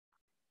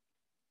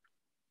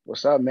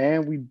What's up,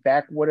 man? We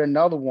back with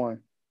another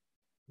one.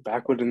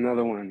 Back with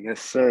another one.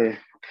 Yes, sir.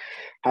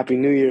 Happy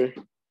New Year.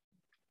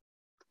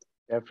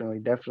 Definitely,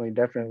 definitely,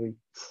 definitely.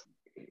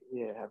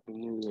 Yeah, Happy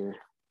New Year.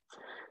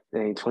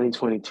 Dang,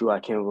 2022, I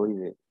can't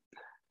believe it.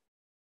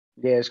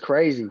 Yeah, it's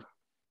crazy.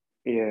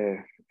 Yeah.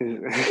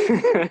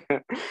 It's,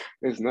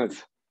 it's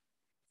nuts.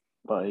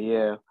 But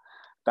yeah,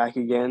 back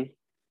again.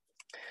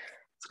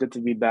 It's good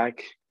to be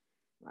back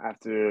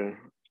after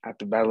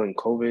after battling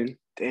COVID.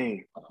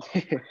 Dang.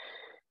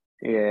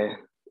 Yeah.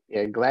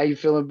 Yeah, glad you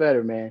feeling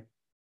better, man.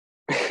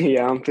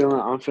 Yeah, I'm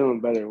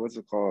feeling better. What's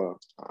it called?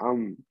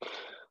 I'm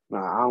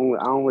nah,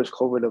 I don't wish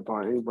COVID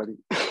upon anybody.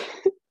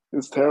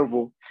 It's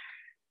terrible.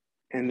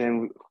 And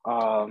then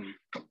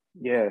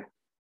yeah,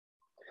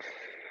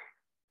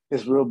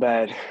 it's real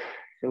bad.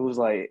 It was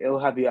like it'll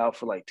have you out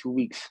for like 2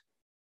 weeks.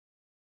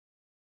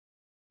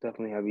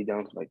 Definitely have you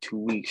down for like 2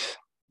 weeks.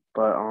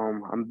 But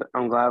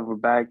I'm glad we're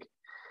back.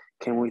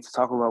 Can't wait to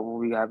talk about what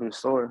we have in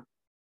store.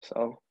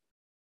 So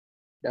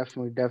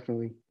Definitely,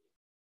 definitely.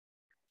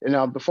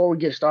 And before we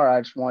get started,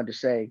 I just wanted to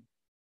say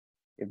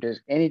if there's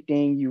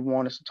anything you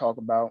want us to talk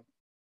about,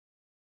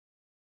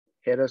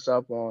 hit us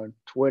up on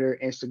Twitter,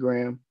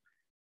 Instagram,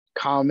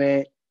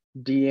 comment,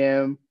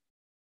 DM,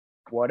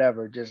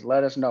 whatever. Just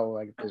let us know.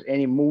 Like if there's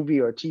any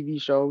movie or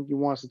TV show you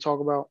want us to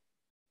talk about,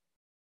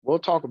 we'll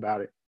talk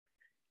about it.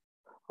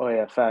 oh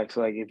yeah, facts.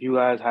 Like if you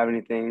guys have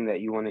anything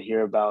that you want to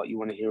hear about, you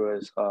want to hear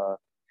us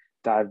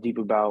dive deep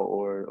about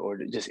or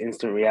just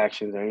instant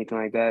reactions or anything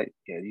like that,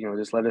 yeah,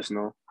 just let us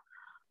know.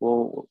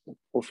 We'll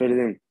we'll fit it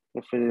in.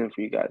 We'll fit it in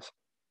for you guys.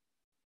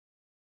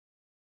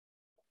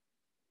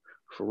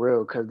 For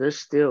real, because there's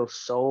still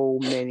so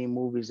many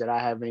movies that I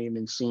haven't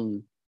even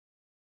seen.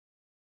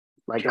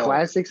 Like Yo,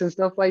 classics and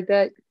stuff like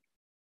that.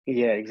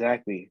 yeah,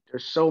 exactly.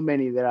 There's so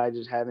many that I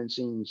just haven't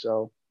seen.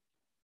 So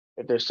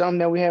if there's something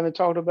that we haven't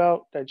talked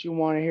about that you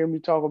want to hear me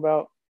talk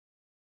about,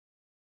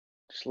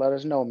 just let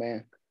us know,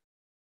 man.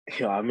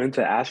 Yo, I meant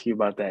to ask you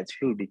about that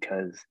too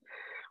because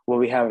what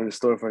we have in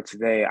store for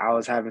today, I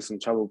was having some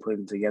trouble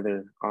putting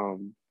together. I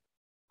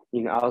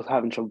was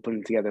having trouble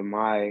putting together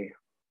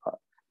uh,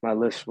 my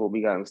list for what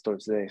we got in store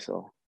today.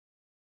 So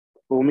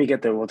when we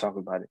get there, we'll talk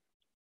about it.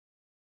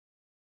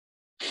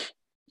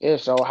 Yeah.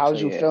 So So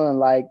how's you yeah, feeling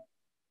like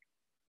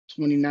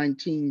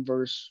 2019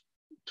 versus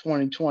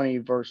 2020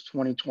 versus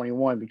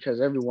 2021?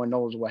 Because everyone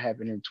knows what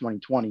happened in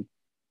 2020.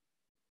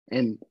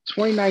 And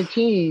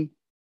 2019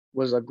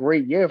 was a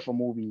great year for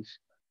movies.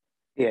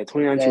 yeah. But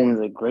 2019 was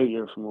then, a great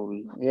year for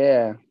movies.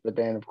 yeah, but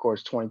then of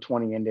course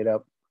 2020 ended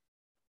up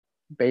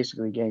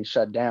basically getting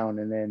shut down.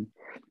 And then,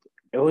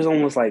 It was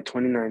almost like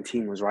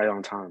 2019 was right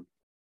on time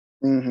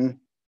hmm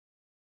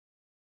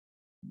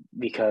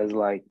because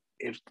like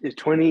if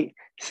 20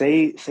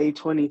 say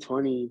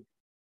 2020,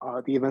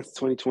 the events of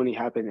 2020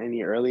 happened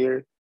any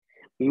earlier,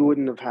 we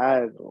wouldn't have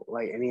had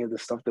like any of the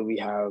stuff that we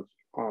have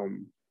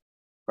um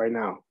right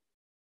now.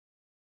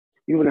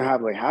 We wouldn't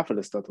have like half of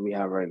the stuff that we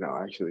have right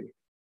now actually.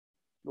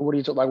 like? What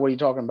are you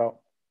talking about?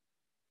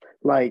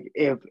 Like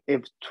if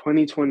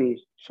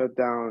 2020 shut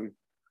down,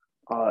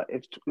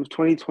 if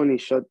 2020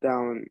 shut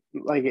down,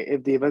 like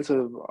if the events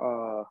of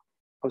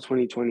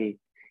 2020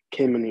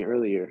 came any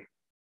earlier,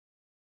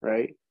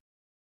 right?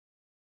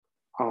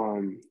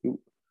 Um,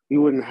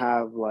 you wouldn't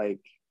have like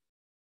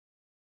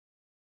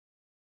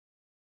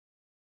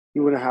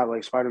you wouldn't have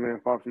like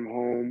Spider-Man Far From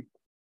Home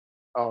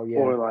Oh yeah.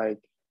 or like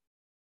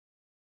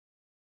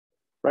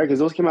right because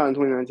those came out in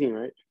 2019,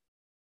 right?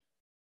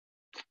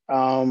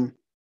 Um,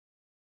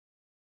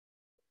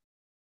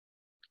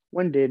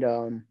 when did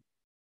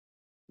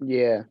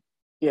yeah,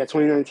 Yeah,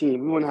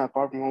 2019. We wouldn't have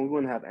Far From Home. We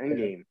wouldn't have yeah.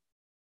 Endgame.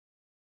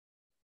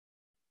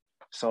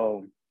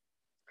 So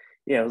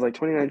yeah, it was like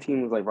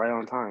 2019 was like right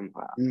on time.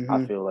 I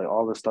Hmm. feel like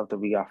all the stuff that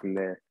we got from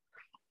there,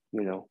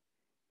 you know,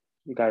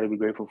 you got to be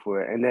grateful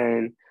for it. And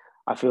then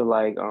I feel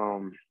like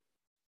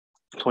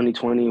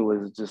 2020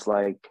 was just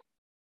like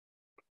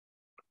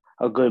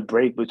a good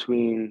break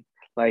between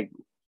like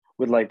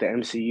with like the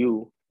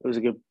MCU. It was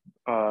a good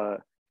uh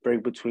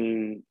break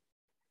between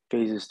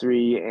phases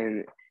three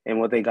and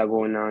what they got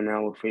going on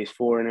now with phase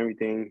four and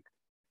everything.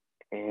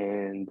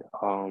 And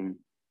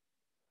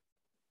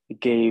it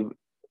gave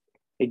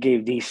it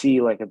gave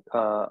DC like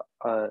a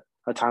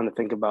time to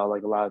think about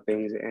like a lot of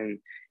things and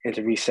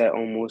to reset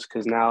almost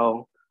because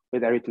now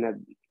with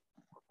everything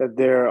that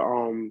they're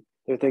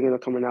thinking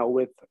of coming out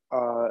with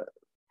uh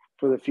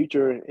for the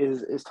future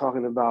is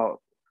talking about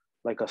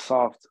like a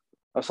soft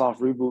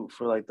reboot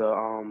for like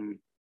the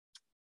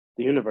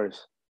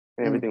universe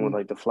and everything with Hmm.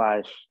 like the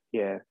Flash,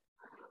 yeah,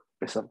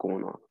 and stuff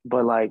going on.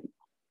 But like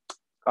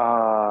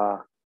uh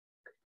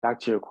back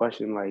to your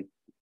question, like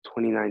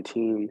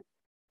 2019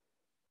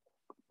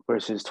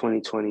 versus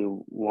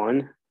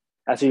 2021.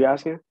 That's what you're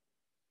asking?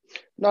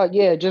 No,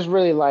 yeah, just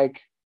really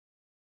like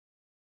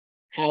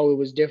how it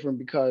was different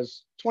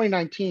because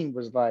 2019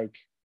 was like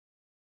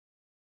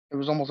it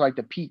was almost like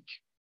the peak.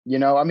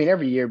 I mean,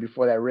 every year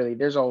before that, really,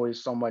 there's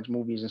always so much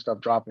movies and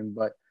stuff dropping,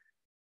 but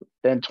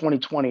then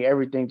 2020,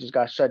 everything just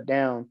got shut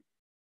down,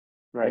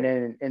 And Right.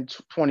 then in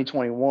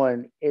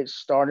 2021, it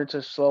started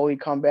to slowly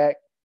come back,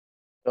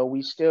 but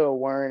we still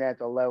weren't at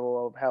the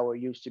level of how it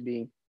used to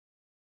be.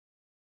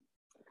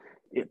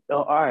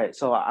 All right.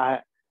 So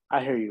I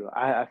hear you.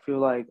 I feel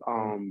like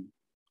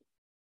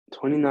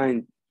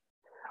 29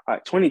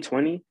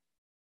 2020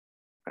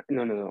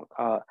 no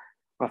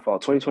my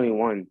fault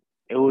 2021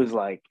 it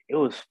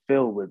was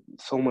filled with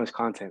so much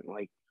content.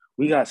 Like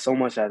we got so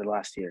much out of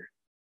last year.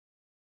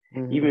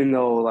 Mm-hmm. Even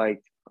though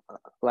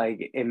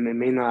it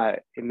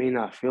may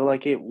not feel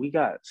like it, we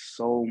got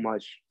so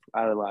much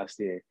out of last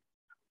year.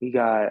 We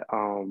got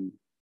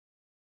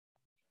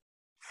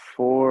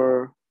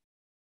four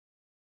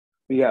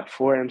we got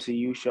four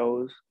MCU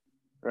shows,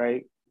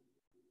 right?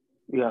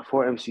 We got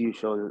four MCU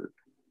shows.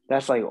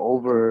 That's like True.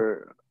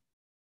 over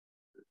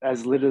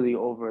that's literally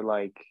over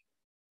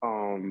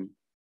um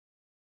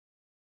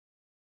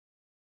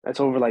that's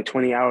over like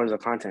 20 hours of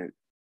content,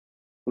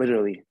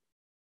 literally,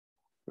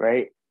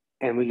 right?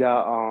 And we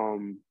got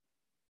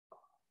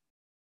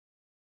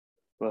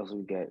what else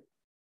we get?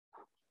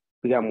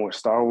 We got more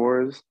Star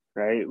Wars,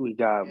 right? We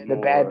got Yeah, the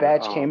Bad more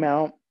Batch came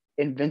out.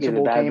 yeah, the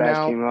Invincible Bad came Batch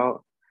out. came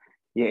out.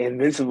 Yeah,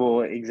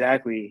 Invincible,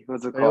 exactly.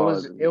 What's it But it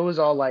called? was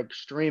all like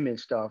streaming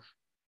stuff.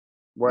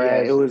 Yeah,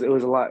 Whereas, it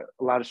was a lot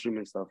of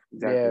streaming stuff.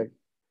 yeah, Exactly.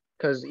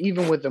 because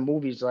even with the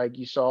movies, like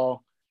you saw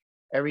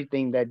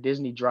everything that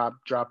Disney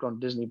dropped on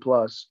Disney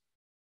Plus,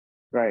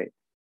 Right.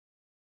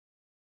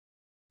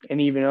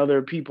 and even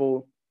other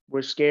people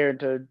were scared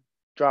to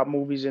drop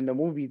movies in the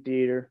movie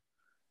theater.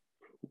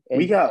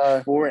 We And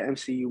got four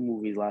MCU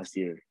movies last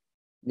year.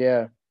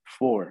 yeah,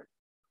 Four.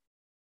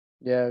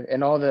 yeah,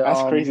 and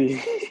That's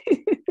crazy.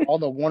 all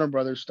the Warner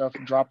Brothers stuff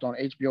dropped on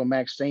HBO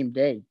Max same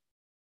day.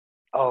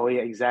 Oh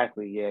yeah,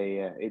 exactly. Yeah,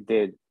 yeah, it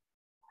did.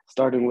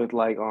 Starting with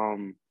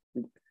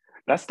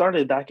that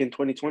started back in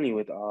 2020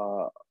 with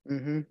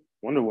Mm-hmm.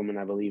 Wonder Woman,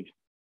 I believe.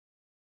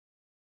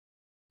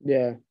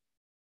 Yeah,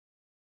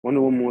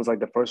 Wonder Woman was like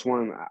the first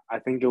one. I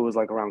think it was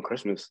like around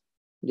Christmas.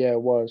 yeah,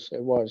 it was.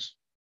 It was.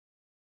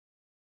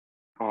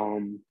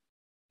 Um,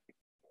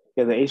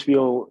 yeah, the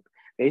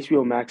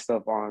HBO Max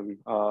stuff on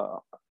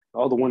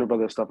all the Warner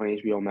Brothers stuff on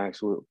HBO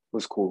Max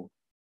was cool.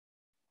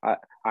 I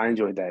I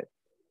enjoyed that.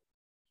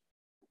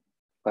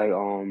 Like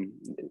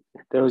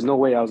there was no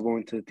way I was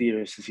going to the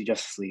theaters to see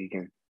Justice League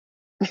again.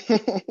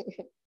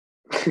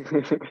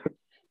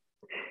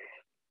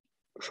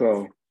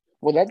 So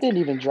Well, that didn't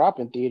even drop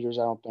in theaters,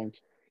 I don't think.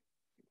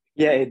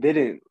 yeah, it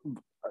didn't.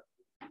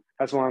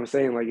 That's why I'm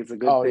saying like it's a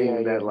good Oh yeah,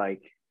 thing that yeah,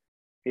 like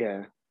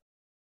yeah,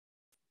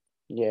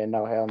 yeah.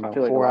 No, hell I no.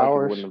 feel like a Four lot of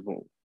people hours? wouldn't have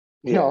voted.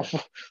 No, Yeah,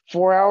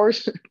 4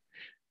 hours.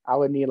 I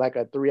would need like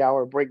a 3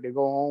 hour break to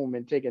go home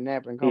and take a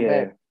nap and come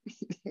back.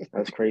 yeah,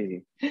 that's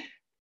crazy.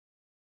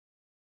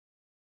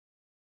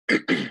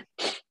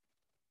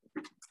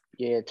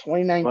 Yeah,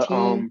 But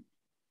 2019,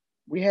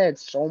 we had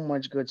so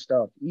much good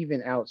stuff,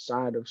 even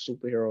outside of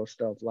superhero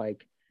stuff,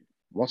 like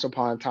Once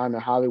Upon a Time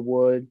in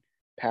Hollywood,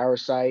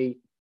 Parasite.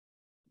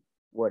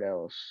 What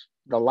else?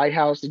 The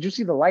Lighthouse. Did you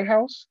see The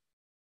Lighthouse?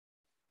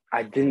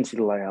 I didn't see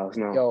the Lighthouse.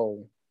 No,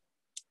 Yo,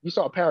 you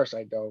saw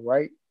Parasite though,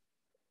 right?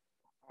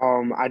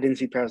 I didn't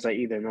see Parasite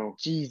either. No,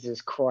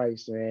 Jesus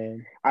Christ,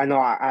 man. I know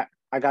I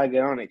gotta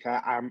get on it.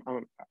 'Cause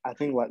I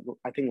think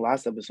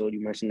last episode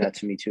you mentioned that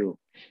to me too.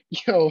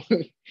 Yo,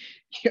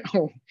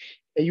 yo,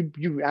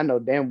 you. I know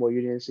damn well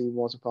you didn't see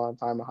Once Upon a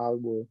Time in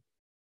Hollywood.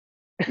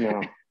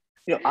 No,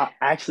 I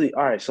actually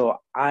all right. So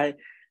I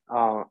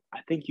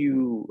think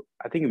you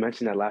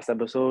mentioned that last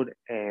episode,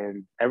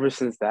 and ever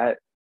since that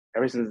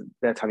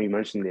time you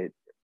mentioned it,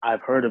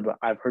 I've heard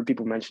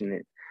people mention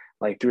it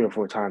like three or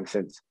four times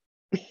since.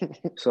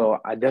 So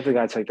I definitely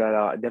gotta check that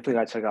out. I definitely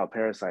gotta check out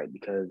Parasite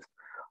because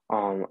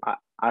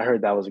I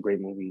heard that was a great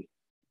movie.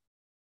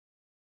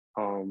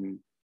 Um,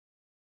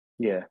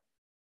 yeah,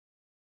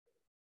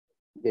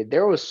 Yeah,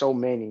 there was so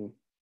many.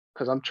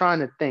 Because I'm trying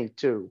to think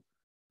too.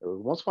 It was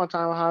Once Upon a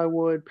Time in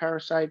Hollywood,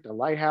 Parasite, The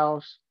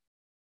Lighthouse.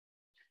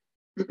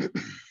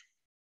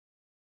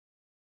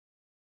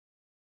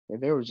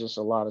 And there was just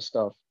a lot of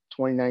stuff.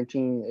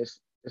 2019 is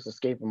it's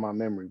escaping my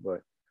memory,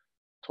 but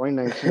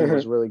 2019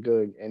 was really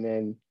good. And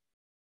then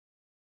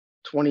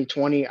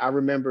 2020, I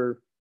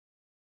remember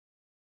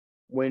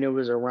when it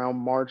was around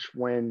March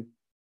when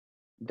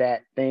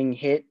that thing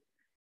hit,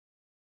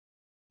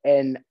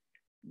 and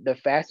the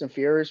Fast and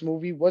Furious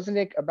movie wasn't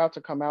it about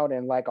to come out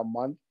in like a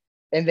month,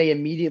 and they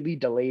immediately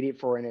delayed it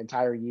for an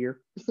entire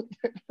year.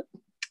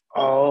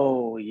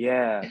 oh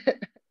yeah,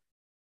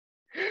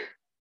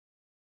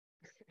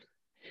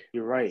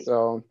 you're right.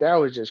 So that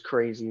was just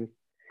crazy.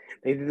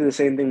 They did the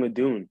same thing with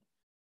Dune.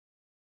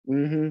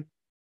 Hmm.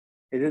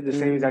 They did the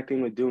same Hmm. exact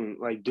thing with Dune.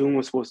 Like Dune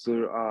was supposed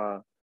to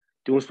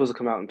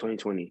come out in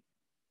 2020,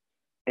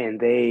 and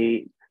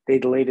they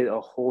delayed it a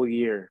whole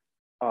year,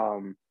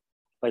 um,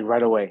 like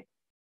right away.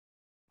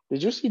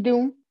 Did you see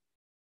Doom?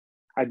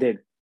 I did.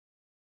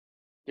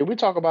 Did we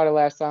talk about it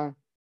last time?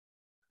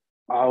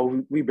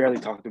 We barely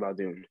talked about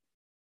Dune.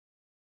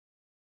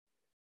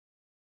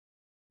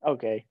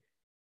 Okay.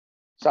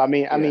 So I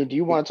Yeah, mean, do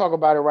you want to talk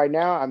about it right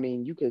now? I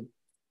mean, you could.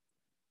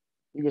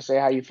 You can say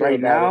how you feel Right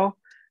about it.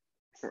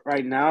 now,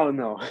 right now,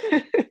 no.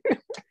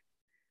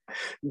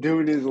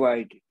 Dune is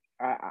like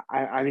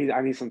I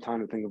need some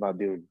time to think about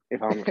Dune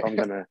if I'm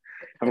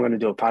gonna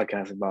do a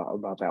podcast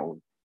about that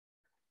one.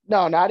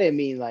 No, no, I didn't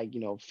mean like,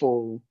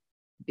 full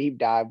deep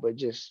dive, but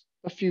just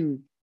a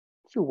few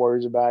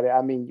words about it.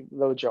 I mean,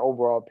 what your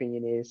overall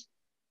opinion is.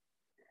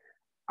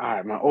 All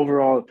right, my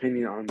overall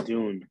opinion on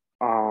Dune.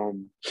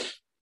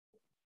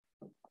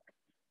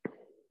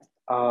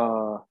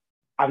 Uh,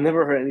 I've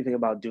never heard anything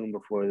about Dune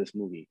before this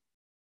movie,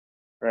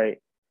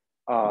 right?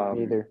 Me Um,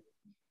 neither.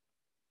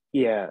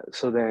 yeah.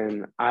 So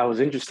then I was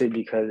interested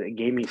because it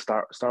gave me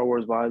Star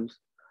Wars vibes,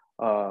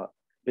 uh,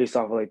 based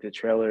off of like the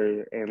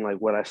trailer and like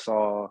what I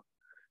saw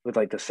with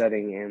like the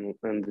setting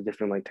and the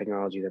different like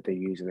technology that they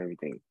use and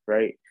everything,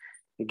 right?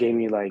 It gave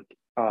me like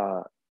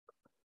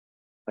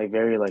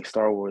very like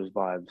Star Wars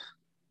vibes.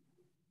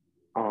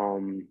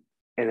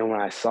 And then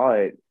when I saw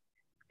it,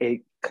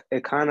 it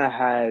it kind of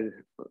had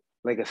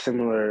like a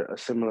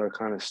similar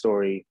kind of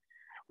story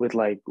with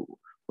like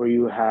where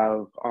you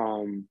have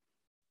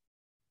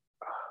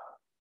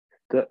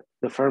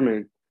the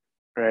Furman,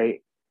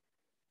 right?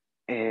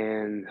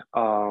 And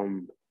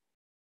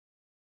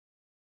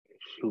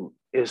shoot,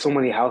 there's so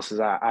many houses.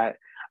 I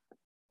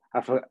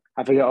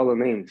forget all the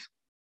names,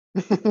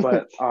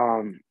 but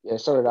Yeah,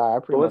 so did I. I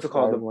but pretty much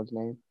forgot everyone's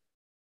name.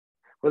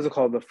 what's it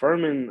called? The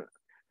Furman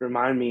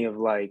remind me of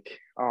like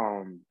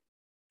the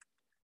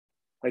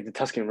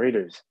Tusken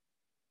Raiders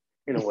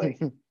in a way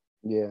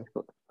Yeah.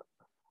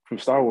 from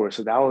Star Wars.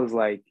 So that was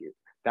like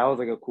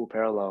a cool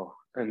parallel.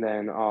 And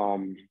then uh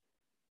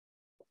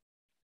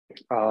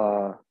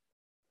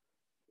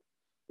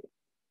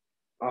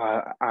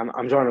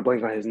I'm drawing a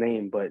blank on his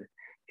name, but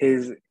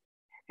his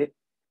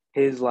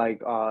his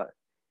like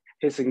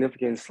his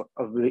significance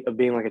of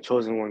being like a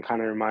chosen one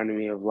kind of reminded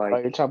me of Oh,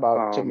 like you're talking about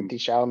um Timothy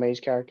Chalamet's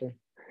character?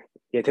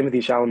 yeah, Timothy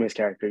Chalamet's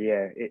character.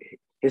 Yeah,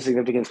 his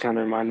significance kind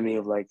of reminded me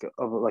of like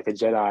a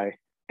Jedi,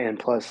 and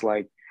plus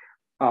like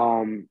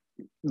um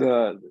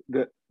the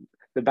the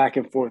the back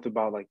and forth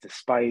about like the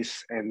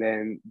spice and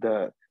then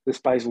the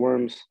spice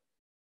worms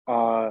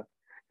uh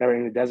that were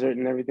in the desert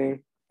and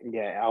everything.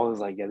 Yeah, I was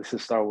like, yeah, this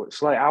is Star Wars.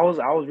 So like I was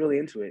really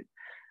into it.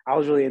 I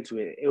was really into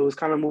it. It was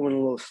kind of moving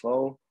a little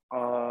slow,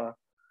 kind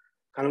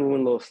of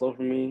moving a little slow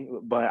for me,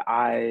 but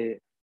I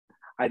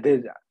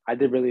did I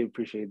did really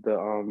appreciate the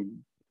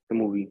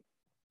movie.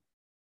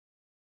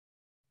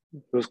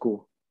 It was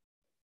cool.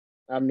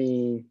 I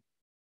mean,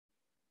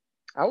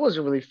 I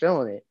wasn't really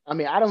feeling it. I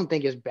mean, I don't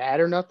think it's bad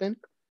or nothing,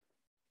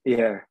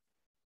 Yeah.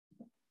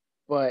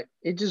 but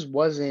it just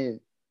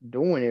wasn't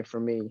doing it for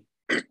me.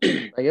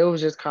 Like it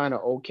was just kind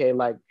of okay,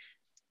 like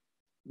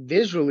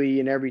visually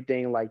and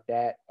everything like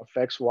that,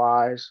 effects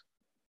wise,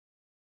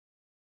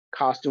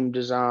 costume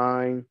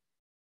design,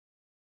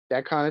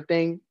 that kind of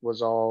thing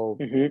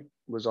hmm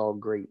was all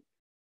great.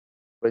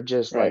 But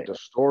just like Right. the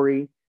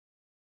story,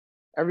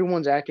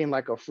 everyone's acting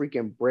like a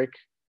freaking brick.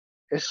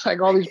 It's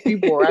like all these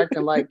people are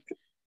acting like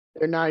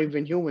they're not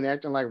even human,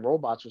 acting like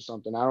robots or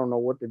something. I don't know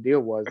what the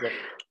deal was. Like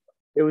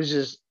it was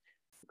just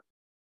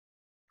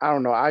I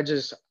don't know. I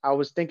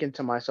was thinking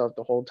to myself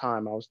the whole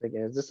time. I was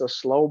thinking, is this a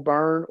slow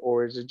burn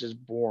or is it just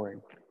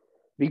boring?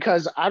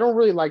 Because I don't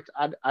really like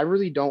I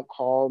really don't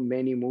call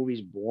many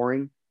movies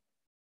boring,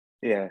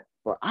 Yeah.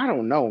 but I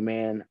don't know,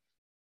 man.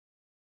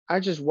 I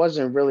just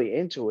wasn't really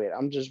into it.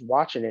 I'm just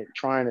watching it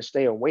trying to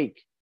stay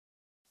awake.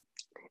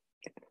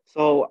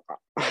 So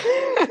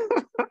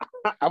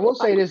I will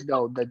say this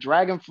though, the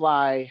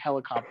dragonfly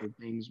helicopter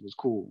things was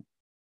cool.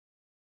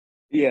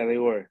 yeah, they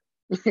were.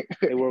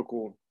 They were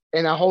cool.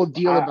 And the whole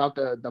deal I about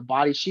the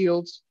body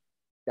shields,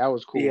 that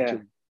was cool yeah.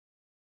 too.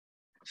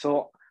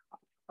 So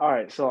all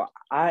right. So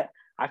I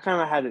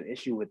kind of had an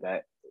issue with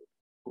that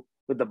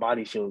with the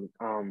body shield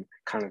kind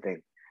of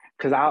thing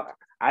because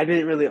I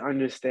didn't really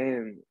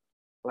understand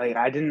like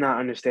I did not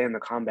understand the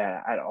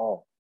combat at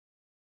all.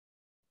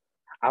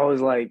 I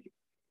was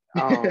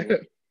um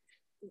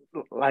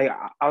like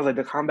I was like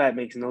the combat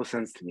makes no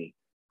sense to me.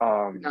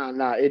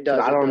 Nah, it Because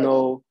does, I it don't does.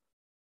 know.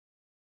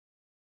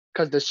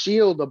 Because the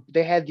shield,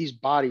 they had these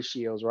body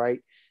shields, right?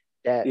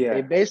 That they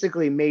Yeah,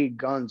 basically made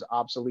guns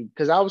obsolete.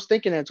 Because I was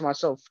thinking that to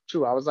myself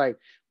too. I was like,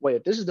 wait,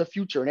 if this is the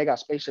future and they got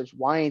spaceships,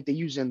 why ain't they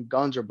using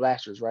guns or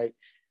blasters, right?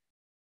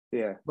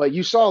 yeah, But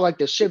you saw like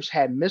the ships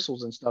had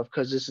missiles and stuff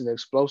because it's an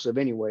explosive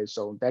anyway,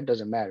 so that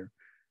doesn't matter.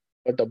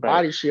 But the right.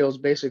 body shields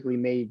basically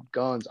made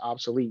guns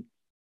obsolete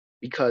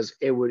because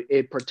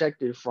it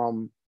protected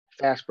from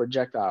fast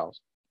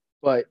projectiles.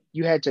 But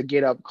you had to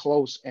get up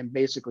close and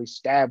basically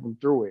stab them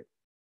through it.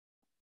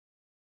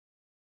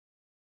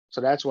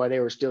 So that's why they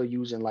were still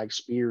using like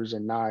spears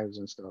and knives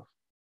and stuff.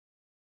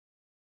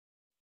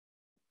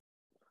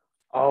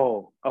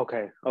 Oh,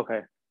 okay,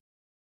 okay.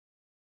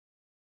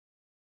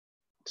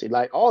 See,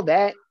 like all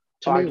that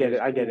to Oh, I me get it.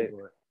 was I get cool, it.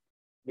 but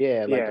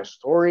yeah, like Yeah. the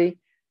story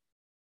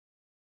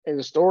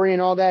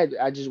and all that,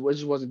 I just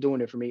wasn't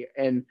doing it for me.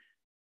 And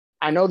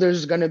I know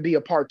there's gonna be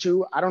a part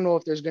two. I don't know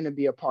if there's gonna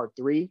be a part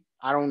three.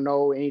 I don't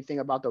know anything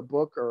about the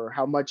book or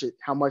how much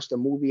the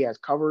movie has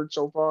covered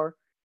so far.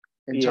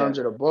 in Yeah. terms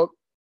of the book,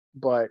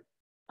 but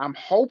I'm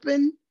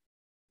hoping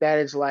that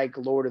it's like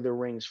Lord of the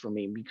Rings for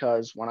me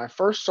because when I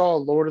first saw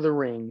Lord of the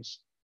Rings,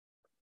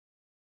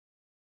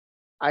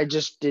 I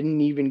just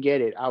didn't even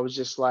get it. I was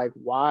just like,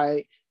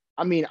 why?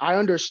 I mean, I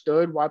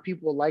understood why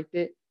people liked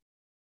it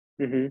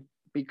Hmm.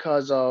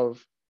 because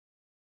of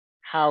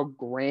how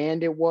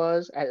grand it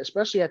was,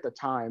 especially at the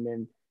time,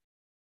 and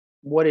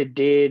what it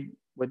did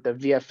with the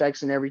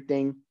VFX and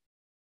everything.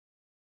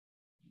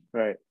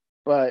 Right.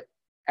 But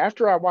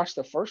after I watched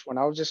the first one,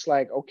 I was just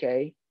like,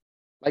 okay,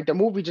 like the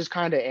movie just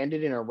kind of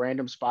ended in a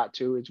random spot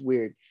too. It's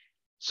weird.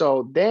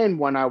 So then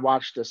when I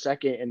watched the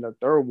second and the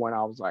third one,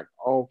 I was like,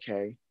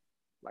 okay,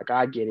 like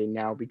I get it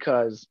now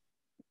because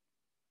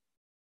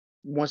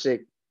once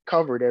it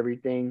covered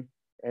everything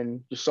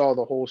and you saw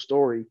the whole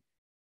story,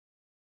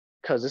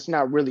 because it's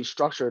not really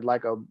structured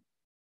like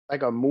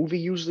a movie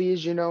usually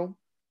is,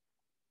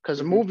 because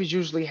Hmm. movies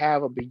usually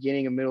have a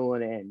beginning, a middle,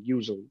 and an end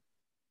usually.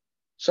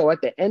 So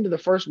at the end of the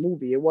first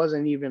movie, it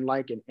wasn't even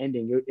like an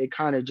ending. It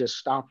kind of just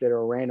stopped at a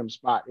random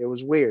spot. It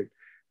was weird.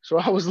 So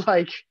I was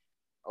like,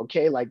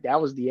 okay, like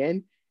that was the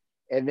end.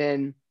 And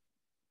then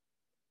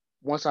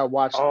once I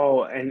watched,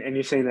 Oh, and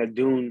you're saying that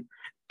Dune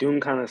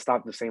kind of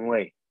stopped the same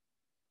way.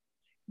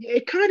 yeah,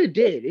 it kind of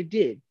did. It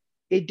did.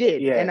 And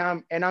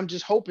Yeah. I'm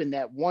just hoping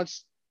that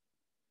once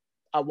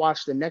I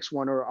watch the next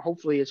one, or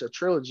hopefully it's a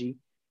trilogy,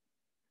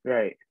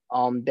 Right.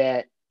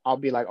 that I'll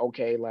be like,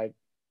 okay, like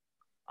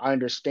I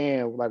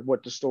understand like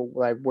what the story,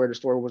 like where the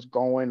story was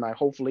going. Like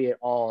hopefully it's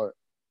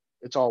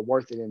all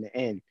worth it in the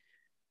end.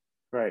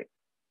 Right.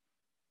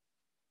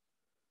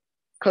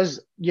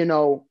 Because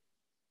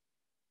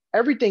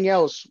everything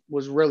else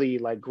was really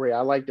like great.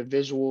 I like the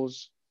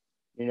visuals,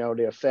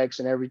 the effects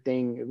and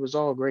everything. It was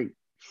all great.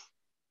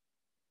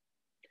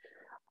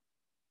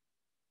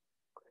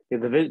 Yeah.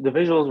 The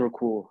visuals were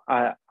cool.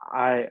 I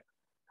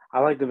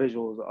like the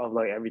visuals of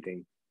like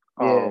everything.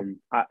 Yeah, Um.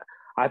 I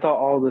I thought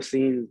all the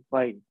scenes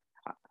like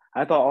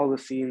I thought all the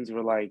scenes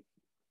were like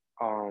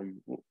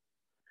um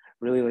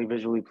really like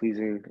visually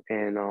pleasing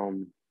and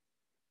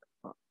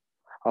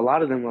a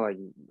lot of them were like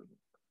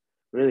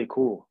really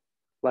cool.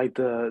 Like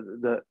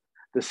the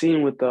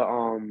scene with the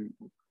worm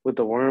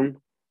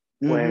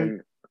mm-hmm.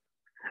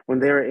 when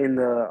they were in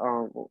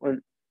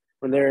the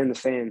when they're in the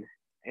sand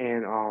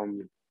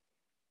and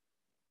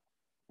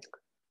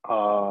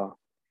uh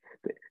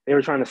they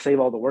were trying to save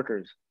all the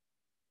workers.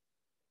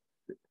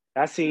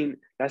 That scene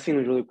was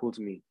really cool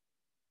to me.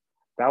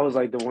 That was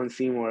like the one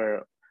scene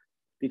where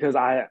because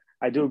I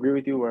do agree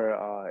with you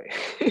where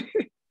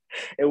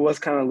it was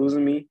kind of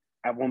losing me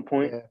at one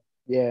point, Yeah,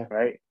 yeah,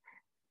 right?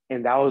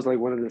 And that was like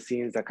one of the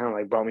scenes that kind of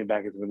like brought me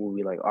back into the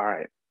movie. Like, all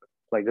right,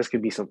 like this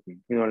could be something.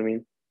 You know what I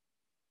mean?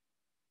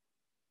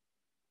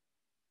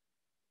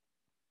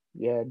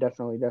 yeah,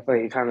 definitely, Like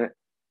definitely. it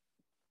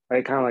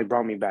kind of like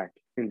brought me back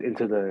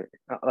into the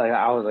like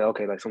I was like,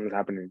 okay, like something's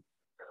happening.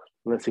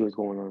 Let's see what's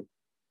going on.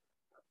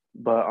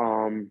 But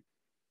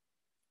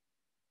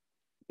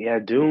yeah,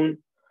 Dune.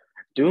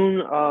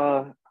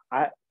 I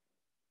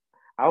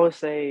I would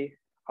say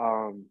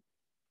because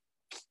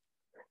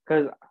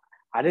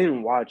I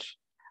didn't watch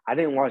I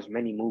didn't watch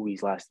many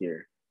movies last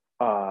year.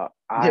 Uh,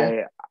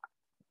 Yeah,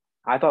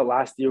 I I thought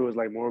last year was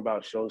like more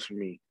about shows for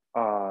me.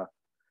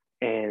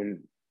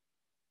 And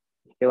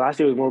yeah, last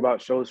year was more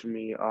about shows for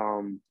me.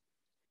 And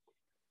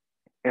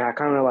I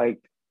kind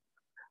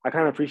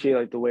of appreciate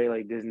like the way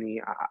like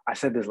Disney. I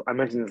said this. I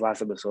mentioned this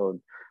last episode,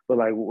 but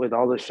like with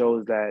all the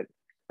shows that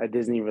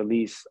Disney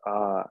release,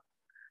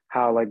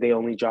 how like they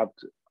only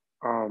dropped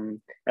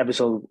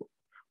episode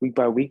week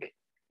by week,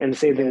 and the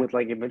same thing yeah, with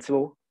like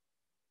Invincible,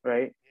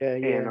 right? yeah,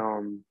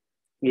 And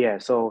yeah. yeah,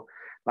 so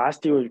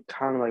last year was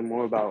kind of like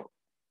more about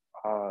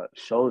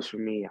shows for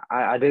me.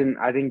 I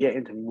didn't get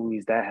into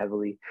movies that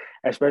heavily,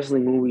 especially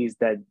movies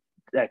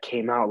that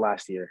came out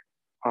last year.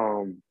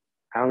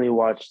 I only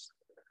watched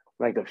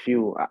like a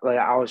few. Like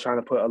I was trying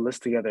to put a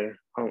list together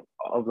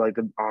of like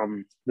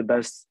the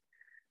best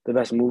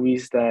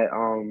movies that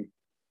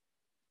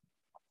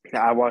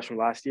I watched from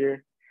last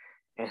year,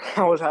 and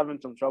I was having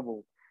some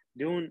trouble.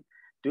 Dune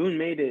Dune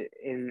made it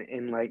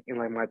in like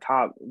my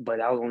top, but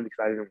that was only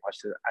because I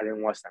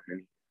didn't watch that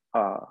many.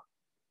 Uh,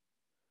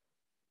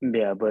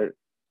 yeah, but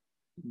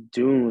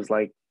Dune was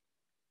like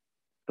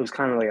it was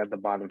kind of like at the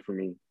bottom for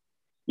me,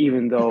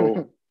 even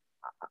though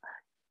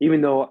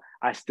even though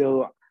I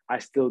still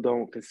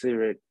don't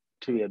consider it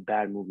to be a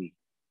bad movie.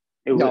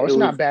 No, It it's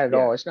not was bad at yeah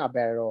all. It's not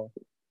bad at all.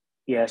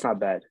 yeah it's not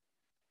bad.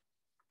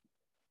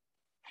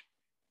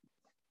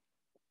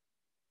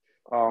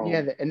 Yeah,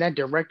 Um and that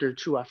director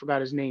too. I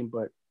forgot his name,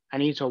 but I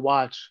need to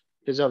watch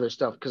his other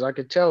stuff because I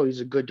could tell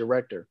he's a good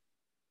director.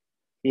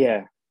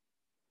 yeah,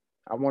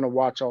 I want to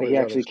watch all like he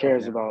his other actually stuff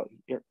cares now. about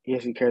he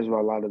actually cares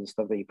about a lot of the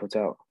stuff that he puts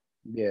out.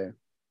 Yeah,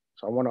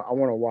 so I want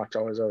to watch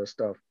all his other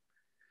stuff.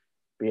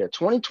 But yeah,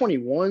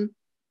 2021.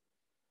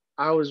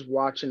 I was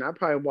watching. I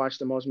probably watched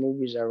the most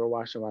movies I ever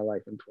watched in my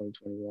life in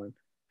 2021,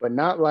 but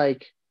not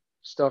like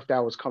stuff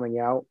that was coming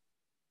out.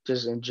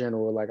 Just in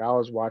general, like I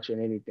was watching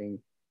anything.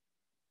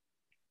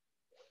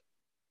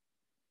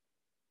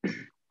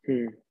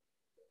 Hmm.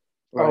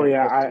 Oh Right.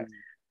 yeah, ST.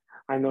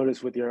 I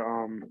noticed with your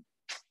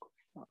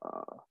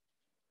uh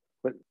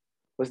what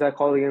what's that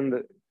called again?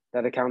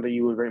 That account that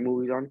you would rate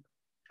movies on?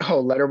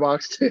 Oh,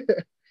 Letterboxd.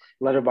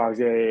 Letterbox.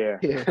 Yeah, yeah,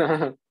 Yeah.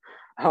 yeah.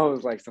 I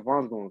was like,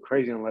 Stefan's going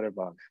crazy on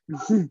Letterbox.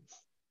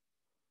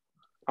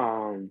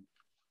 Um,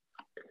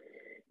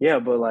 yeah,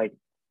 but like,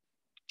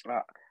 uh,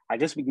 I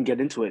guess we can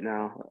get into it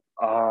now.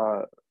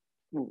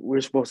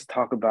 We're supposed to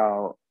talk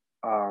about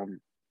um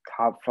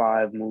top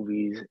five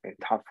movies and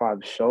top five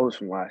shows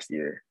from last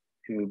year,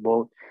 and we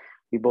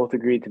both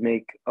agreed to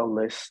make a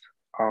list.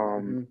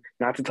 hmm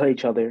Not to tell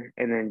each other,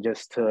 and then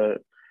just to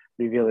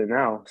reveal it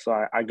now.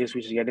 So I guess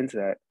we should get into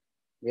that.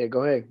 Yeah,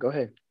 go ahead. Go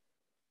ahead.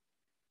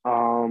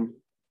 Um,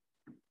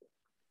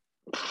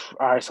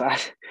 all right, so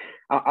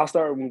I'll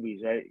start with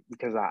movies, right?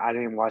 Because I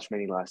didn't watch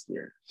many last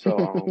year.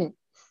 So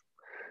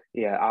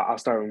yeah, I'll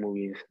start with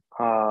movies.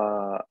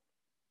 Uh,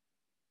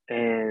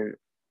 and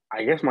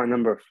I guess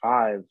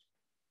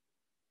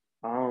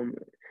um,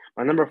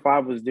 my number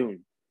five was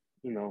Dune.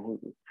 You know,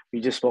 we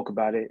just spoke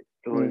about it.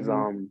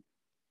 hmm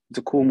It's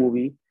a cool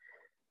movie.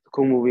 It's a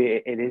cool movie.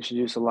 It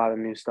introduced a lot of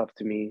new stuff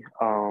to me.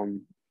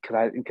 Because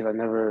I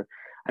never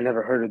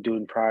heard of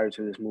Dune prior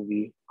to this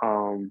movie.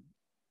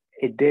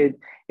 It did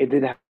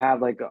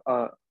have like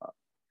a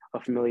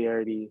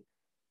familiarity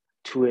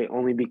to it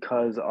only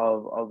because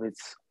of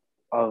its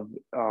of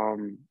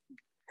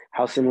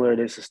how similar it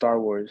is to Star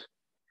Wars.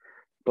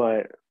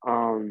 But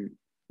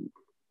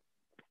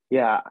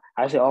yeah,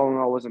 actually, all in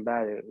all, it wasn't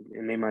bad.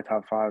 It made my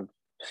top five.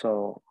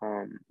 So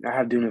I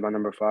have Dune as my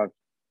number five.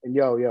 And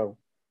yo,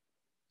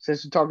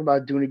 since we talk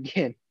about Dune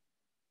again,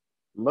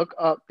 look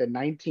up the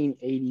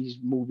 1980s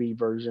movie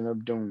version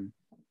of Dune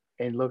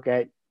and look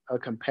at a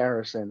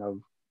comparison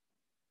of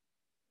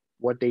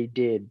what they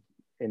did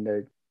in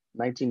the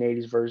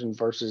 1980s version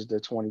versus the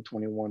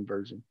 2021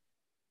 version.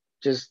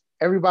 Just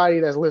everybody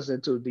that's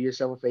listening to it, do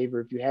yourself a favor.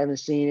 If you haven't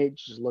seen it,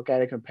 just look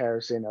at a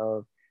comparison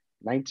of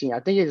 19, I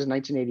think it is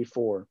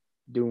 1984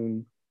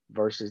 Dune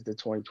versus the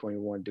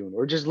 2021 Dune,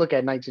 or just look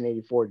at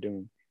 1984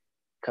 Dune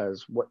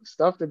because what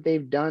stuff that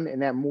they've done in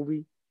that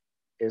movie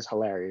is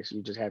hilarious.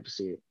 You just have to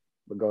see it.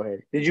 But go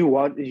ahead. Did you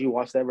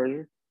watch that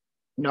version?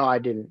 No, I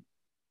didn't.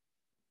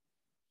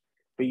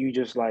 But you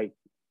just like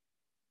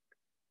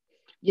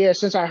Yeah,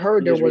 since I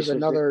heard you there just was researched it?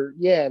 another,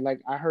 yeah,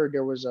 like I heard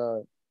there was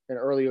an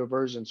earlier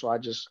version, so I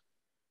just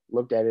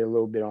looked at it a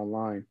little bit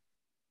online.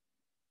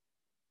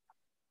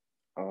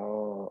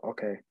 Oh,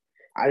 okay.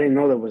 I didn't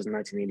know there was a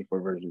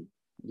 1984 version.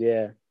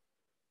 Yeah.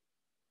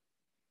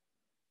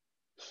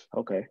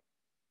 Okay.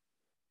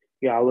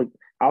 Yeah,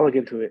 I'll look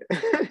into it.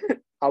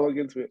 I'll look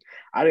into it.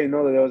 I didn't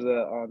know that there was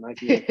a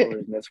 1984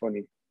 version. That's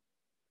funny.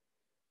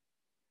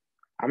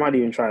 I might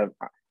even try to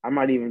I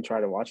might even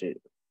try to watch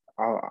it.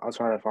 I'll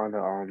try to find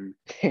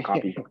a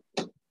copy.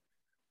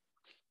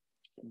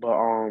 But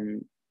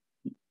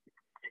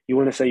you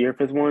want to say your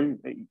fifth one?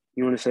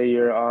 You want to say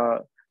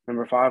your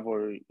number five,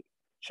 or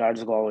should I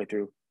just go all the way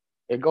through?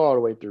 It go all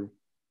the way through.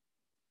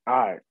 All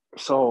right.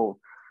 So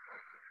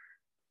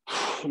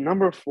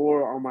number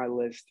four on my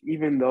list,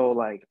 even though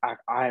like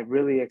I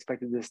really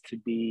expected this to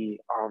be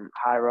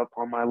higher up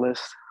on my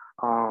list.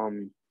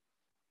 Um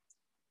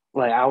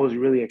like I was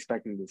really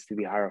expecting this to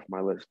be higher up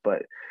my list,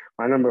 but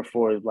my number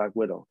four is Black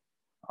Widow.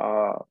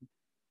 Uh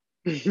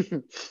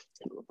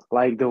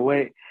like the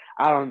way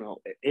I don't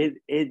know,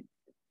 it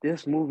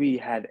this movie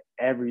had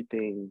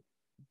everything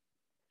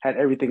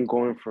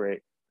going for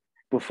it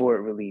before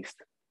it released.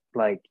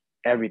 Like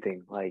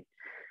everything. Like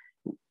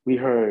we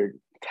heard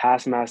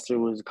Taskmaster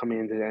was coming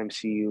into the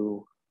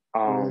MCU.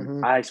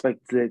 hmm I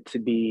expected it to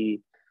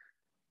be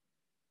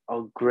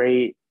a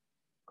great,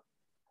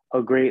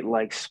 a great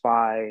like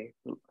spy,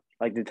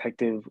 like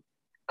detective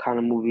kind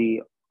of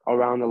movie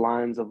around the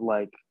lines of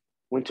like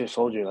Winter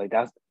Soldier. Like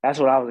that's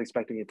what I was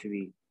expecting it to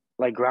be.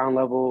 Like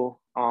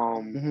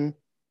hmm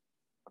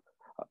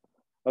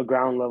a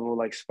ground level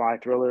like spy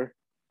thriller.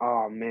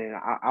 Oh man,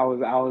 I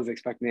was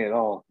expecting it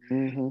all,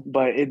 hmm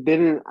but it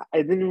didn't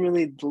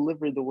really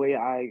deliver the way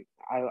I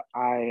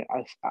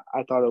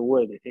thought it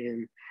would,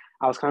 and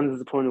I was kind of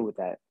disappointed with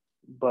that.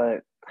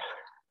 But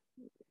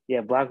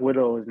yeah, Black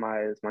Widow is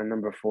my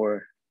number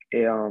four.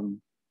 It,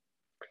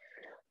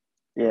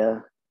 yeah,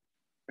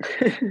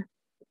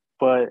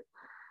 but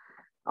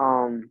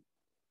um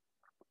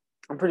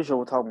I'm pretty sure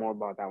we'll talk more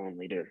about that one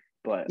later.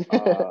 But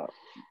my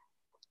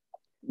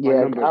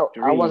Yeah, number I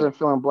three, wasn't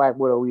feeling Black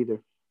Widow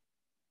either.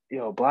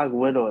 Black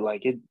Widow,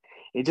 like it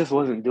just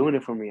wasn't doing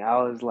it for me.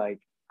 I was like,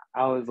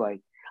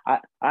 I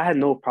had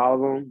no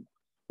problem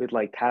with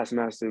like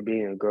Taskmaster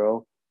being a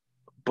girl,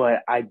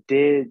 but I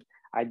did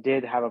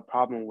have a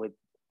problem with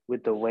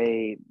the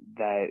way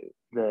that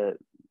the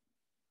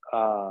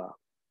uh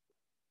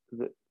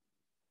the,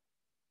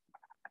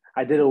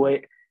 I did a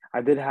way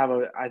I did have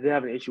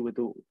an issue with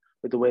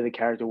the way the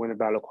character went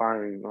about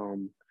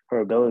acquiring her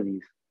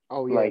abilities.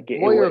 Oh yeah, Like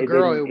boy or it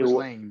girl, didn't it was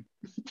lame.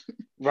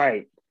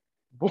 right.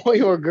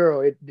 Boy or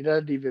girl, it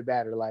doesn't even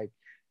matter. Like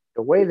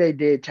the way they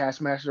did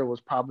Taskmaster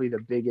was probably the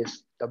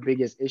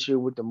biggest issue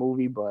with the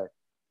movie, but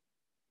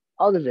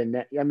other than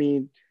that, I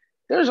mean,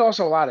 there's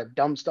also a lot of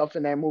dumb stuff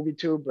in that movie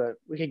too, but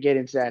we could get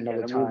into that Yeah,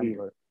 another the time. movie,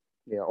 But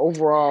yeah,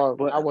 overall,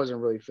 but I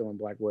wasn't really feeling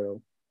Black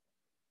Widow.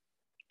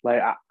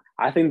 like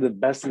I think the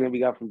best thing that we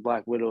got from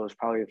Black Widow is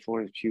probably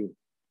Florence Pugh.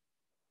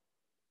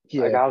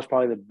 Like Yeah, that was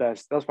probably the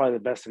best. That was probably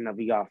the best thing that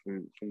we got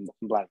from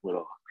Black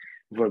Widow.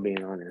 If we're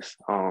being honest,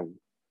 uh,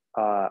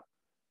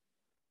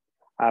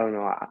 I don't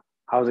know.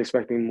 I was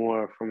expecting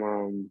more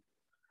from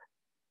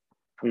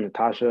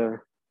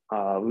Natasha.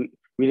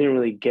 We didn't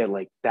really get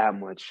like that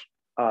much.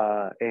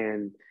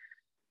 And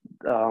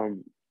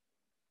um,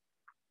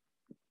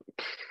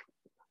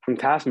 from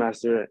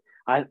Taskmaster,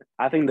 I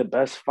think the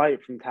best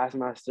fight from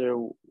Taskmaster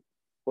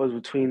was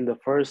between the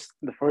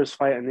first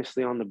fight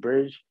initially on the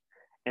bridge,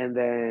 and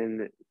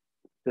then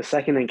the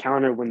second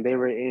encounter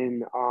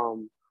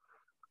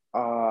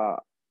uh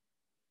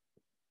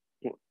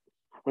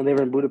when they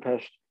were in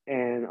Budapest,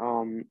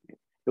 and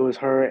it was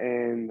her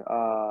and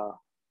uh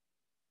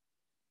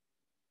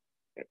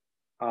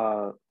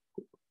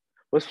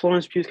what's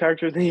Florence Pugh's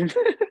character's name?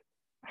 oh,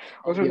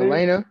 What's her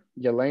name?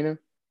 Yelena.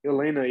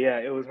 Yelena. Yeah,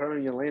 it was her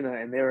and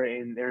Yelena, and they're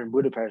in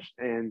Budapest,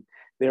 and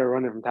they were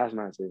running from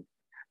Taskmaster.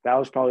 That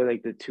was probably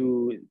like the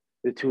two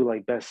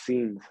like best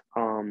scenes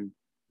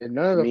And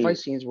none of to the fight me.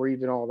 scenes were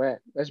even all that.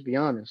 Let's be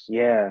honest.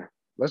 Yeah,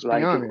 Let's be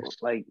like honest.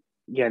 like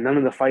yeah, none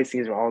of the fight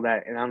scenes were all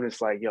that, and I'm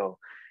just like, yo,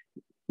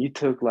 you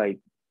took like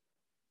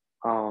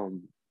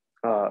um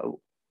uh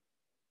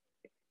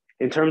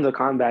in terms of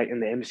combat in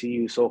the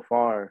MCU so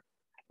far,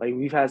 like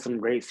we've had some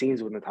great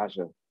scenes with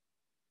Natasha,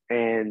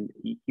 and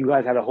you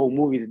guys had a whole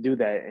movie to do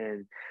that,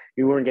 and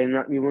you weren't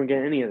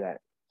getting any of that.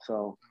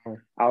 So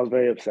I was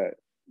very upset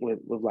with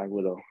Black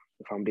Widow,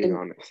 if I'm being And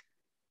honest.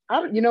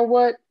 you know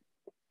what?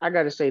 I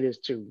got to say this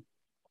too.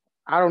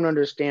 I don't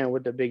understand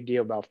what the big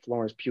deal about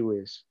Florence Pugh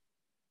is.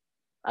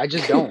 I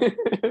just don't.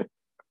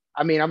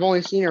 I mean, I've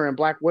only seen her in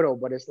Black Widow,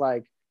 but it's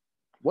like,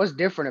 what's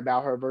different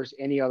about her versus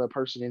any other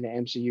person in the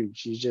MCU?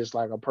 She's just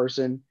like a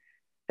person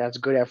that's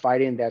good at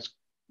fighting, that's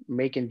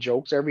making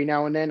jokes every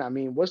now and then. I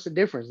mean, what's the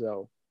difference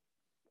though?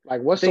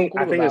 Like, I what's so think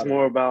I cool think it's about her?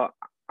 more about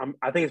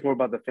I think it's more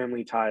about the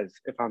family ties,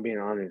 if I'm being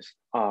honest.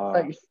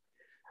 Like,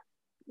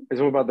 It's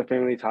more about the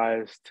family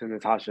ties to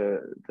Natasha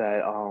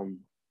that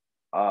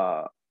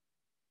uh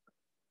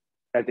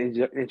at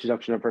the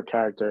introduction of her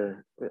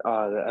character.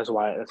 That's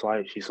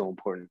why she's so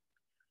important.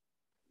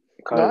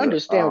 no, I Because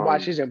understand why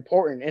she's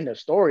important in the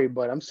story,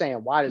 but I'm saying,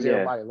 why does yeah.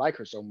 everybody like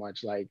her so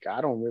much? Like,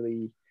 I don't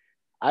really,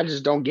 I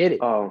just don't get it.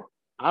 Oh.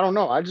 I don't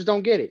know. I just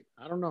don't get it.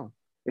 I don't know.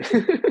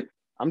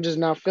 I'm just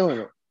not feeling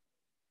it.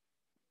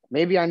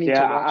 Maybe I need to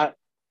Yeah, watch it.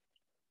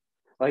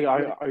 like But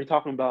are you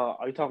talking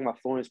about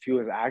Florence Pugh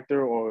as an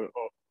actor, or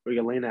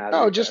Yelena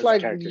no, just as a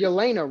like character?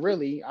 Yelena,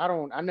 really.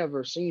 I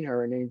never seen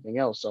her in anything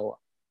else, so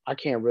I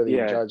can't really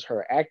Yeah. judge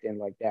her acting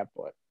like that.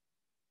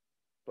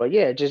 But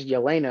yeah, just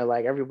Yelena,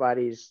 like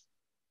everybody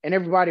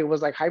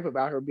was like hype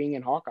about her being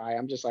in Hawkeye.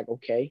 I'm just like,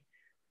 okay,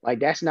 like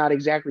that's not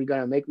exactly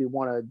gonna make me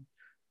want to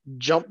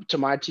jump to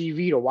my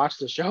TV to watch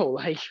the show.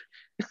 Like,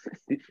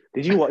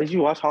 Did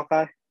you watch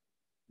Hawkeye?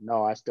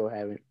 no, I still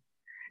haven't.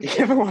 You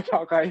haven't watched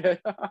Hawkeye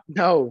yet?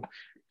 No,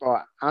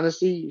 but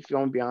honestly, if you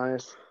want to be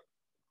honest,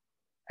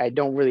 I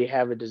don't really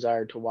have a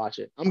desire to watch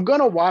it. I'm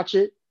gonna watch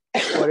it,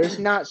 but it's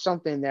not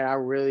something that I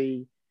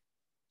really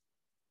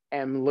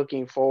am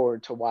looking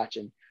forward to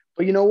watching.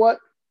 But you know what?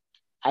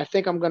 I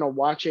think I'm gonna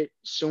watch it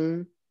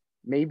soon,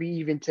 maybe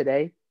even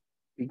today,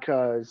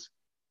 because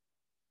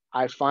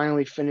I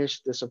finally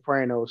finished The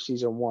Sopranos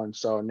season one.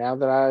 So now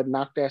that I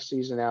knocked that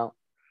season out,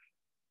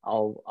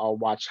 I'll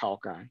watch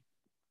Hawkeye.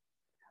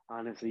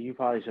 Honestly, you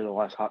probably should have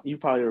watched. You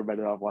probably were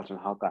better off watching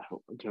Hawkeye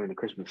during the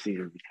Christmas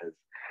season, because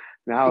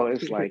now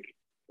it's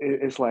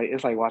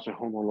like watching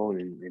Home Alone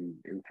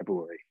in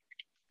February.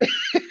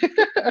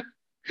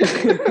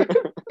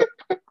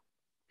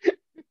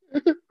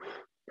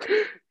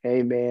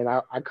 Hey man,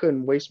 I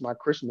couldn't waste my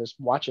Christmas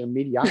watching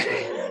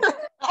mediocrity.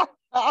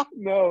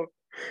 No,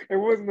 it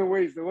wasn't a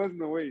waste. It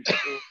wasn't a waste.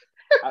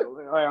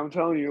 I'm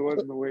telling you, it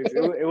wasn't a waste.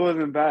 It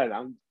wasn't bad.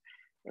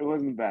 It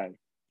wasn't bad.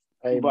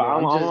 Hey But man,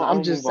 I'm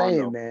I'm gonna just move on saying,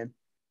 though. man.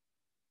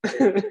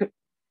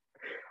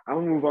 I'm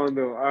gonna move on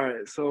though. All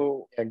right.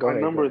 So Yeah, our go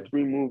number ahead.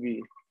 three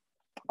movie,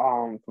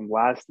 from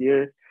last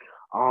year,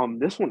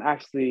 this one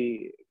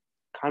actually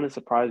kind of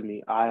surprised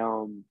me.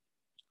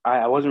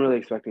 I wasn't really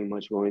expecting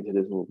much going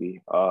into this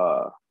movie.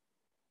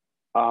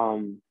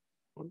 Um,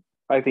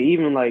 like they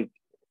even like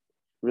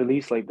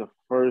released like the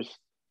first.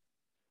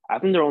 I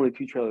think there are only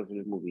two trailers for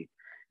this movie.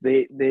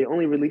 They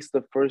only released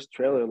the first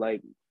trailer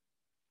like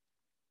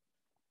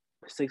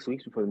 6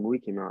 weeks before the movie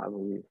came out, I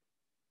believe.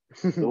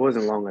 So it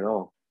wasn't long at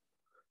all.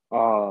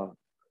 Uh,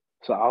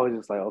 so I was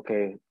just like,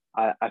 okay,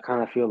 I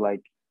kind of feel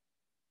like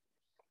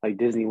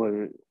Disney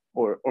wasn't,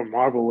 or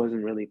Marvel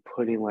wasn't really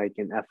putting like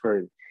an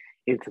effort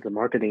into the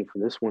marketing for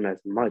this one as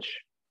much.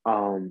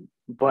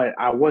 But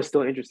I was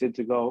still interested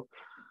to go,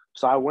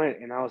 so I went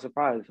and I was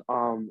surprised.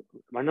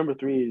 My number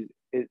three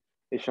is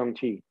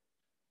Shang-Chi.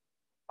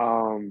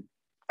 Um,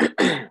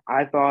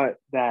 I thought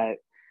that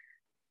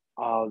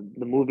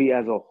the movie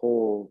as a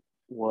whole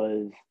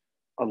was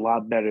a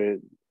lot better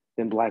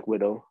than Black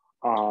Widow.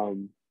 Oh,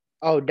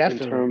 In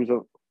definitely. terms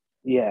of,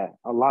 yeah,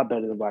 a lot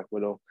better than Black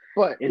Widow.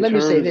 But In let me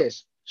say terms,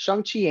 this: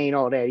 Shang-Chi ain't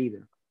all that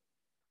either.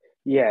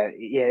 yeah,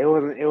 it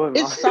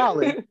It's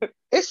solid. wasn't.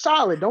 It's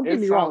solid. Don't get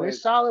It's me wrong. solid.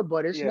 It's solid,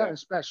 but it's Yeah, nothing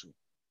special.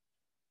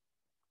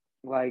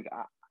 like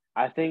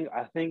I think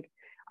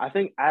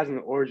as an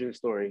origin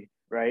story,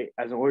 right?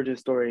 As an origin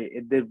story,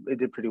 it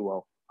did pretty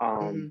well.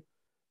 Hmm.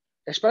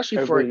 Especially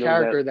for a Everybody knows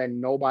character that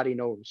nobody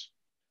knows.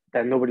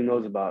 that nobody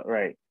knows about,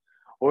 right?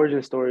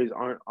 Origin stories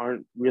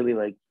aren't really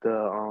like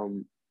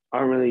aren't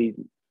really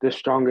the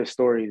strongest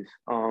stories.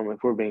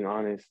 If we're being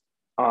honest.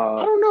 I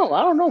Uh, don't know.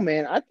 I don't know,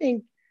 man. I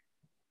think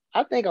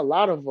a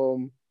lot of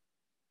them.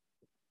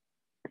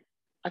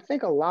 I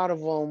think a lot of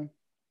them.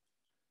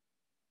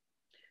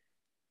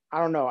 I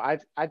don't know.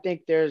 I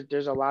think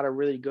there's a lot of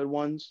really good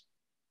ones.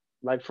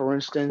 Like for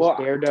instance, well,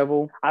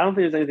 Daredevil. I don't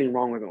think there's anything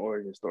wrong with an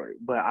origin story,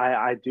 but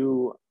I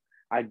do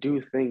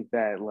think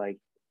that like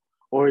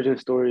origin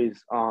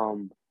stories.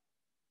 Well,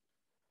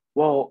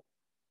 all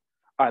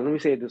right. Let me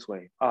say it this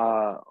way.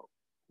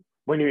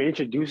 When you're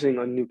introducing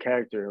a new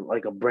character,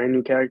 like a brand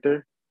new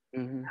character,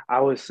 Hmm. I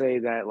would say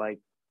that like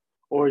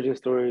origin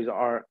stories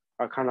are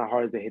kind of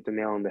hard to hit the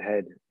nail on the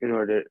head in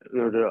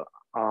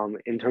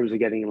terms of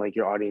getting like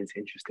your audience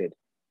interested.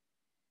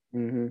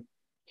 Hmm.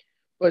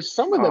 But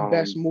some of the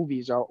best Um,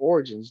 movies are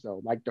origins,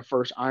 though. Like the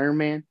first Iron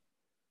Man.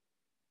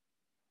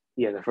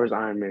 yeah, the first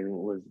Iron Man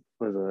was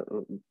a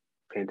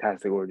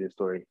fantastic origin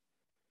story.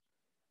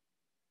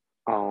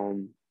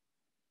 Um,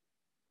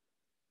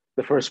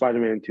 the first Spider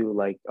Man too,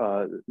 like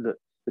the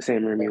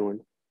Sam Raimi Yeah. one.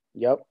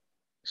 Yep.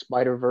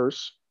 Spider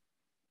Verse.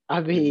 I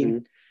mean, Hmm.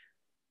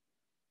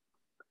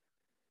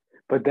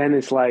 But then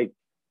it's like,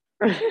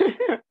 I mean,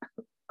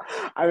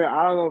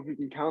 I don't know if you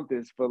can count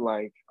this, but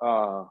like,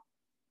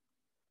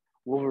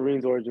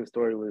 Wolverine's origin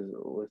story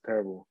was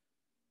terrible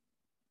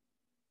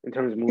in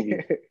terms of movies.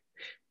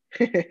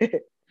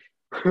 That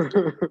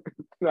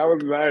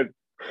was bad.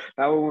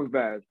 That one was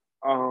bad.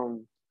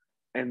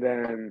 And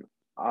then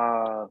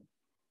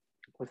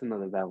what's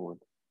another bad one?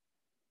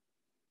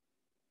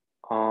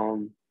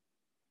 Um,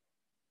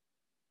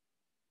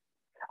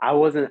 I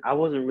wasn't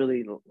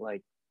really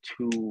like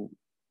too.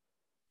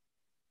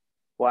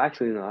 Well,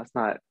 actually, no, that's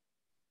not.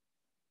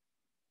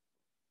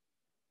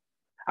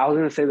 I was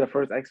gonna say the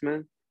first X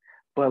Men,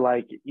 but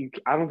like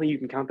I don't think you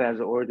can count that as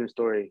an origin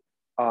story.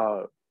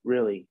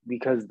 Really,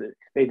 because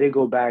they did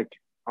go back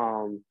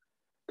um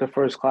to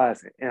First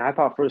Class, and I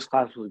thought First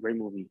Class was a great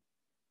movie.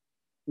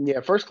 yeah,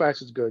 First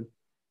Class is good.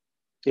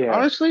 Yeah,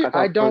 Honestly, I I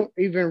thought first. don't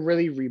even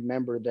really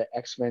remember the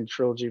X-Men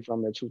trilogy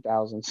from the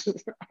 2000s.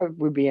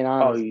 We're being Oh,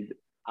 honest.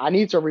 I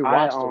need to I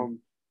rewatch them. um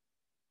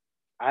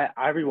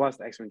I rewatched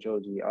the X Men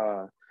trilogy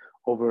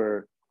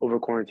over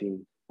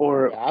quarantine,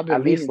 or Yeah, I've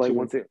been meaning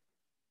to.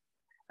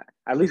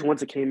 at least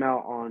once it came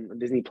out on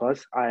Disney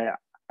Plus, I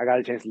got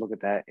a chance to look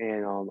at that,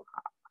 and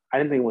I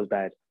didn't think it was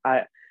bad.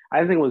 I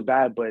didn't think it was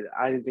bad, but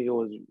I didn't think it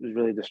was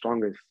really the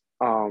strongest.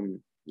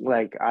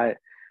 Like I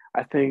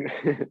think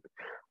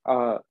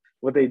uh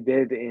what they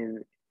did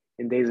in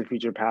Days of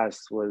Future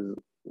Past was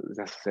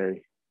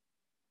necessary,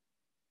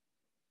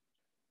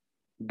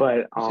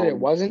 but You said it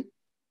wasn't?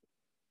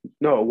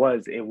 no, it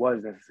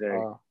was necessary.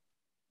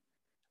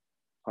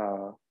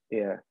 Uh,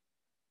 Yeah,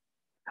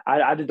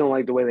 I just don't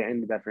like the way they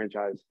ended that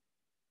franchise.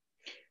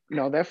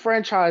 no, that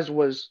franchise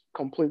was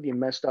completely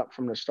messed up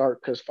from the start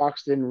because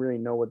Fox didn't really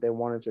know what they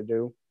wanted to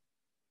do.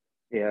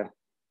 Yeah.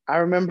 I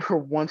remember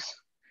once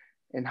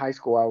in high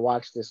school, I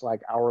watched this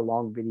like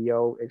hour-long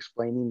video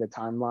explaining the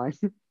timeline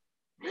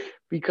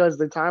because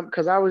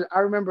I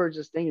remember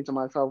just thinking to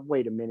myself,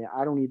 wait a minute,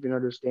 I don't even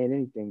understand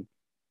anything.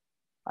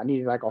 I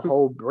needed like a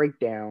whole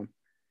breakdown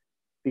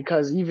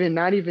because even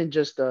not even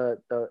just the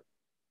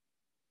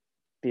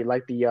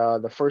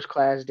first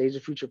class Days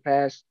of Future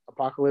Past,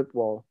 Apocalypse.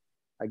 Well,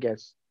 I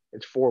guess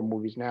it's four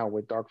movies now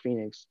with Dark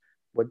Phoenix.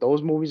 With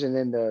those movies and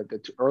then the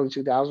early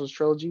 2000s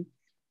trilogy,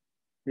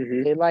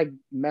 Hmm. they like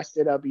messed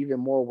it up even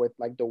more with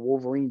like the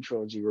Wolverine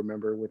trilogy.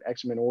 Remember with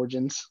X Men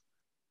Origins?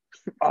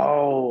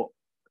 Oh,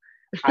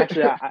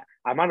 actually,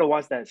 I might have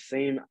watched that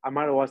same. I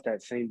might have watched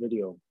that same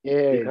video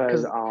Yeah,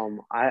 because because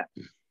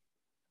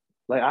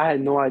I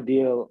had no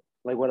idea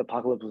like what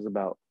Apocalypse was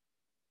about.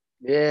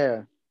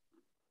 yeah,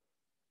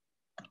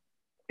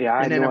 Yeah,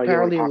 I and had then no idea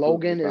what apparently Apocalypse was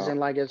Logan is about. in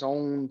like its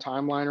own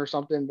timeline or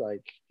something.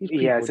 Like these Yeah,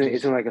 people it's in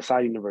just like a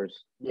side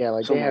universe, yeah,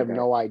 like they something like have that.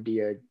 no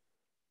idea.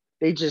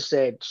 They just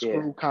said Yeah.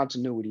 screw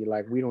continuity.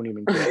 Like we don't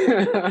even get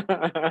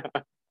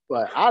it.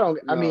 But I don't.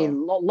 I No,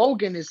 mean,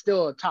 Logan is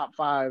still a top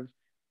five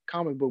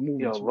comic book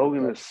movie yo, to me.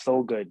 Logan But is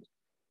so good.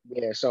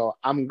 yeah, so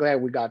I'm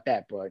glad we got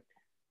that. But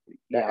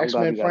the Yeah, I'm X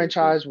glad Men we got it too.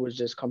 franchise was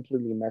just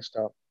completely messed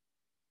up.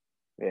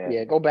 Yeah.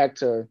 Yeah, go back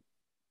to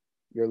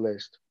your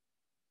list.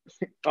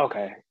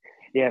 Okay.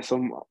 Yeah.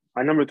 So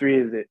my number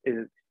three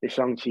is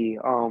Shang Chi.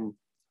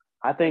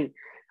 I think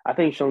I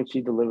think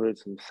Shang-Chi delivered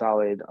some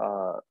solid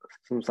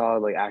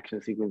like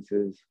action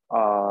sequences.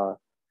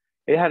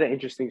 It had an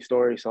interesting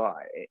story, so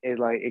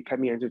it kept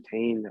me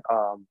entertained.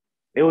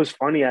 It was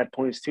funny at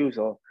points too,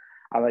 so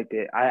I liked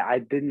it. I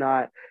did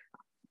not.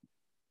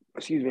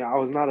 Excuse me. I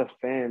was not a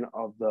fan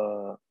of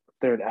the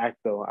third act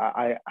though.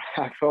 I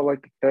felt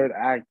like the third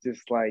act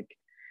just like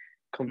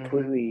Hmm.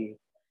 completely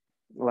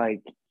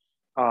like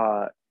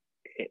uh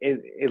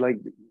it like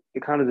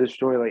it kind of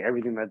destroyed like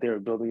everything that they were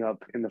building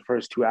up in the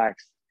first two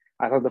acts.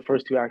 I thought the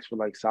first two acts were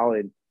like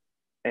solid,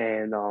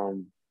 and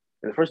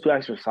the first two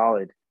acts were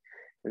solid,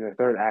 and the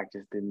third act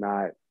just did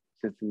not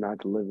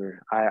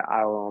deliver.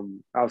 I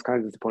was kind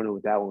of disappointed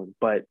with that one,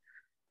 but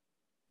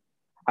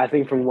I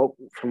think from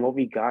what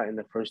we got in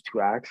the first two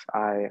acts,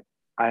 I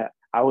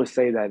I would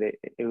say that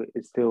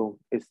it still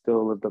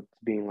lived up to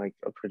being like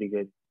a pretty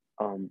good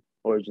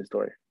origin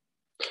story.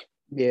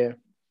 Yeah.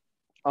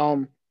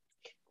 Um.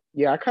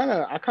 Yeah. I kind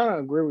of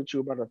agree with you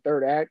about the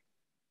third act,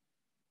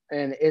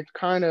 and it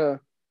kind of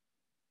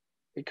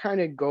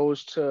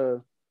goes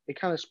to it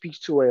kind of speaks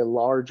to a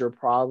larger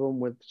problem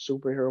with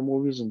superhero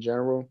movies in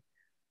general.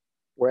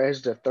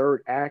 Whereas the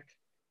third act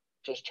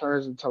just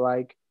turns into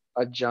like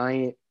a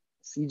giant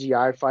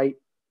CGI fight,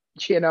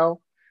 you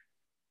know?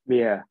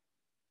 Yeah.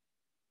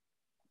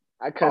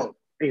 Because Oh,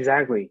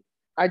 exactly.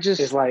 I It's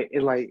just like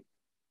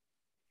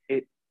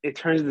it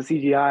turns to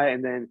CGI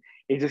and then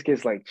it just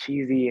gets like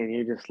cheesy and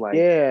you're just like,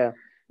 yeah.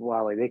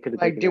 wow, like they could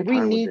have Like, taken did their we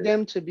time with need this.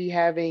 them to be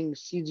having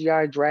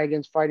CGI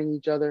dragons fighting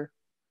each other?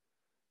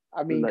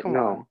 I mean, Like come on.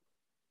 no,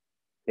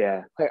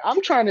 yeah, Like,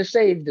 I'm trying to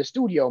save the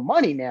studio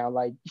money now.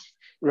 Like,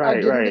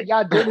 right, right,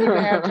 y'all didn't even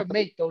have to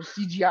make those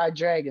CGI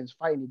dragons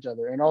fighting each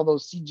other and all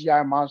those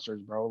CGI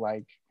monsters, bro.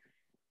 Like,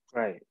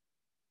 right.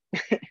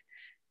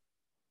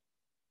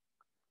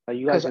 Like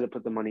you guys because could have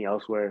put the money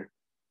elsewhere.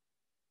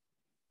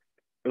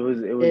 It was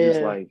just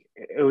yeah, like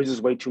it was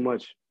just way too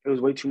much. It was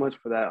way too much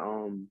for that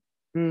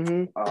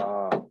mm-hmm.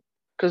 uh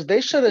Because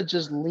they should have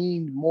just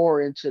leaned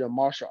more into the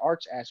martial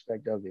arts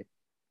aspect of it.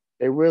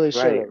 They really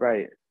should right, have,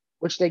 right.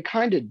 which they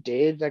kind of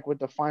did, like with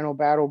the final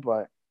battle.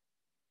 But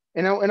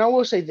and I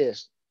will say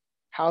this,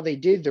 how they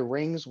did the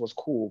rings was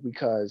cool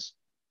because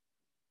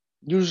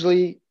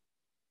usually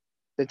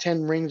the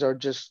 10 rings are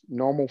just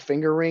normal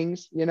finger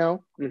rings,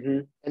 Hmm.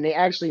 and they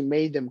actually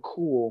made them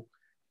cool.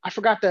 I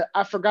forgot the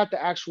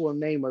actual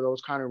name of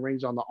those kind of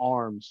rings on the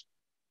arms.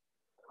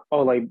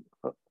 Oh, like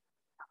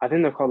I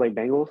think they're called like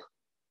Bengals,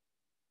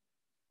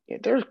 Yeah,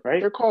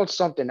 right? they're called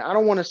something. I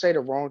don't want to say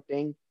the wrong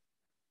thing.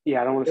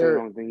 Yeah, I don't want to say the They're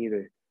wrong thing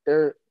either.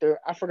 they're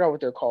I forgot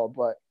what they're called,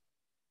 but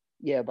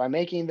yeah, by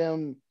making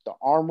them the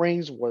arm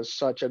rings was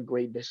such a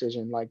great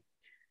decision. Like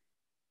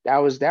that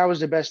was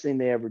the best thing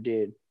they ever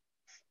did.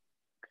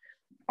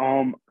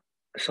 Um,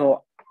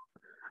 so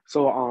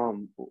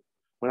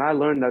when I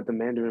learned that the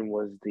Mandarin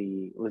was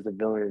the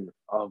villain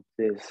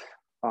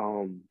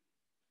um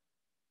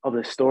of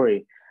this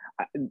story,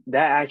 I,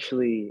 that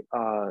actually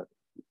uh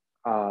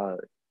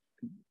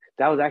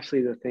that was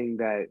actually the thing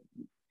that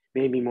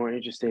made me more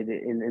interested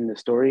in the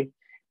story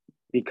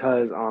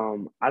because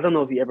I don't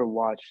know if you ever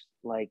watched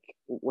like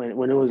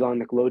when it was on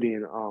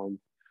Nickelodeon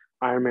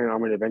Iron Man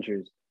Armored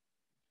Adventures,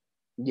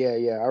 Yeah,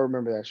 yeah, I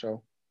remember that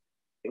show.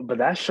 but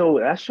that show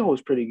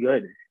was pretty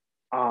good.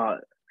 Uh,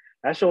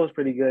 that show was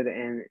pretty good,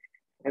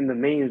 and the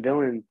main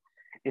villain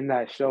in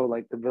that show,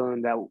 like the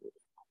villain that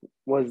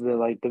was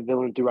the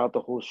villain throughout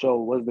the whole show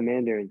was the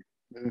Mandarin,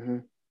 Hmm.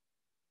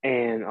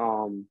 and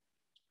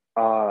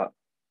uh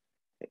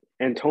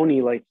and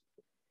Tony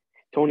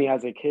Tony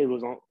as a kid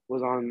was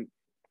on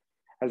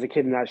as a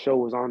kid in that show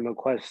was on the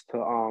quest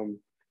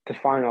to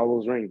find all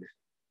those rings.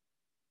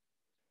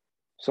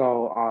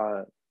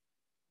 So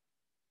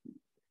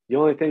the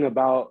only thing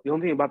about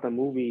the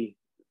movie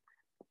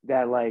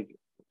that like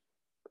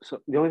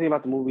the only thing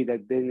about the movie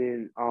that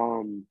didn't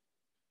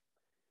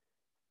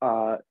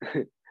uh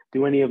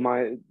do any of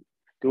my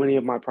do any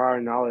of my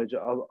prior knowledge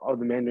of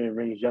the Mandarin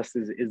rings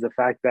justice is the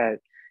fact that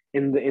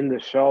in the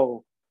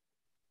show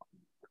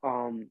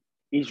um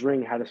each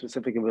ring had a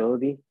specific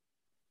ability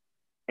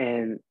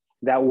and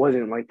that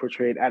wasn't like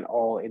portrayed at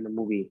all in the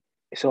movie.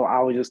 So I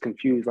was just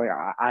confused. Like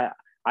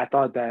I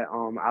thought that I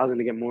was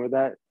gonna get more of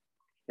that,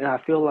 and I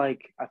feel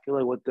like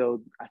what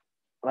they'll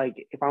like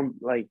if I'm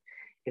like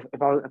if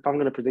I'm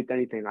gonna predict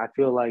anything, I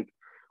feel like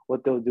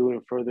what they'll do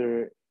in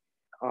further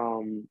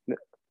um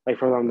like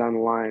further on down the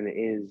line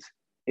is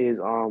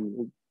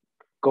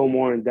go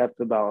more in depth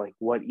about like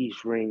what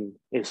each ring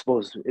is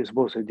supposed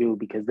to do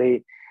because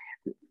they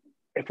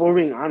if we're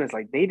being honest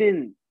like they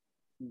didn't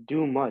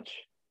do much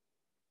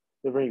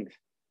the rings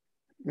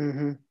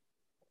Hmm.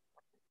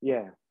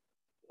 yeah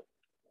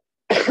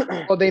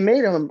Well, they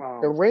made him.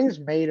 The um rings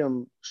made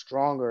him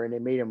stronger, and they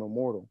made him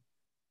immortal.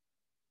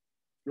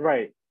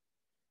 right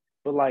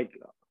but like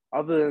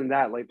other than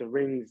that like the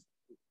rings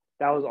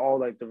that was all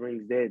like the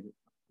rings did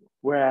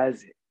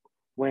whereas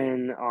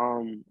when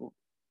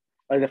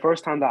like the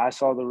first time that I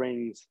saw the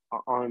rings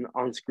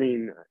on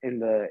screen in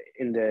the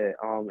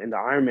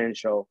Iron Man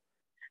show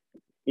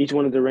each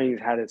one of the rings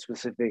had a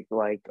specific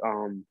like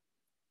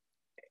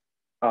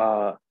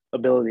uh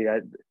ability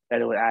that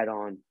it would add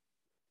on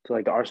to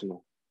like the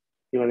arsenal.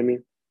 You know what I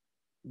mean?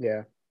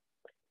 Yeah.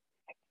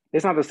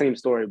 It's not the same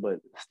story, but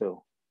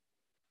still.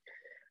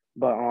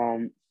 But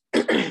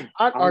I'd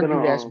I'm argue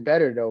gonna that's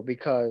better though,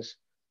 because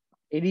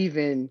it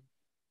even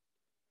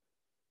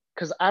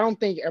because I don't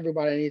think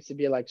everybody needs to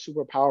be like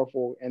super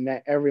powerful and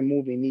that every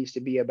movie needs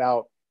to be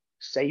about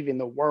saving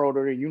the world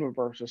or the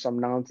universe or some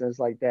nonsense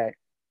like that.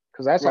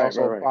 Because that's right,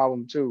 also right, a right.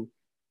 problem too.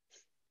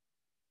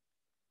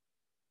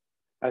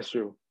 That's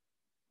true.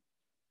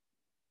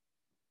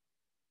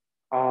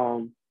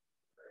 Um,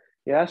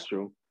 yeah, that's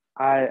true.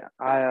 I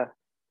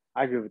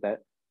agree with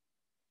that.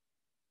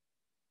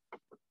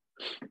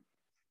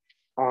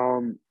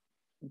 Um,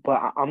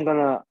 but I'm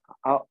gonna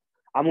I'll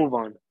move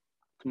on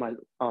to my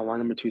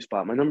number two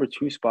spot. My number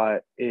two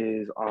spot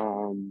is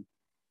my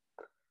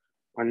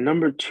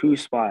number two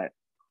spot.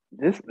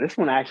 This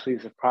one actually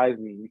surprised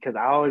me because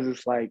I was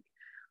just like,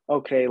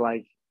 okay,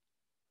 like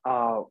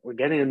we're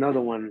getting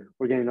another one.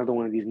 We're getting another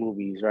one of these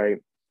movies, right?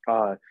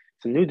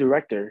 It's a new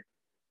director,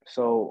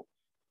 so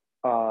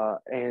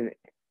and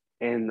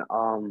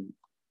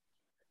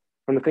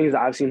from the things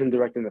that I've seen him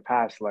direct in the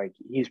past, like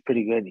he's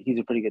pretty good. He's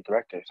a pretty good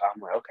director. So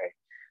I'm like, okay,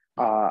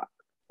 uh,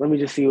 let me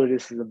just see what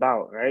this is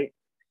about, right?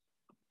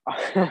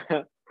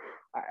 I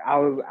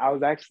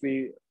was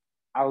actually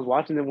I was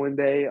watching it one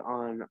day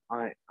on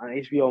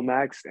HBO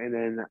Max, and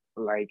then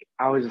like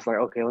I was just like,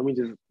 okay, let me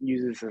just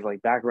use this as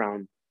like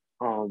background.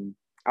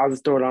 I'll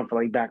just throw it on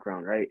for like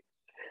background, right?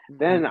 Mhm.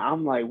 Then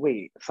I'm like,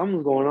 wait,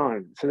 something's going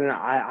on. So then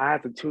I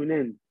had to tune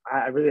in.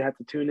 I really had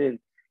to tune in,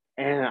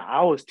 and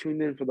I was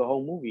tuned in for the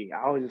whole movie.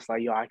 I was just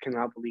like, yo, I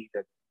cannot believe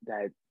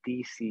that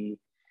DC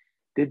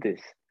did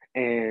this.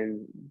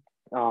 And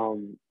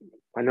um,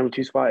 my number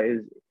two spot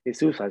is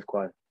Suicide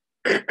Squad.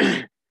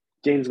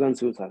 James Gunn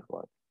Suicide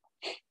Squad.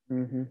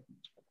 Mhm.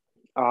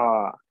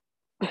 Uh,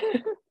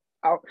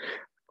 I,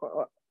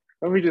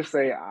 let me just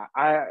say,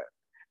 I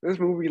this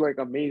movie like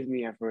amazed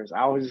me at first.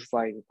 I was just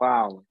like,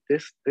 wow,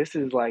 this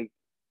is like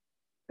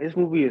this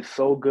movie is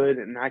so good,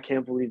 and I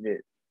can't believe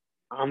it.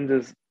 I'm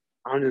just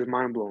I'm just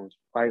mind blown.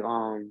 Like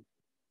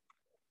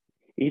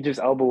Idris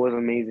Elba was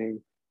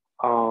amazing.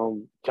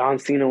 John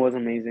Cena was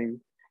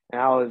amazing,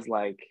 and I was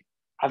like,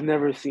 I've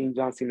never seen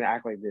John Cena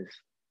act like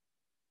this.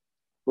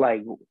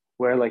 Like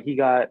where like he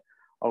got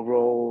a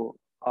role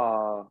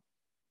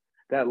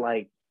that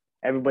like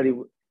everybody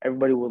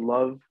everybody would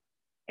love,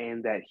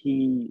 and that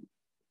he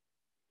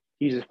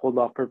just pulled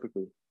off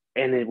perfectly,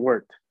 and it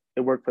worked.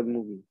 It worked for the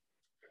movie.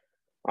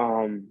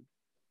 Um,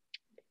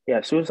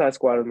 yeah, Suicide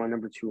Squad is my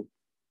number two.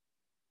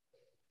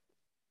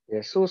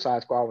 Yeah,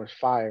 Suicide Squad was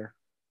fire.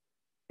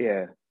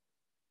 Yeah,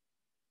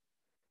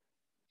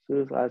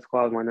 Suicide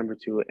Squad is my number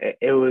two.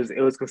 It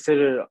was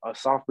considered a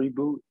soft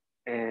reboot,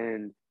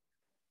 and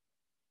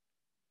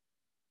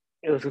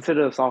it was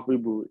considered a soft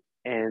reboot,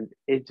 and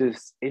it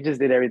just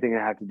did everything it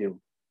had to do.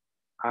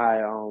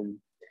 I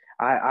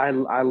I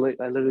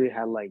literally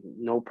had like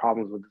no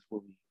problems with this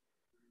movie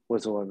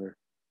whatsoever.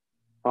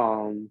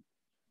 Um,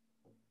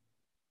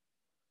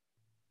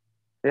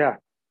 yeah,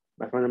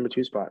 that's my number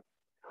two spot.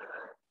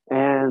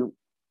 And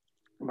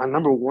my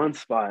number one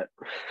spot,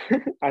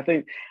 I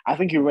think I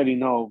think you already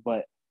know,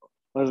 but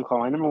what's it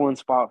called? My number one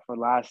spot for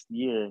last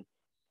year.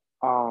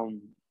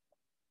 Um,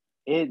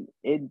 it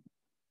it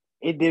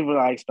it did what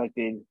I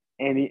expected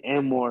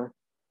and more.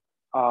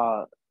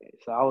 Uh,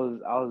 so I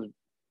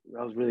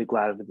was really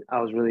glad.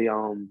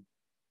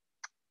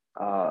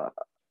 Uh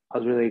I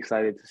was really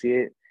excited to see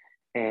it,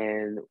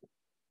 and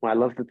when I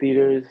left the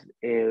theaters,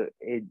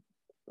 it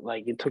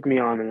like it took me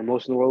on an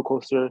emotional roller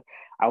coaster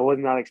I was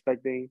not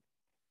expecting,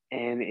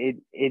 and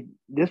it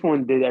this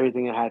one did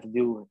everything it had to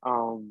do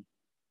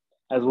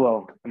as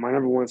well. And my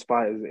number one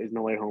spot is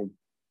No Way Home.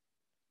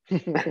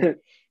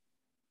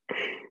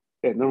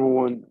 Yeah, number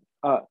one,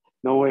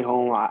 No Way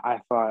Home. I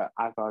thought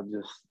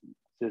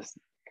just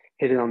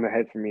hit it on the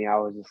head for me. I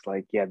was just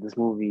like, yeah, this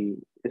movie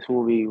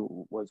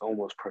was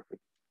almost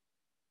perfect.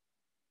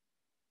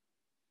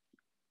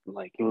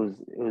 Like it was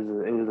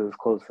as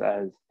close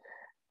as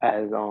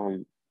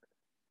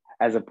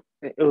as a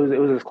it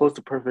was as close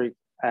to perfect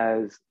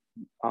as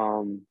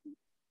um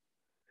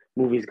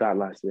movies got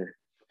last year.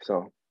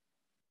 So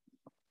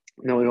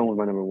No Way Home was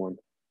my number one.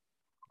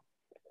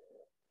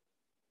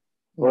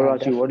 What Nah,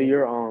 about you? definitely.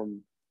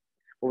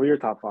 What were your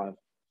top five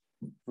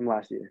from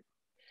last year?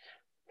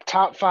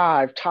 Top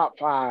five, top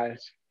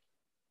fives.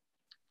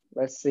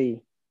 Let's see.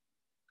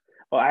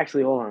 Oh,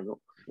 actually, hold on.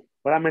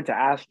 What I meant to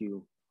ask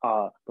you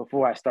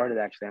before I started,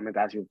 actually, I meant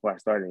to ask you before I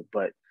started,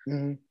 but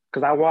Mhm.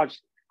 because I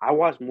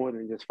watched more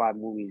than just five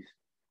movies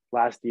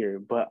last year,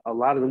 but a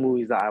lot of the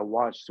movies that I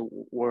watched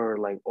were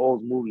like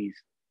old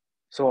movies.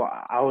 So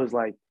I was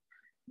like,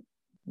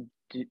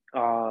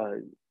 uh,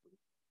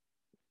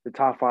 the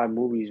top five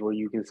movies where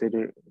you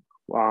consider,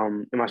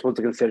 am I supposed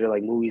to consider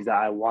like movies that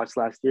I watched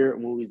last year or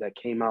movies that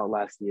came out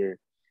last year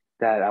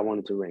that I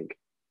wanted to rank?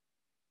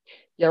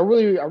 Yeah, I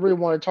really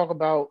want to talk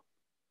about,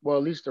 well,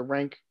 at least the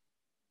rank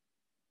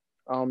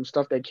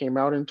stuff that came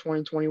out in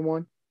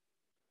 2021.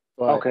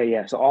 But Okay,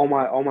 yeah. So all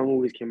my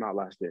movies came out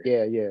last year.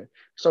 yeah, yeah.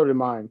 So did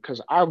mine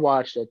because I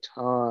watched a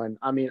ton.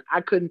 I mean,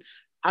 I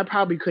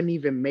probably couldn't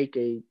even make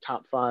a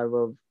top five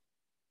of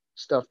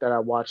stuff that I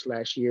watched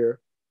last year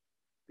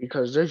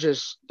because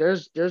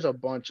there's a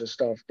bunch of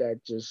stuff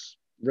that just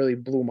really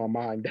blew my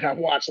mind that I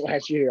watched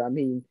last year. I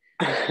mean,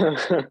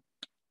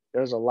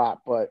 there's a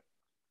lot, but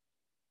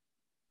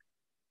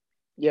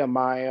yeah,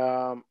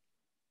 my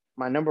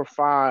number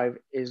five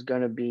is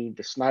gonna be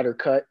the Snyder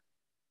Cut.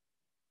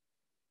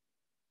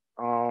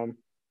 Um,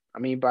 I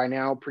mean, by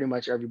now, pretty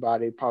much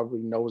everybody probably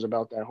knows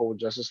about that whole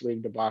Justice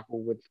League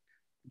debacle with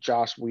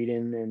Joss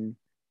Whedon and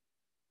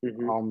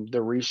hmm the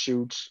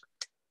reshoots,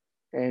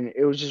 and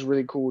it was just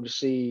really cool to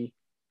see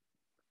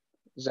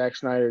Zack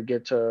Snyder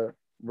get to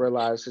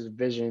realize his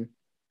vision,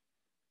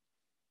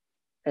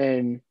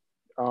 and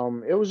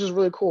it was just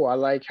really cool. I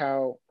like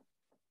how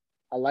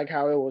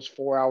it was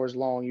 4 hours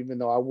long, even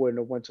though I wouldn't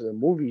have went to the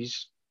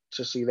movies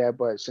to see that,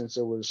 but since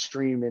it was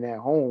streaming at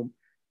home,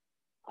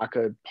 I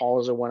could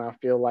pause it when I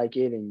feel like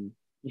it, and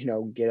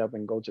get up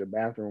and go to the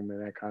bathroom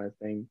and that kind of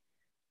thing.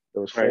 It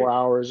was Right. 4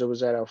 hours. It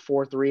was at a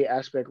 4:3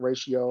 aspect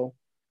ratio,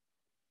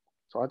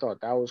 so I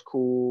thought that was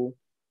cool.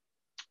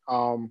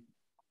 Um,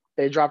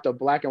 they dropped a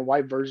black and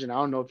white version. I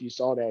don't know if you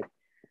saw that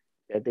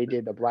they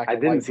did the black I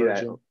and didn't white see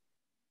that. version.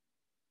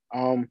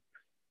 Um,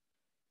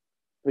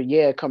 but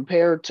yeah,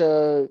 compared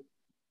to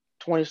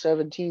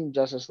 2017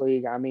 Justice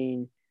League, I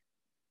mean,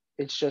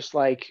 it's just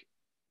like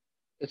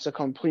it's a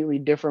completely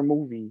different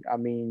movie. I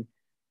mean,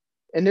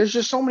 and there's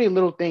just so many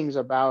little things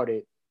about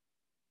it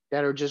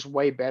that are just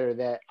way better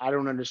that I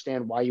don't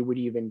understand why you would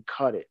even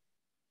cut it.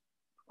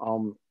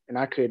 And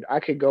I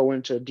could go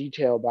into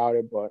detail about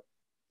it, but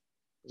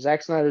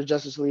Zack Snyder's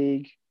Justice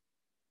League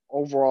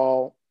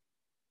overall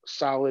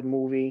solid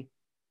movie.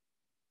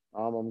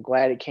 I'm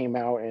glad it came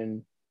out,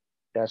 and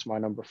that's my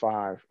number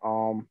five.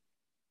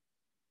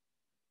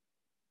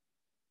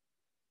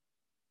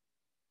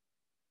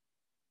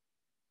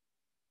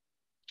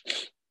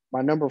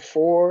 My number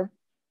four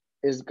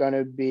is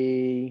gonna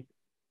be.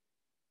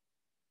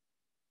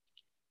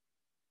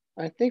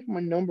 I think my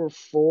number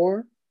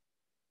four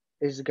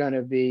is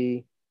gonna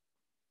be.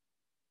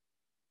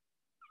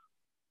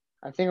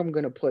 I think I'm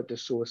gonna put the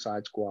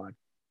Suicide Squad.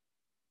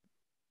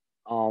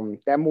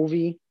 That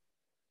movie,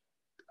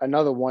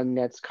 another one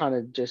that's kind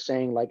of just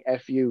saying like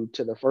 "f you"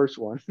 to the first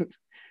one,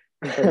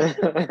 because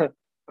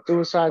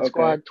Suicide Okay.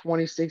 Squad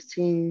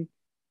 2016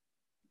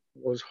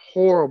 was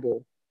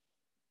horrible.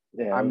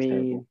 Yeah, I it was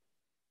terrible. mean,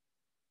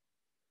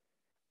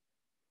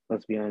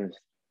 Let's be honest.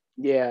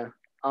 yeah.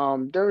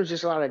 There was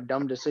just a lot of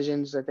dumb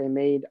decisions that they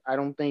made. I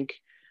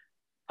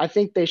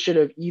think they should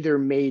have either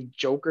made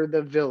Joker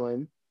the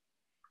villain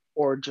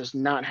or just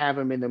not have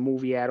him in the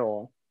movie at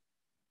all.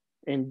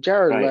 And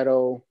Jared Right.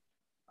 Leto,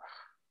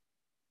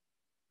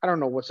 I don't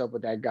know what's up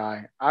with that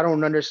guy. I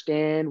don't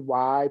understand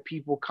why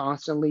people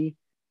constantly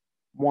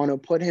want to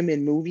put him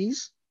in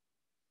movies.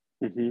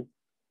 hmm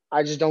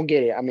I just don't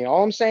get it. I mean,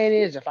 all I'm saying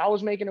is if I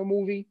was making a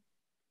movie,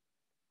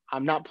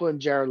 I'm not putting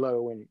Jared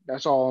Leto in it.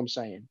 That's all I'm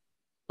saying.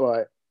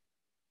 But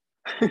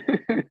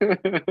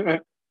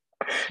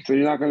So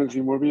you're not gonna see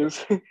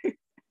Morbius?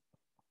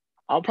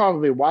 I'll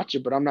probably watch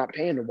it, but I'm not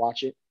paying to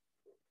watch it.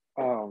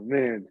 Oh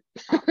man,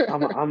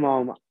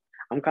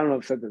 I'm kind of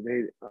upset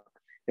that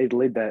they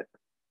delayed that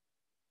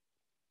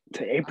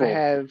to I April.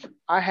 have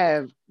I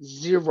have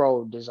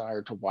zero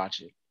desire to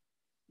watch it.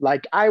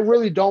 Like I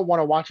really don't want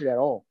to watch it at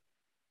all.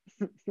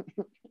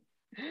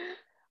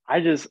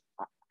 I just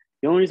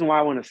the only reason why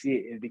I want to see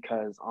it is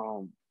because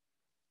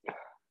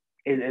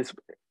it's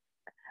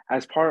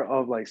as part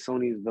of like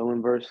Sony's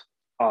villain verse.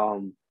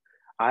 Um,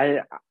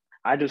 I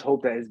I just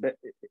hope that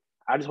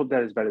I just hope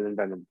that it's better than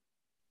Venom.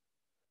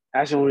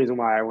 That's the only reason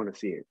why I want to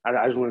see it.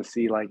 I just want to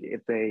see like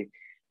if they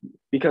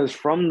because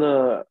from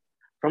the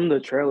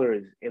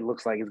trailers it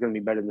looks like it's gonna be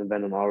better than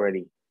Venom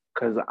already.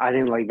 Because I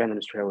didn't like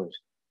Venom's trailers.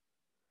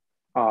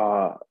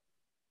 Uh,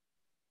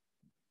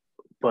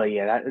 but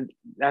yeah,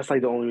 that's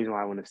like the only reason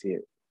why I want to see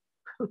it.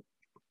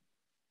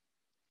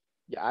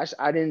 Yeah, I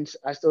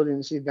still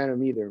didn't see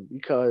Venom either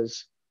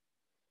because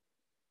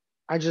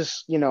I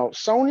just,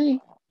 Sony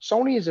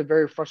is a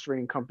very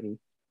frustrating company.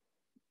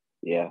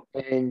 Yeah.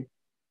 And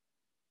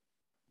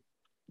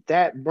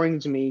that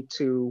brings me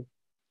to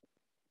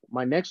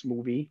my next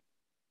movie.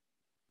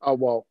 Oh,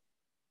 well,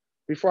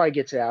 before I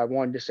get to that, I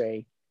wanted to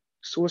say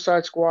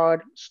Suicide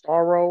Squad,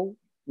 Starro,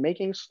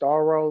 making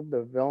Starro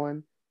the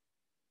villain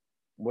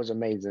was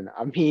amazing.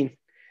 I mean,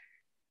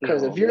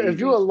 because No, if you're a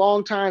amazing.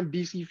 longtime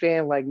DC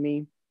fan like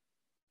me,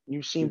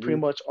 you've seen pretty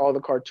hmm much all the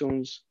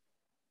cartoons.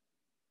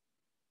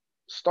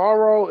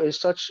 Starro is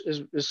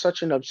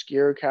such an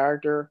obscure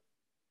character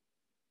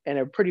and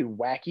a pretty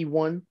wacky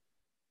one.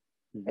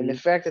 And the hmm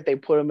fact that they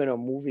put him in a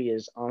movie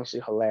is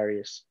honestly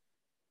hilarious.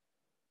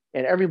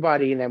 And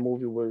everybody in that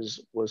movie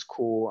was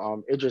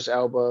cool. Idris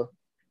Elba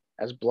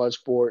as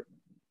Bloodsport,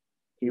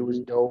 he was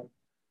hmm dope.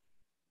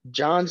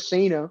 John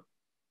Cena,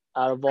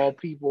 out of all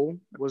people,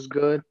 was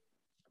good.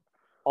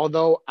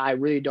 Although I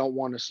really don't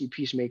want to see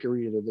Peacemaker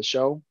either. The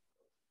show,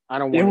 I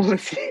don't You want to want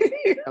see. to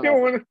see? You No,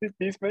 want to see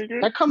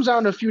Peacemaker? that comes out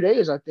in a few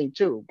days, I think,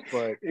 too.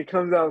 But It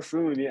comes out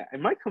soon. Yeah, it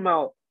might come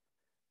out.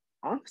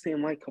 Honestly, it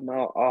might come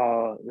out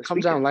this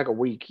comes out in weekend. like a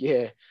week.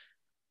 Yeah.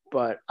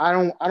 But I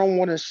don't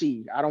want to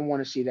see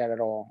that at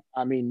all.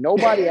 I mean,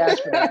 nobody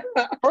asked for that.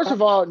 First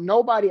of all,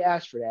 nobody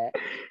asked for that.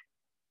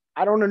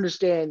 I don't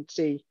understand.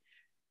 See,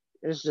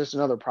 it's just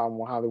another problem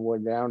with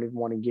Hollywood that I don't even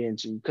want to get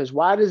into. Because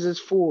why does this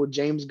fool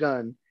James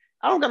Gunn?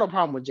 I don't got no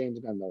problem with James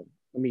Gunn though.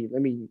 Let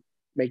me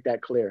make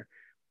that clear.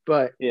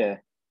 But Yeah.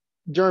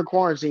 during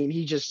quarantine,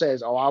 he just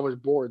says, "Oh, I was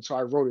bored, so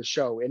I wrote a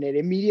show," and it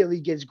immediately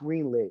gets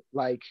greenlit.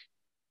 Like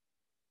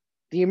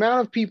the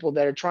amount of people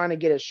that are trying to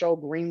get a show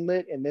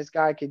greenlit, and this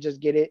guy could just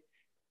get it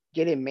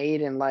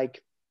made in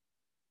like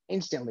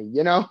instantly,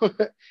 just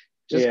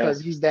Yeah. because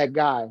he's that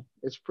guy.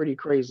 It's pretty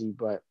crazy,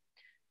 but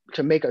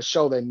to make a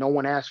show that no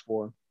one asked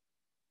for.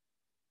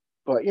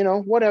 But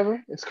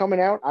whatever. It's coming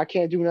out. I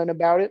can't do nothing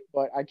about it,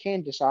 but I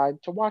can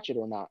decide to watch it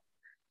or not.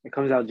 It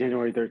comes out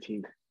January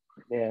 13th.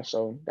 Yeah,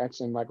 so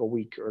that's in like a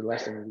week or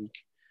less than a week.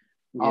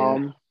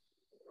 Yeah.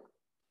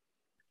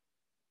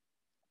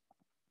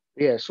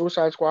 Yeah,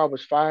 Suicide Squad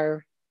was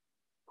fire.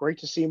 Great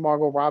to see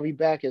Margot Robbie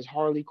back as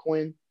Harley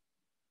Quinn.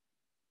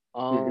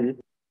 Mm-hmm.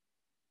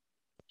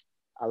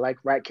 I like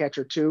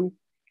Ratcatcher too.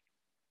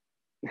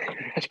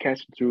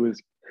 Catch 2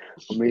 is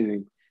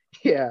amazing.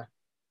 Yeah.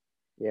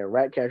 Yeah,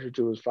 Ratcatcher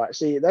 2 is fire.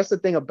 See, that's the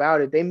thing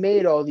about it. They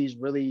made all these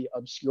really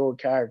obscure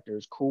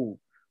characters cool,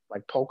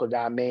 like Polka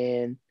Dot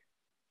Man.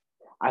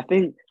 I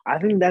think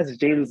that's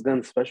James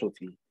Gunn's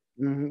specialty.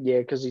 Yeah,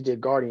 because he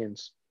did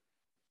Guardians.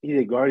 He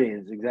did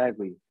Guardians,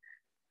 exactly.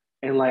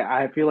 And like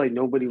I feel like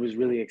nobody was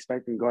really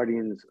expecting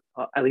Guardians,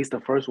 at least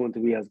the first one, to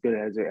be as good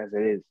as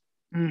it is.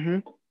 hmm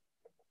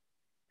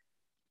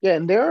Yeah,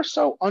 and they're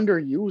so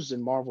underused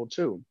in Marvel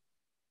too,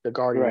 the Right.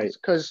 Guardians,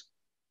 because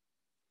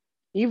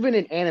even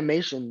in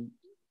animation,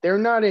 they're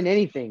not in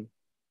anything.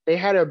 They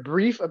had a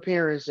brief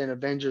appearance in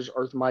Avengers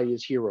Earth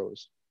Mightiest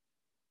Heroes.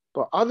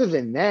 But other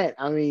than that,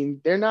 I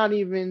mean, they're not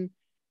in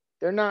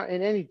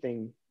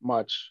anything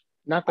much.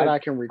 Not that I I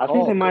can I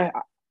think they recall. might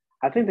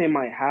I think they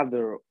might have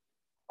their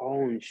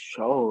own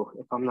show,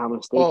 if I'm not Well,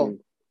 mistaken.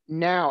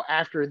 now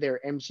after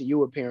their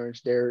MCU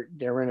appearance, they're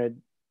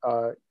in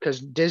a because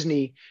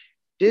Disney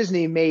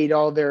made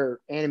all their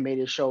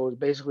animated shows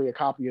basically a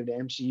copy of the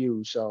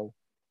MCU. So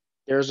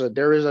there is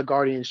a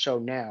Guardians show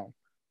now,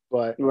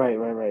 but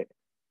Right.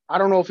 I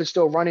don't know if it's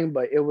still running,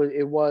 but it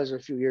was a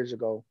few years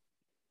ago.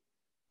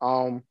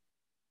 Um,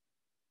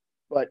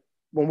 but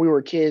when we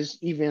were kids,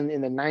 even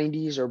in the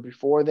 '90s or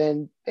before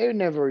then, they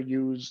never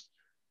used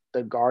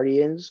the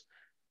Guardians.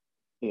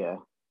 Yeah.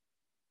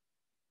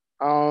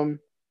 Um,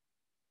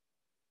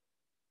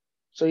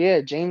 so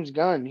yeah, James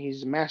Gunn,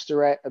 he's a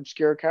master at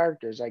obscure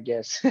characters, I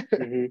guess.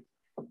 hmm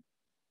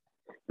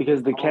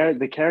Because the um,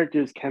 the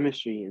characters'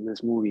 chemistry in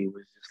this movie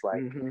was just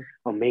like hmm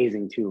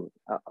amazing too.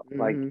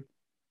 Like hmm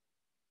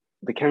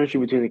the chemistry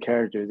between the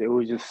characters, it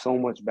was just so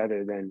much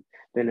better than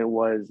it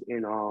was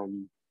in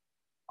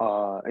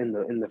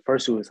the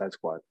first Suicide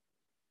Squad.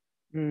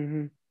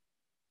 hmm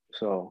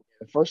So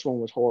The first one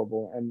was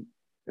horrible, and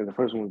yeah, the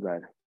first one was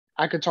bad.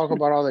 I could talk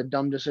about all the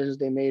dumb decisions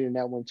they made in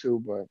that one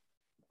too, but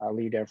I'll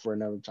leave that for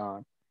another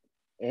time.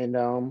 And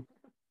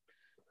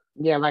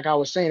yeah, like I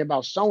was saying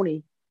about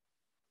Sony,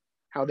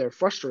 how they're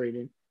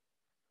frustrated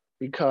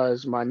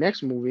because my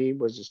next movie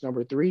was this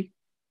number three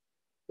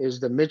is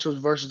the Mitchells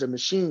versus the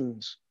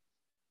Machines.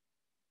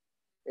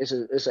 It's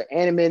an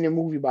animated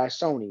movie by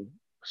Sony.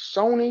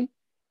 Sony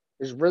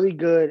is really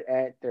good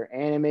at their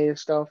animated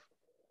stuff,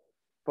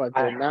 but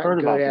I they're not heard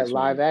good about at this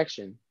live one.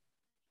 action.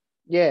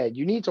 Yeah,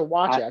 you need to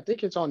watch I it. I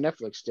think it's on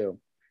Netflix still.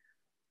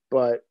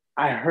 But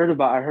I heard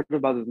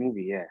about this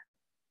movie. Yeah.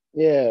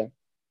 yeah,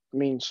 I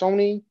mean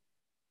Sony,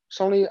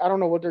 I don't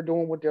know what they're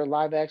doing with their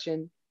live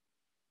action.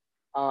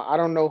 I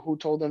don't know who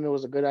told them it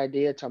was a good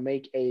idea to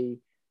make a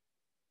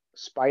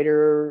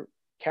Spider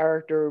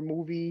character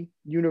movie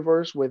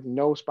universe with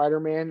no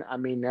Spider-Man. I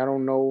mean, I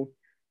don't know.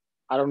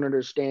 I don't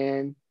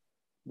understand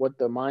what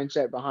the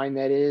mindset behind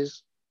that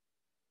is.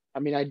 I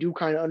mean, I do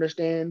kind of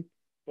understand,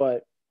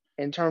 but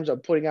in terms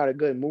of putting out a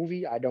good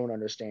movie, I don't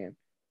understand.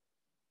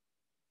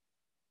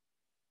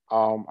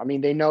 I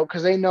mean, they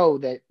know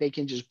that they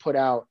can just put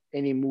out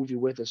any movie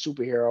with a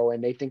superhero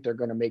and they think they're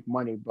going to make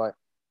money, but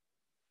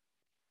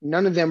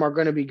none of them are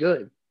going to be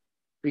good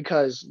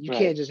because you Right.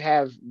 can't just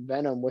have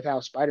Venom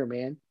without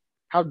Spider-Man.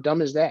 How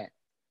dumb is that?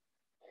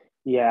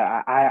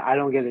 Yeah. I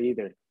don't get it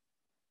either.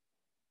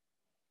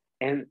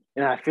 And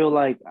I feel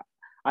like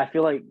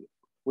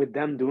with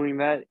them doing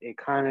that, it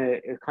kind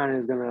of is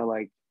gonna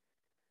like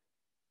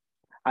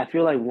I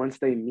feel like once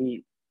they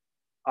meet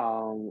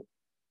um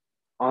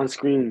on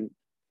screen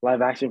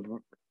live action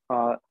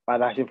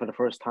live action for the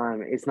first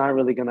time, it's not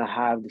really gonna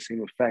have the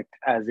same effect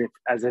as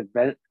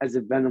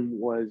if Venom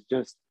was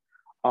just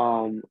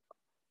um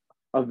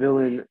a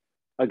villain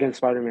against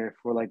Spider Man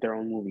for like their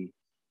own movie.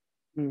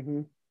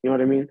 Mm-hmm. You know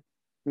what I mean?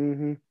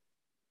 Mm-hmm.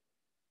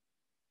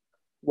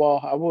 Well,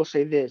 I will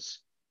say this: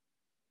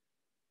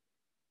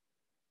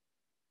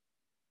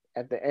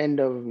 at the end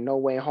of No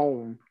Way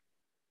Home,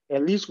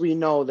 at least we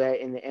know that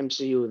in the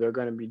MCU they're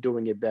going to be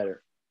doing it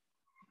better.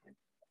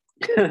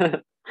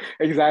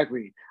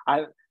 Exactly.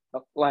 I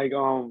like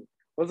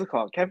what's it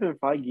called? Kevin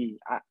Feige.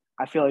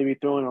 I feel like we're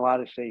throwing a lot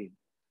of shade,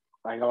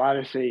 like a lot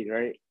of shade,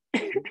 right?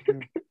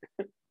 Mhm.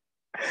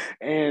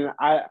 And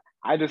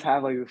I just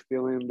have like this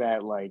feeling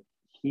that like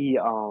he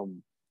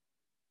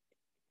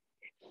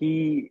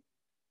he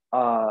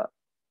uh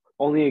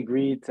only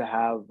agreed to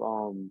have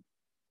Tom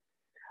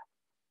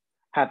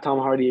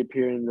Hardy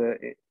appear in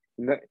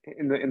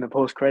the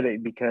post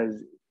credit because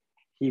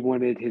he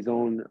wanted his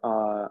own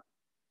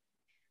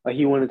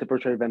he wanted to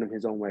portray Venom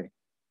his own way.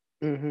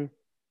 Mm-hmm.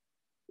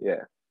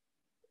 Yeah.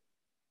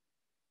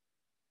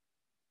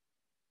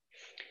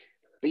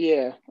 But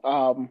yeah,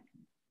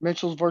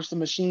 Mitchell's versus the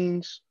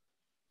Machines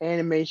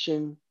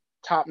animation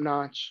top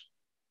notch.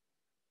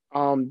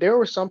 There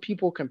were some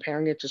people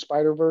comparing it to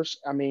Spider Verse.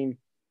 I mean,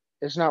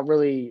 it's not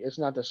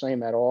the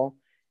same at all.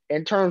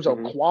 In terms of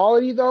Mm-hmm.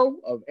 quality though,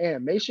 of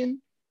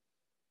animation,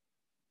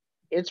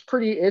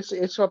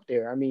 it's up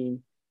there. I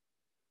mean,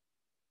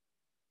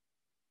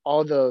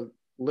 all the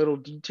little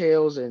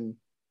details and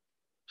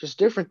just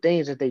different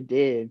things that they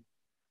did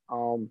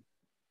um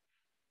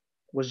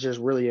was just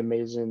really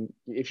amazing.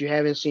 If you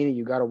haven't seen it,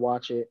 you got to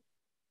watch it.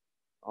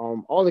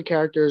 All the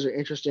characters are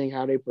interesting,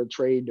 how they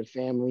portrayed the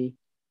family,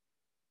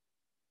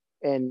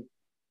 and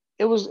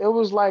it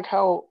was like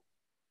how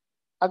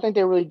I think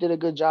they really did a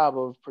good job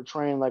of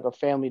portraying like a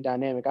family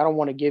dynamic. I don't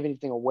want to give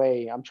anything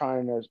away. I'm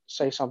trying to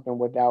say something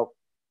without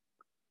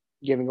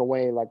giving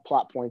away like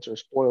plot points or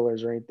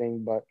spoilers or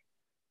anything, but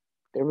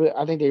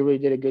I think they really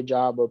did a good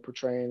job of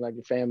portraying like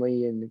the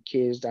family and the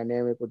kids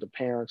dynamic with the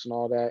parents and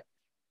all that.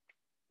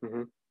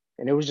 Mm-hmm.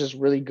 And it was just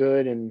really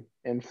good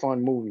and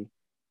fun movie.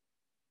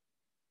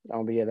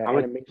 But yeah, that I'm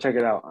gonna check animation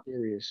it was out.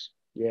 serious.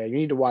 Yeah, you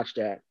need to watch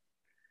that.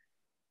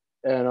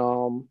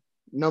 And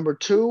number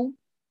two,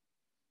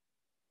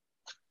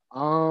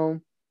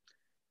 um,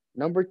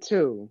 number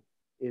two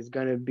is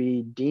gonna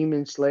be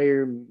Demon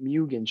Slayer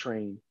Mugen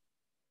Train.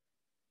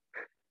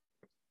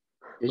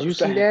 Did you What's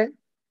see that? that?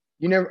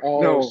 You never.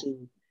 Oh, No,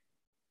 see,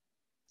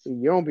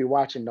 you don't be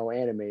watching no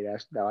anime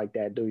that's not like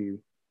that, do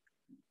you,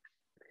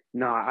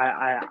 no,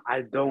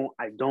 I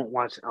don't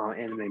watch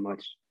anime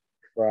much.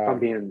 bruh?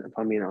 If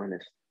I'm being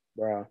honest.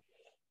 Bruh,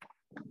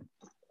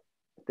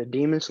 the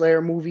Demon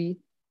Slayer movie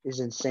is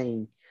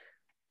insane.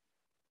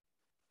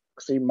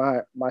 See,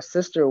 my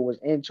sister was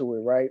into it,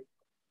 right?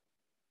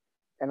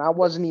 And I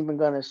wasn't even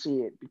gonna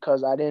see it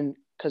because I didn't,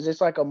 because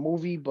it's like a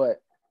movie,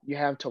 but you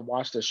have to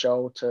watch the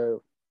show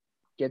to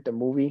get the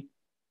movie.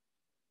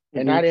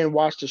 And I Mm-hmm. didn't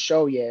watch the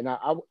show yet, and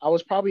I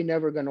was probably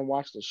never gonna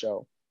watch the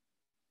show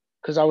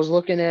because I was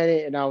looking at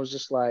it and I was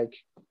just like,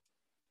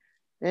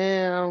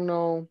 I don't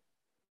know.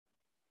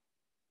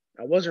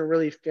 I wasn't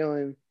really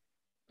feeling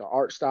the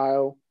art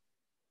style.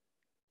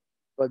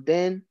 But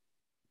then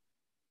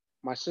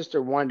my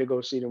sister wanted to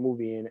go see the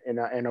movie,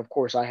 and of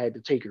course I had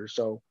to take her.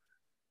 So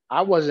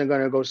I wasn't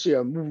gonna go see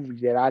a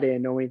movie that I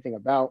didn't know anything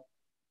about.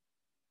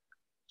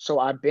 So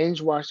I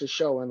binge watched the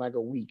show in like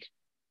a week,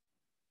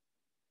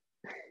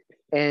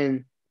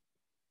 and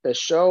the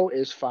show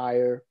is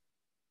fire.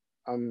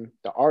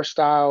 The art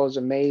style is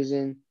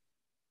amazing.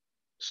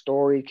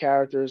 Story,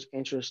 characters,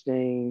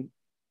 interesting.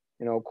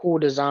 Cool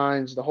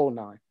designs, the whole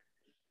nine.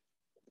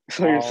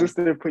 So your Um,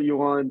 sister put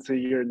you on to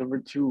your number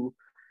two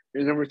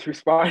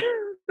spot.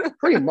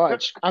 Pretty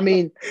much. I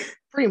mean,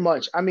 pretty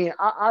much. I mean,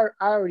 I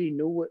already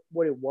knew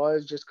what it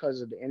was just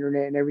because of the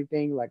internet and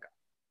everything. Like,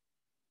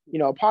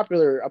 a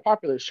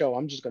popular show.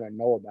 I'm just gonna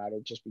know about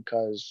it just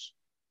because,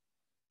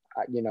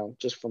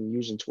 just from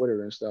using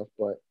Twitter and stuff.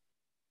 But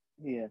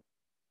Yeah.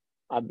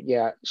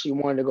 yeah, she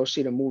wanted to go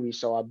see the movie,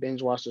 so I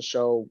binge watched the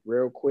show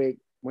real quick.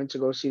 Went to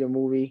go see the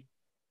movie,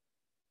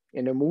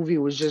 and the movie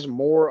was just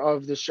more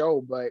of the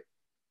show, but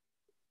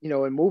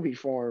in movie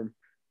form.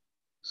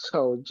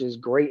 So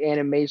just great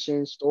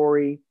animation,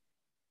 story.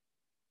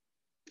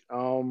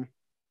 Um,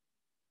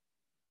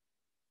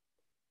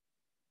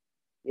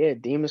 yeah,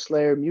 Demon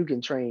Slayer,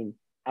 Mugen Train.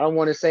 I don't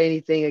want to say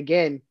anything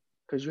again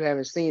because you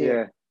haven't seen it.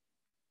 Yeah.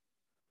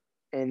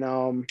 And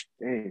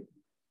Dang.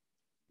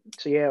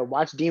 so yeah,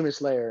 watch Demon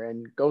Slayer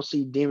and go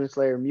see Demon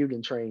Slayer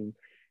Mugen Train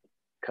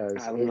because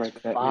Let me it's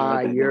write that. Let me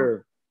write that down.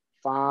 fire,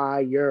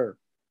 fire.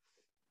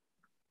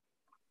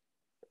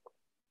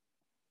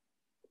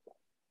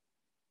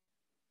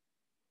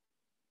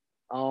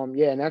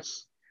 Yeah, and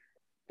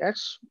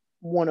that's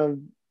one of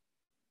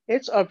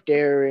it's up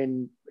there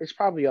and it's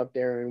probably up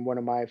there in one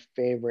of my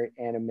favorite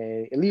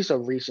anime, at least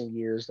of recent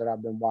years that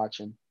I've been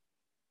watching.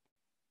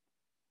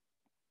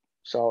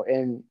 So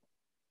and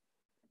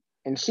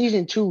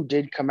season two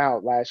did come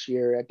out last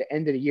year at the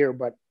end of the year,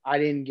 but I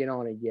didn't get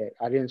on it yet.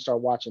 I didn't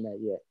start watching that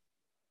yet.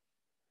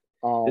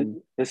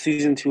 Um, Does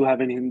season two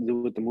have anything to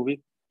do with the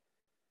movie,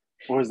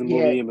 or is the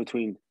yeah. movie in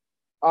between?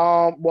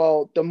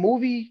 Well, the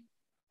movie.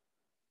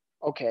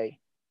 Okay,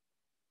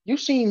 you've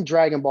seen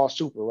Dragon Ball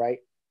Super, right?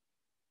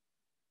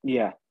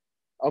 Yeah.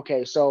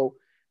 Okay, so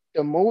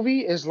the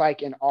movie is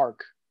like an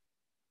arc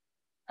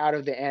out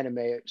of the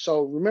anime.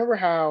 So remember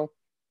how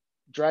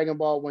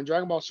when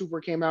Dragon Ball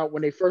Super came out,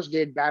 when they first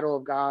did Battle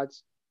of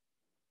Gods,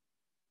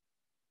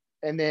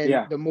 and then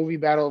Yeah. the movie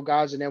Battle of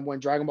Gods, and then when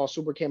Dragon Ball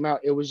Super came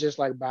out, it was just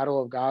like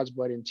Battle of Gods,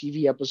 but in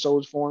TV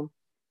episodes form.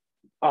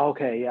 Oh,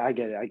 okay. Yeah, I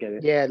get it. I get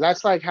it. Yeah,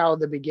 that's like how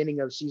the beginning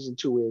of season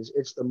 2 is.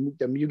 It's the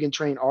Mugen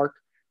Train arc,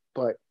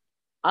 but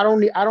I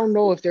don't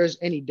know if there's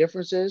any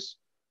differences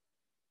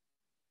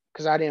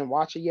because I didn't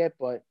watch it yet.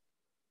 But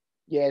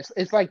yeah,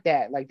 it's like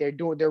that. Like they're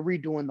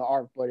redoing the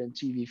arc, but in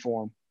TV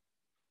form.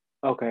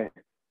 Okay.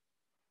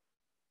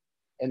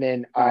 And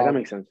then All right, that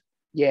makes sense.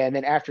 yeah, and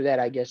then after that,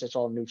 I guess it's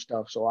all new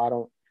stuff. So I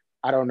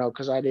don't know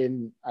because I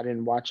didn't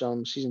watch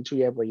season 2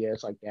 yet. But yeah,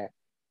 it's like that.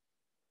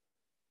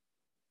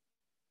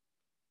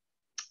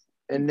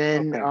 And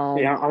then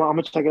Okay. Yeah, I'm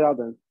gonna check it out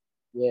then.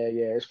 yeah,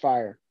 yeah, it's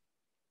fire.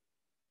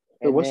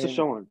 Wait, And what's the then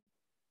show on?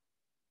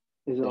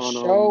 Is it the on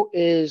show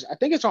is I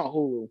think it's on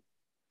Hulu.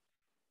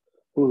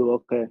 Hulu?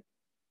 Okay.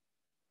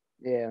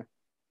 Yeah.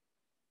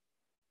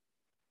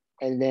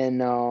 And then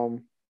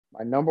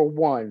my number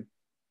one,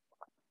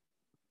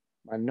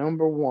 my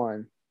number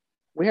one,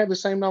 we have the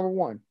same number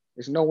one.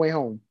 It's No Way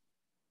Home.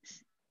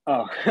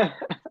 Oh.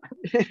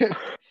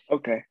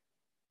 Okay.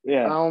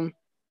 Yeah. um,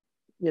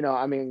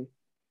 I mean,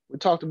 we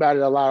talked about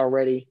it a lot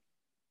already.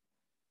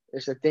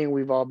 It's a thing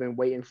we've all been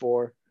waiting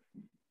for.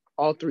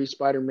 All three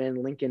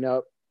Spider-Man linking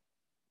up,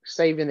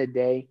 saving the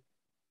day.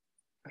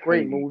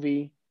 Great Crazy.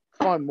 movie,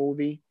 fun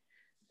movie.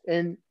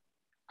 And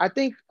I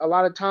think a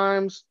lot of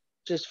times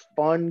just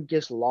fun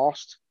gets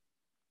lost.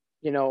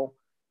 You know,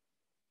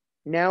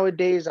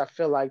 nowadays I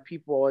feel like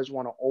people always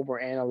want to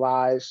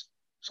overanalyze.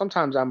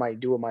 Sometimes I might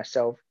do it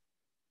myself.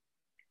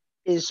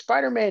 Is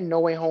Spider-Man No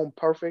Way Home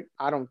perfect?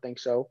 I don't think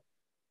so.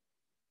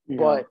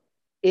 But No.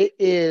 it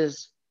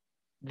is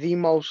the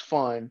most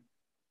fun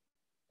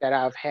that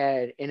I've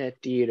had in a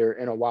theater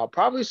in a while.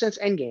 Probably since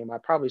Endgame. I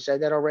probably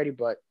said that already,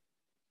 but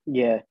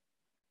Yeah.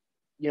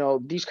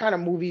 these kind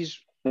of movies,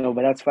 No,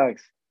 but that's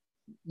facts.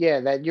 yeah,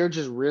 that you're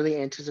just really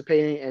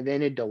anticipating and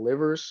then it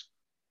delivers.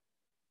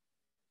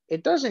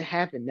 It doesn't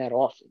happen that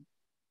often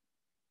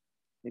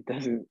It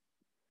doesn't,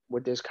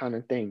 with this kind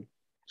of thing.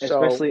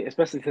 So,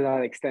 especially to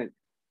that extent.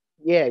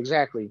 yeah,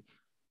 exactly.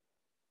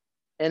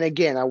 And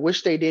again, I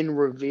wish they didn't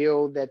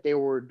reveal that they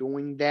were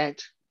doing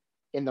that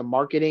in the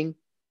marketing.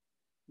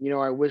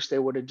 I wish they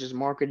would have just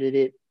marketed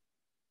it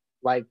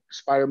like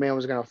Spider-Man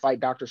was going to fight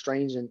Doctor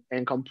Strange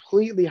and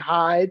completely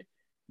hide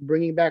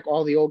bringing back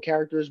all the old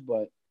characters.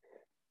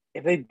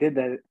 If they did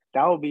that,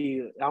 that would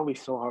be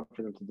so hard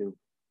for them to do.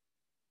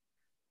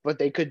 But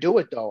they could do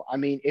it though. I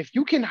mean, if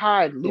you can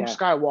hide Luke Yeah.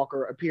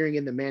 Skywalker appearing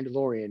in the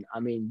Mandalorian,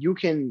 I mean, you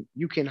can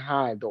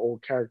hide the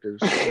old characters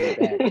really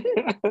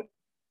bad.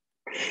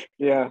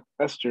 Yeah,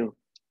 that's true.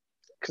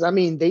 Because I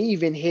mean, they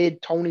even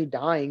hid Tony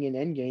dying in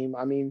Endgame.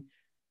 I mean,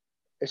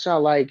 it's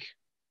not like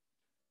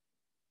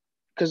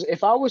because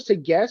if I was to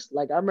guess,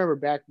 like I remember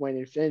back when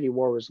Infinity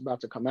War was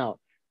about to come out,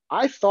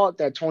 I thought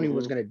that Tony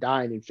was Hmm. going to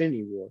die in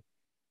Infinity War,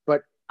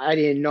 but I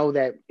didn't know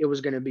that it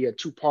was going to be a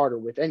two-parter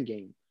with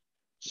Endgame.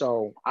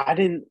 So I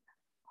didn't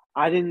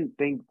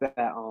think that.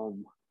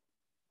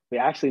 Wait,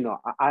 actually, no.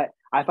 I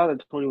thought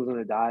that Tony was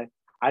gonna die.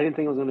 I didn't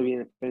think it was gonna be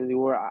an Infinity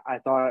War. I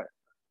thought,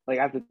 like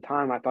at the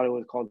time, I thought it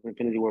was called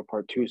Infinity War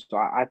Part Two. So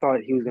I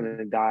thought he was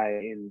gonna die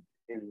in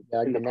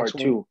like the the next Part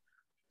one, Two.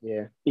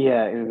 yeah,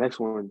 Yeah, in the next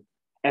one.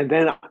 And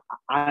then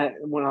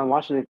when I'm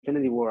watching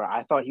Infinity War,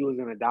 I thought he was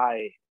gonna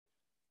die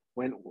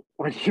when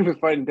when he was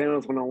fighting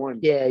Thanos 1-on-1.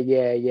 yeah,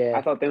 yeah, I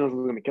yeah, thought Thanos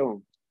was gonna kill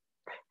him,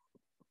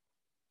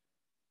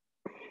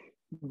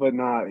 but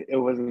nah, it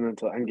wasn't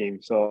until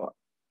Endgame. So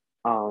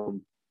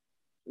um,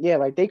 yeah.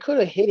 Like they could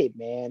have hit it,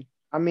 man.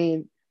 I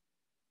mean,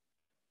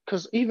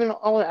 because even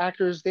all the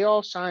actors, they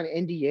all sign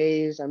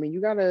NDAs. I mean,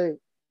 you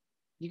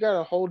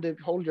gotta hold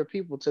your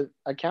people to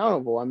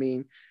accountable. I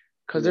mean,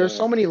 because there's yeah,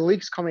 so many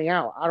leaks coming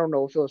out. I don't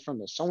know if it was from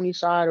the Sony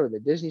side or the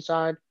Disney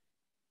side.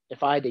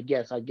 If I had to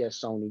guess, I guess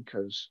Sony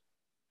because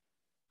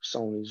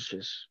Sony's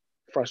just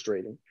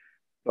frustrating.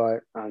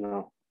 But I don't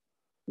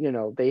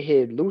know. they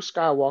hid Luke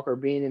Skywalker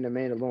being in the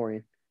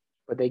Mandalorian,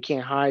 but they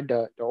can't hide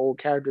the old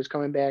characters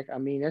coming back. I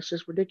mean, that's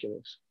just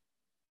ridiculous.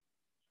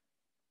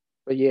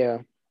 But yeah,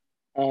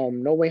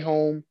 No Way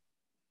Home,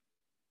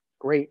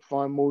 great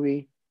fun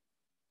movie.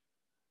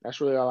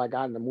 That's really all I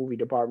got in the movie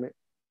department.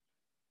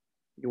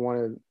 You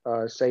want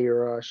to say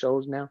your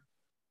shows now?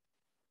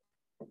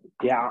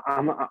 Yeah,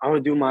 I'm gonna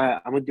do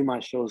my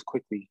shows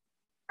quickly.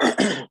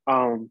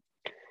 um,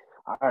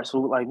 all right, so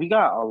like we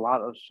got a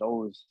lot of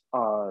shows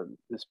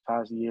this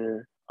past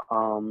year,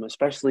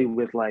 especially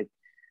with like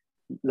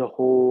the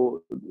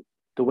whole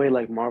the way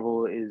like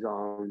Marvel is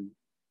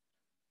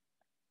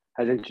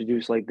has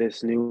introduced like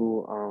this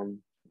new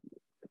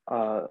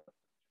uh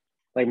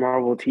like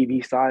Marvel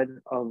TV side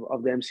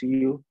of the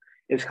MCU. Mm-hmm.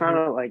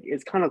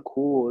 It's kind of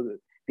cool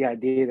the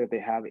idea that they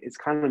have. It's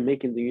kind of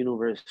making the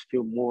universe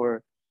feel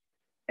more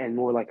and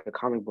more like a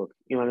comic book.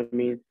 You know what I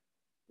mean?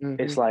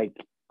 Mm-hmm. It's like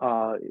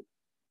uh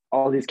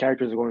all these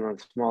characters are going on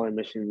smaller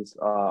missions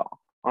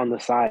on the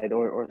side,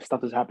 or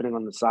stuff is happening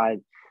on the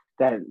side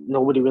that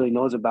nobody really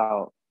knows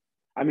about.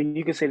 I mean,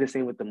 you can say the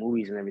same with the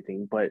movies and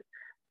everything, but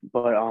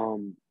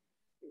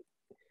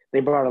they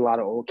brought a lot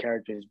of old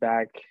characters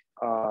back.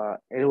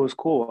 and it was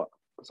cool.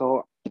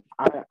 So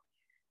I,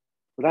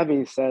 with that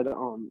being said,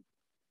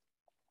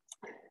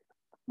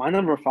 my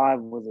number five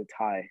was a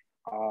tie.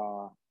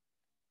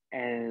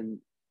 And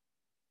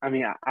I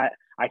mean,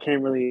 I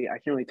can't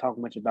really talk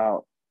much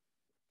about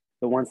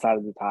the one side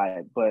of the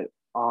tie, but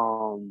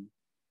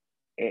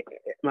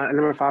my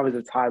number five is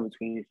a tie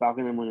between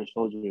Falcon and Winter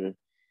Soldier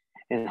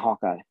and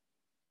Hawkeye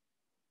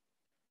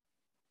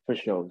for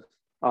shows.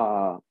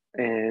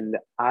 And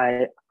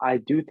I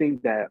do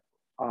think that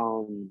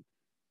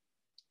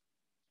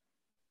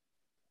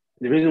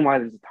the reason why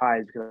there's a tie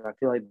is because I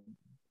feel like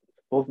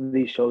both of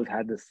these shows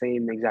had the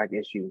same exact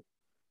issue.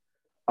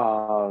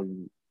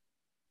 Um,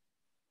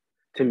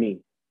 to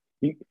me,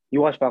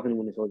 you watch Falcon and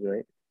Winter Soldier,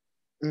 right?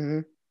 Mm-hmm.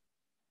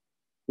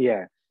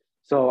 Yeah.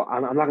 So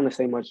I'm not gonna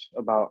say much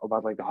about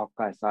like the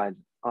Hawkeye side.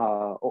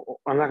 I'm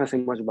not gonna say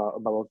much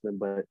about both of them,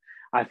 but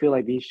I feel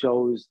like these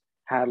shows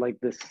had like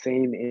the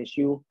same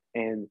issue,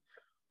 and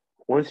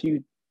once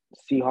you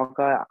see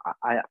Hawkeye,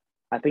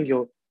 I think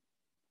you'll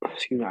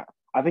excuse me,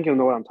 I think you'll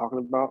know what I'm talking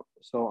about.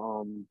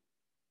 So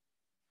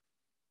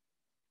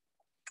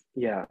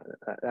yeah,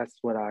 that's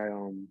what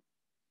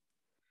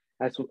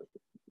that's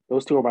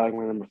those two are like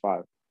my number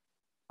five.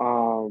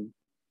 Um,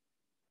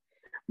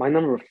 my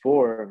number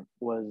four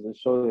was the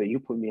show that you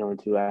put me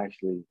onto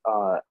actually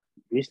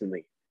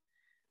recently,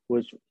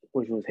 which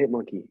was Hit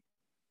Monkey.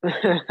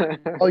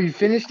 Oh, you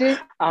finished it?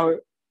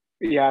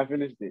 Yeah, I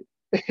finished it.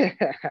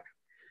 I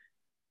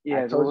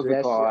Yeah, so what told you was it that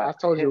shit. called? I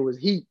told you it was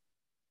heat.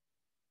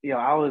 Yeah,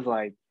 I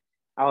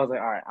was like,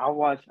 all right, I'll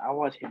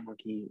watch Hit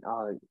Monkey.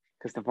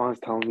 Because Stefan's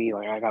telling me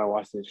like I gotta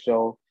watch this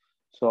show,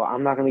 so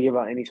I'm not gonna give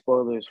out any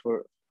spoilers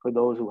for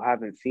those who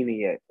haven't seen it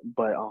yet.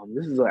 But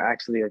this is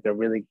actually like a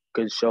really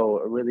good show,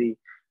 a really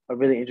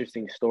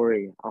interesting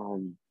story.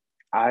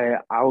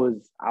 I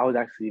was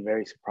actually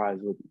very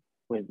surprised with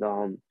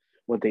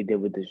what they did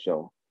with this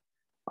show.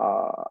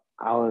 I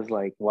was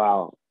like,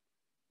 wow,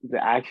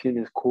 the action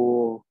is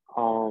cool.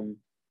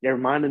 It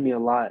reminded me a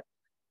lot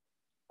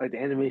like the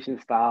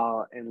animation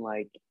style and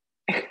like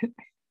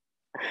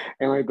and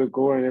like the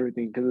gore and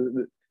everything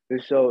because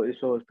this show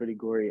is pretty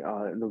gory.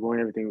 And the gore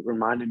and everything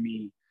reminded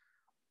me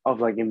of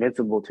like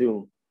Invincible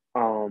too.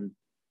 Um,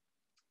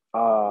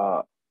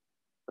 uh,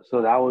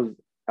 so that was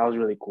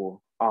really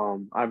cool.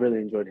 I really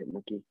enjoyed Hit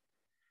Monkey.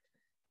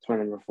 It's my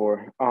number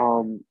four.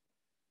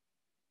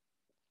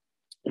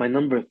 My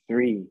number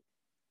three.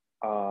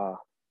 Uh,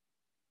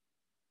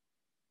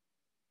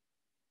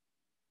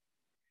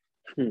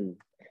 hmm.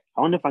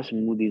 I wonder if I should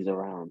move these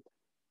around.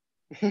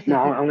 No,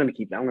 I'm gonna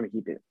keep it. I'm gonna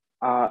keep it.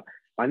 Uh,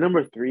 my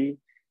number three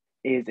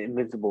is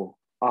Invincible.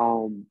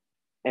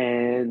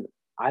 And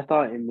I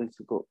thought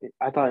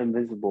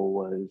Invincible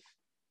was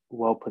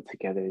well put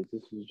together.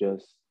 This was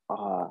just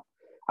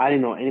I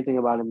didn't know anything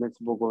about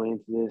Invincible going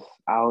into this.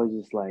 I was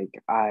just like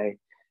I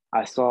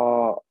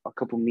saw a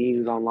couple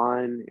memes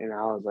online and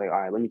I was like, all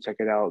right, let me check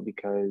it out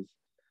because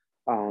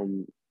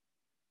um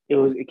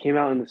it came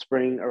out in the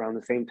spring around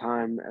the same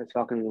time as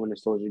Falcon and the Winter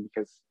Soldier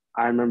because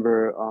I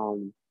remember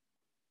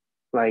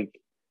like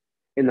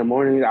in the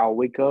morning I'll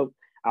wake up,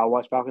 I'll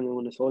watch Falcon and the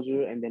Winter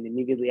Soldier, and then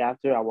immediately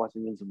after I'll watch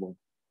Invincible.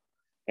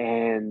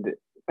 And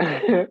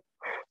those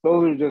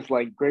are just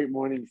like great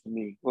mornings to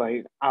me.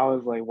 Like I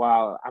was like,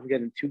 wow, I'm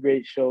getting two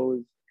great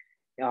shows.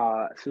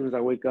 As soon as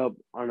I wake up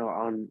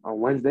on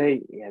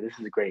Wednesday, yeah, this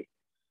is great.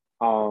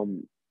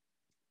 Um,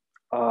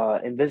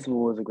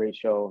 Invincible was a great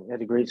show. It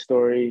had a great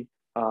story.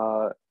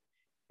 It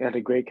had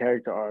a great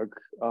character arc.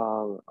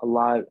 A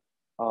lot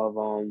of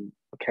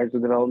character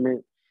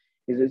development.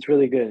 It's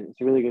really good.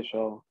 It's a really good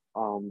show.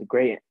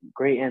 The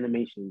great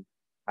animation.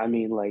 I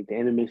mean, like the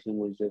animation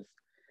was just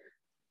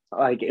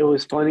like it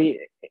was funny.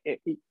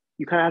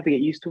 You kind of have to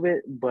get used to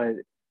it, but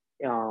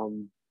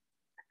um,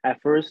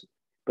 at first,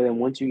 but then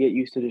once you get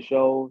used to the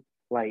show,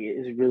 like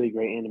it's really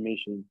great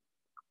animation.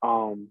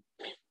 Um,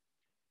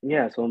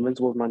 yeah, so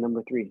Invincible is my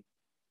number three.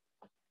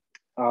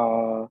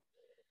 Uh,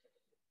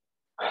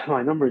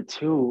 my number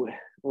two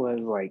was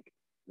like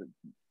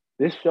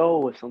this show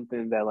was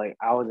something that like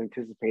I was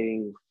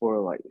anticipating for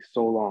like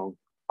so long.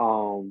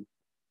 Um,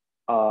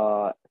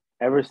 uh,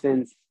 ever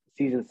since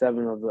season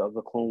seven of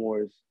the Clone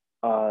Wars,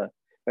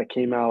 that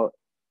came out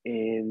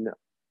in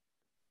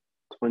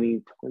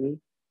 2020,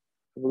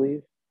 I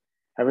believe.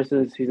 Ever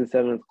since season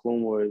seven of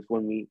Clone Wars,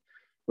 when we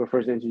were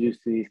first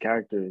introduced to these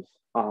characters,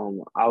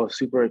 I was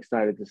super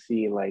excited to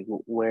see like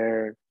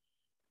where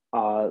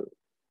uh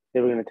they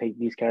were gonna take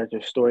these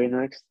characters' story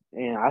next,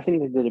 and I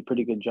think they did a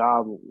pretty good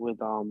job with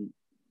the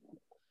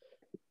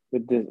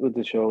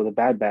show, The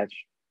Bad Batch.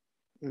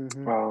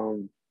 Mm-hmm.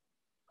 Um,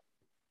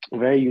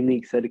 very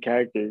unique set of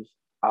characters.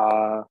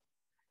 It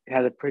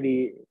had a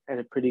pretty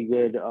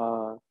good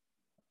a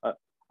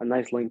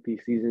nice lengthy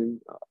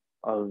season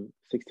of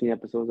 16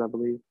 episodes, I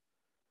believe.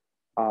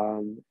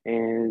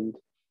 And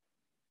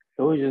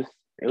it was just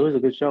it was a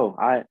good show.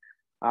 I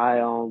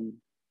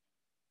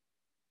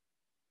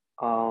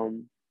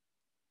um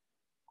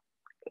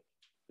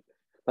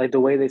like the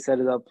way they set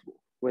it up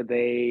where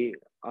they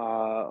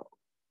uh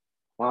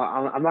Well,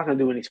 I'm not gonna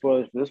do any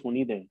spoilers for this one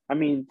either. I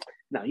mean,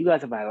 no, you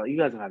guys have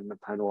had enough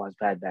time to watch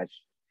Bad Batch.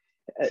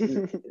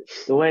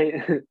 The way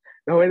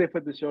the way they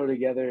put the show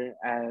together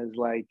as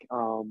like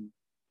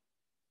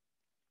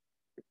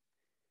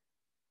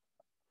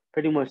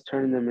pretty much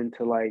turning them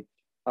into like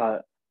uh,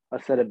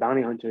 a set of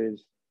bounty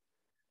hunters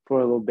for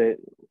a little bit,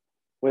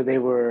 where they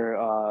were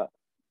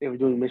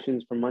doing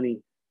missions for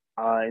money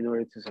in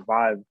order to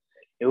survive.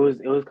 It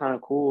was kind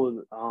of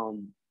cool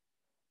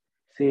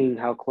seeing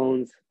how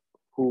clones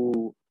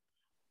who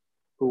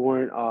who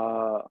weren't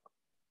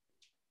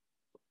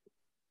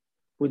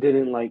who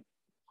didn't like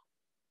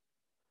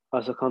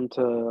succumb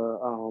to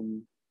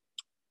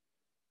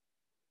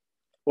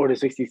Order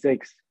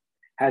 66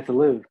 had to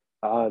live.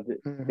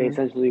 They Mm-hmm.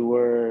 essentially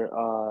were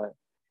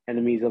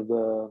enemies of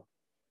the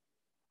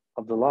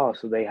law,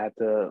 so they had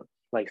to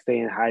like stay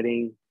in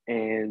hiding.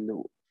 And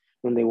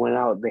when they went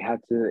out, they had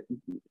to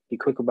be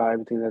quick about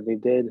everything that they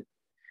did.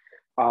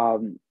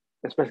 Um,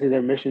 Especially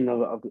their mission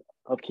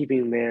of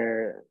keeping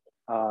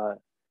uh,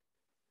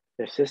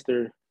 their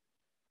sister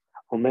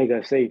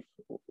Omega safe,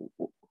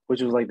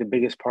 which was like the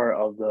biggest part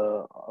of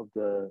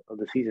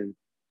the season.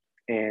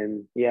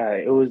 And yeah,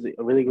 it was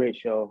a really great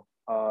show.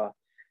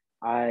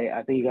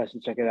 I think you guys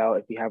should check it out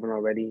if you haven't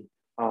already.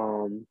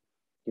 Um,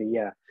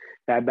 yeah,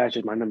 Bad Batch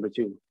is my number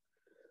two,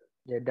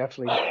 Yeah,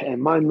 definitely.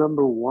 and my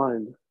number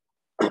one,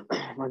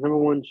 my number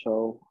one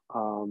show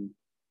from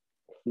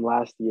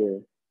last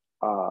year.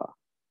 Uh,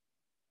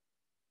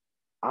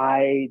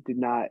 I did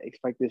not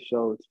expect this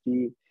show to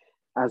be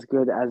as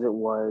good as it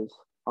was.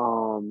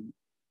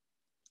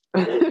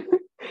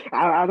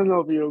 I don't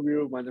know if you agree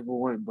with my number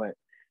one, but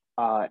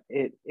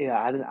it yeah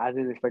I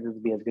didn't expect it to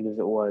be as good as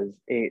it was.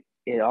 It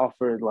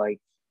offered like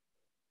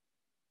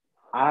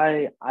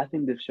I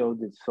think the show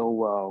did so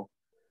well,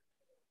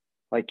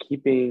 like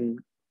keeping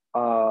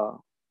uh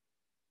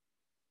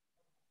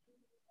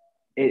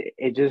it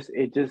it just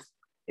it just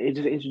it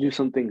just introduced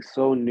something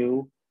so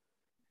new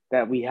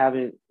that we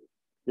haven't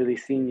really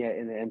seen yet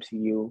in the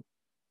MCU,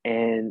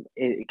 and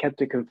it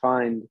kept it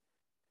confined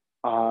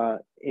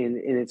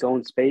in its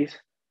own space.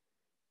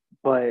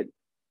 But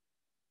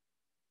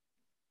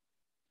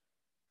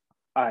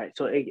all right,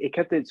 so it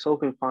kept it so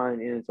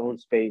confined in its own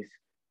space,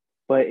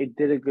 but it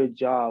did a good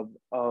job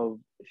of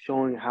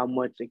showing how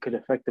much it could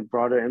affect the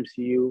broader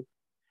MCU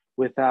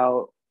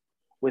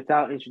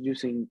without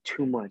introducing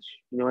too much.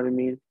 You know what I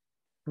mean?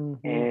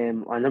 Mm-hmm.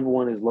 And my number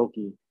one is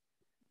Loki,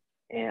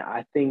 and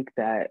I think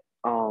that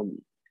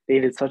they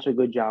did such a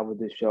good job with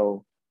this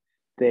show.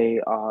 They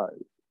uh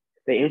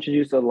they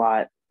introduced a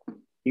lot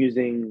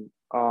using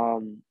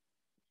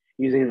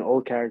using an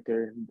old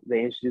character.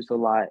 They introduced a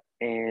lot,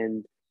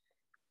 and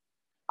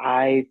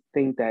I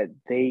think that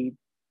they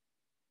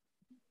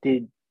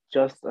did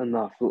just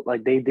enough.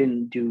 Like they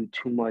didn't do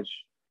too much.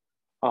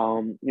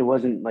 It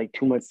wasn't like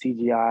too much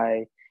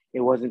CGI.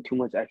 It wasn't too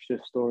much extra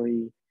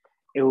story.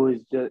 It was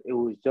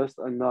just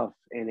enough,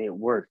 and it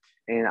worked.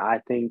 And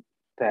I think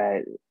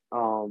that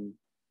um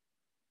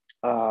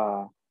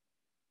uh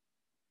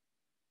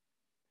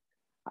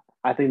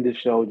I think this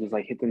show just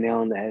like hit the nail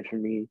on the head for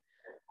me.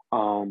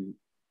 Um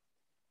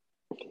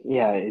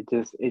yeah, it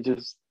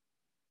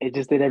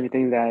just did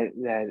everything that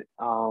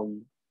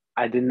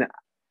I didn't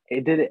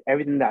it did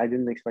everything that I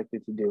didn't expect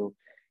it to do.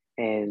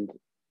 And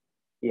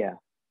yeah,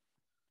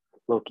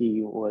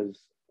 Loki was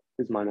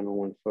is my number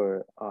one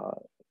for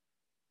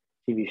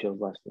TV shows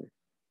last year.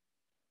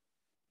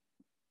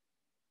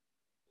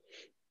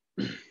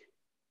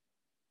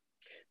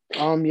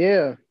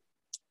 Yeah,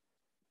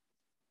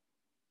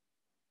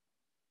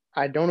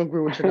 I don't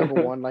agree with your number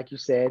one, like you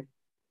said,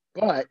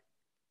 but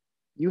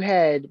you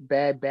had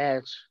Bad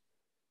Batch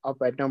up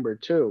at number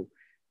two.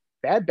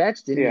 Bad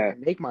Batch didn't Yeah, even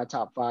make my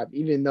top five,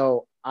 even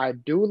though I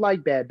do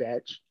like Bad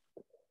Batch.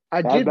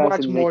 I Bad did Batch watch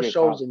didn't make more your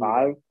shows top than you five.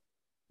 though.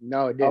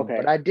 No, it didn't.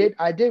 But Okay, I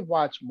did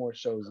watch more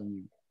shows than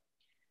you.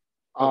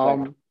 okay.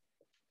 Um,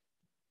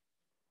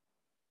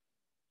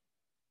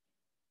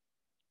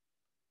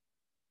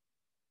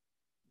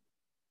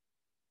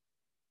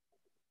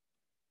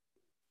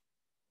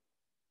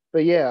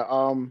 but yeah,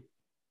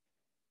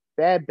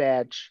 Bad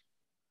Batch,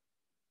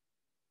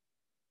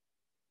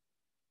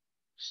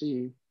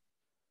 see,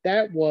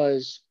 that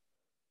was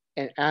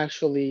an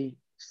actually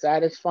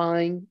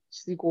satisfying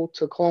sequel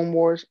to Clone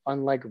Wars,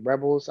 unlike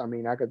Rebels. I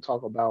mean, I could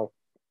talk about,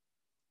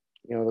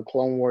 the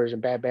Clone Wars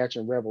and Bad Batch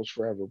and Rebels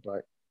forever,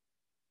 but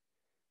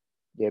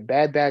yeah,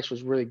 Bad Batch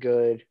was really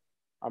good.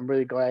 I'm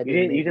really glad they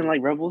You made didn't it.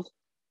 like Rebels?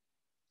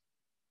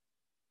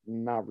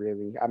 Not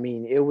really. I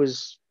mean, it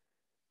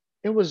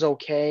was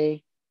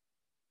okay,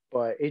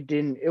 but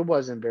it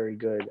wasn't very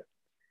good.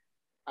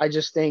 I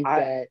just think I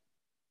that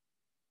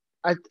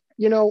I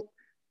you know,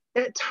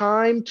 that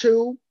time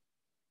too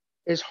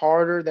is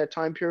harder, that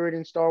time period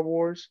in Star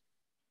Wars.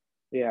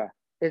 yeah.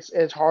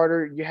 It's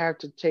harder. You have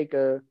to take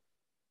a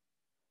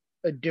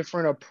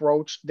different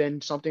approach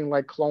than something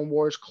like Clone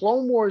Wars.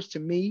 Clone Wars to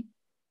me,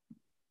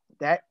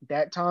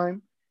 that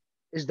time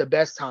is the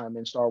best time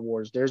in Star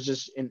Wars. There's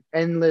just an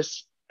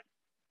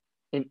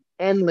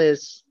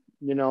endless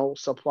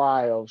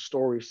supply of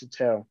stories to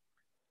tell.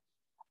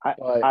 I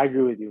But I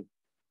agree with you.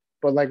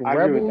 like I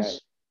agree with that.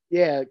 Rebels,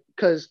 yeah,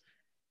 because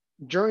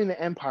during the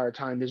Empire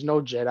time, there's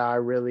no Jedi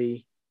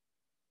really.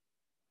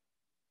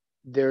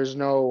 There's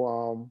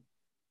no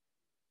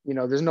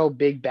there's no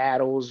big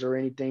battles or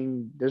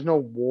anything. There's no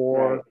Right.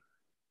 war.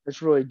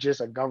 It's really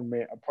just a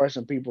government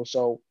oppressing people.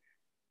 So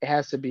it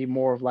has to be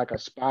more of like a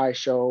spy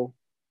show,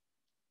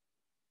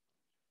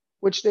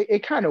 which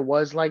it kind of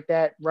was like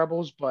that,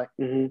 Rebels, but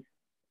Hmm.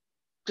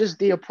 just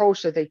the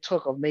approach that they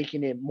took of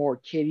making it more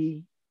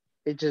kiddie,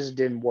 it just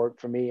didn't work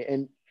for me.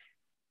 And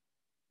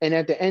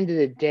at the end of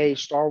the day,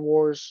 Star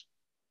Wars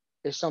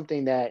is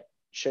something that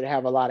should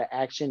have a lot of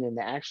action, and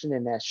the action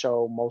in that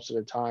show most of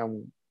the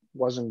time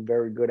wasn't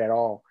very good at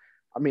all.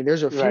 I mean,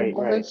 Right.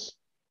 Right.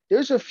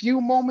 there's a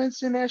few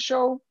moments in that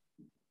show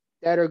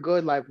that are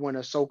good, like when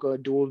Ahsoka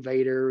dueled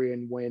Vader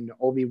and when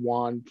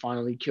Obi-Wan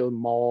finally killed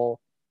Maul.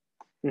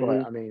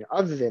 But Hmm. I mean,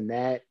 other than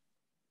that,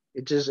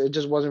 it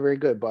just wasn't very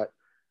good. But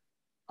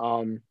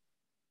um,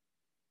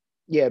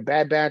 yeah,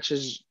 Bad Batch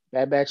is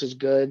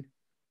good.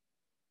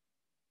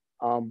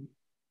 Um,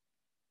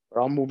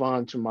 but I'll move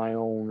on to my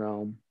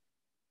own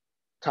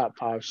top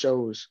five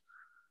shows.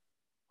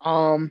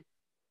 Um,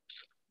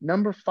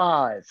 Number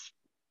five,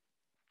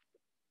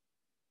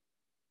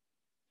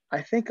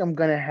 I think I'm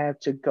gonna have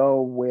to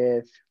go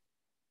with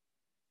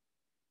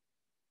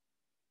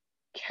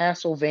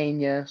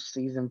Castlevania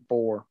season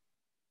four.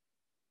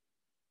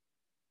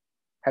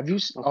 Have you?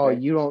 Oh,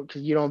 Okay. you don't,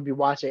 because you don't be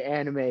watching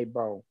anime,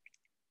 bro.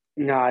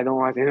 No, I don't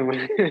watch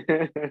anime.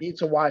 You need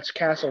to watch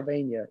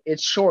Castlevania.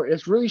 It's short.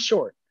 It's really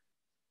short.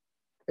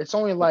 It's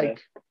only Okay.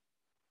 like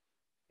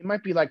it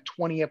might be like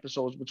 20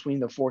 episodes between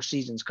the four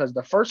seasons because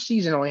the first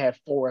season only had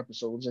four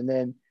episodes, and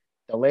then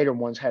the later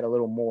ones had a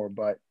little more.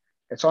 But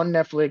it's on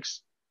Netflix.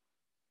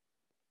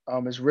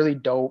 It's really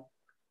dope.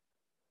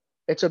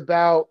 It's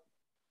about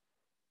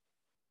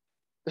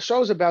the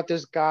show's about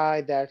this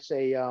guy that's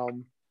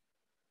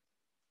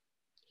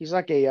he's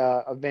like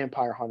a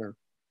vampire hunter,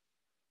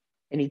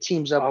 and he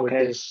teams up with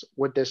Okay.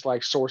 this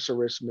like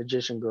sorceress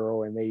magician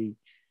girl, and they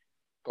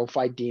go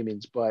fight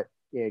demons. But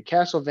yeah,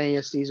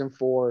 Castlevania season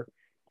four,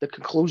 the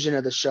conclusion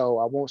of the show.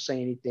 I won't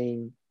say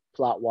anything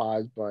plot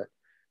wise, but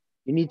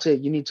you need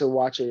to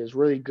watch it. It's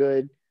really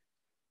good.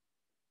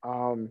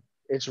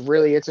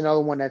 It's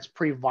another one that's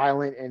pretty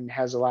violent and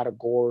has a lot of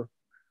gore.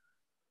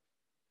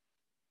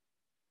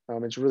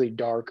 It's really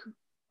dark.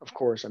 Of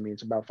course, I mean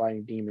it's about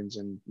fighting demons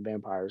and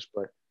vampires,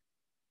 but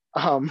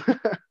um,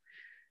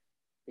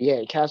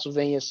 yeah,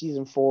 Castlevania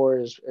season four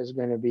is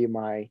going to be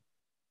my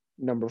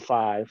number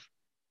five.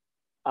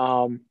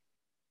 Um,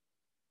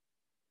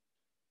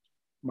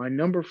 my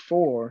number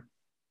four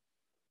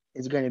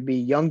is going to be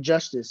Young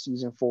Justice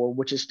season four,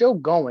 which is still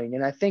going,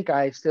 and I think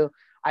I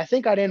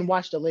didn't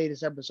watch the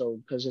latest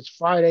episode because it's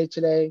Friday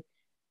today,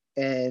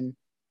 and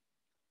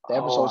the Oh,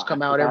 episodes I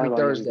come out forgot every about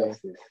Young Thursday.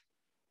 Justice.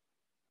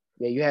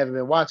 Yeah, you haven't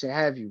been watching,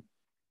 have you?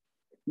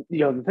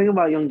 Yo, the thing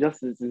about Young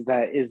Justice is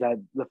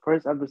that the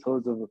first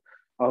episodes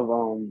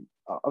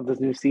of this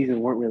new season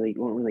weren't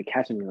really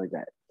catching me like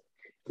that.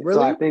 So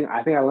Really? I think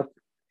I left.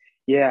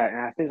 Yeah, and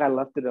I think I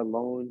left it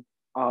alone.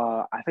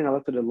 I think I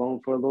left it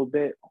alone for a little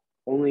bit,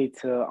 only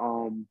to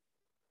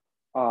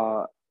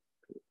uh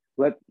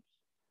let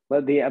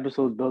let the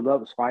episodes build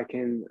up so I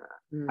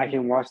Mm,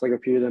 can watch like a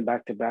few of them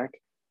back to back.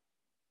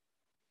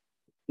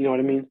 You know what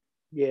I mean?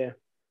 yeah,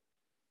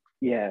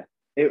 Yeah.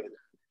 It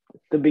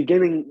the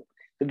beginning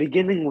the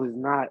beginning was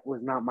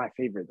not my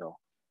favorite though.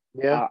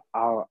 yeah.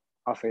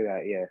 I'll say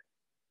that. Yeah.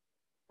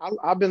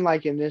 I've been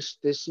liking this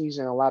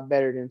season a lot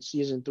better than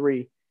season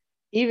three.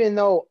 Even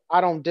though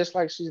I don't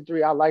dislike season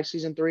three, I like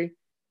season three.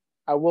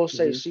 I will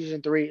say Hmm.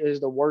 season three is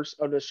the worst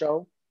of the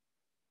show,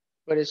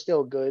 but it's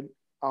still good.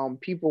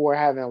 People were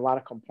having a lot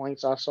of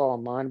complaints I saw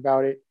online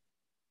about it,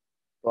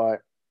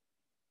 but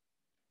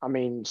I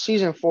mean,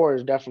 season four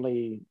is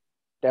definitely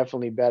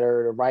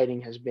better. The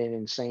writing has been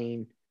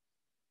insane.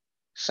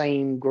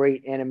 Same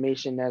great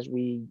animation as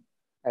we've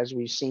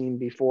seen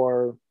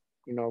before.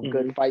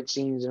 Good Hmm. fight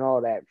scenes and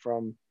all that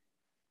from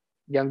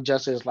Young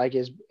Justice. Like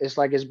it's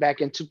like it's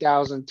back in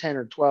 2010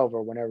 or 12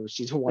 or whenever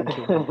season one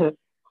came out.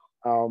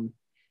 Um,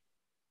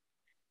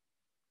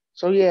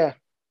 so yeah,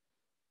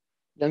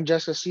 Young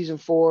Justice season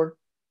four.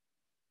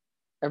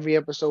 Every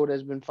episode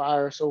has been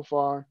fire so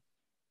far.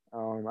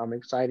 I'm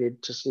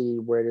excited to see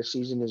where the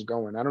season is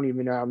going. I don't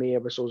even know how many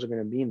episodes are going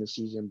to be in the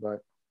season, but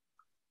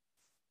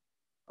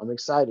I'm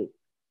excited.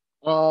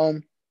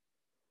 Um,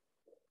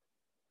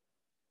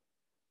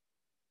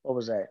 what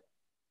was that?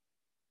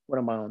 What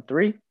am I on?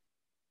 Three?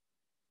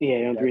 Yeah,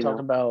 you're on Yeah, I three talked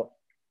now. about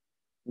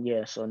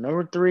yeah. So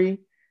number three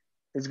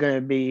is going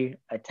to be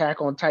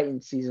Attack on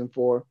Titan season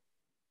four.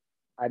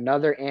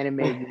 Another anime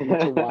you need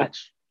to I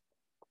watch.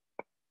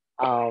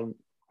 Um,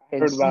 in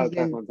heard about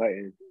Attack season on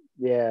Titan.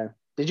 yeah.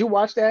 Did you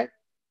watch that,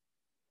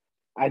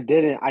 I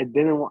didn't. I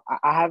didn't.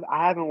 I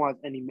haven't watched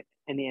any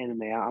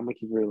anime. I'm gonna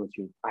keep real with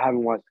you. I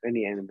haven't watched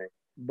any anime.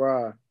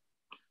 bruh?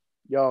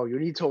 Yo, you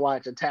need to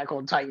watch Attack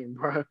on Titan,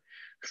 bruh.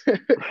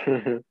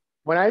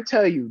 When I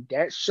tell you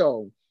that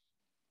show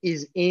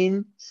is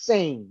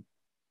insane.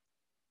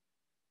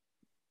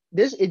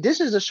 This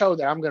is a show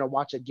that I'm gonna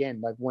watch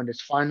again. Like when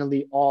it's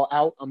finally all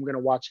out, I'm gonna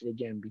watch it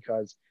again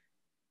because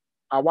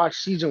I watched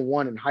season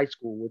one in high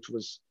school, which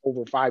was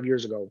over 5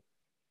 years ago.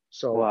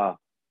 So Wow.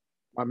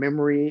 my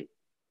memory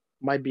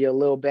might be a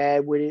little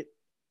bad with it,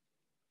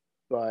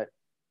 but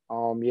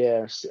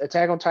yeah,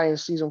 Attack on Titan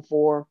season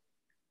four.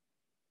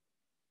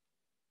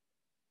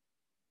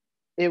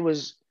 It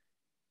was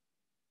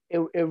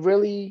it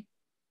really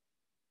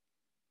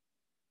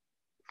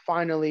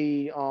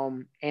finally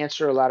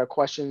answer a lot of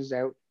questions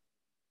that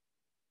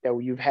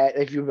you've had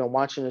if you've been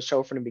watching the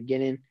show from the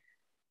beginning.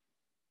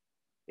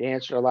 It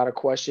answered a lot of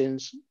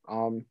questions.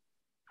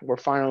 We're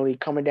finally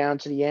coming down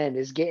to the end.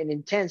 It's getting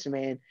intense,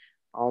 man.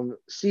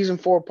 Season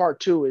four, part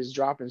two is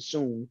dropping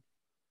soon.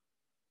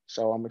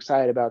 So I'm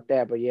excited about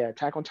that. But yeah,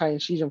 Attack on Titan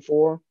season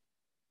four.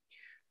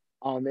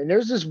 And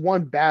there's this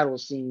one battle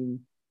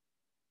scene.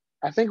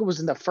 I think it was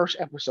in the first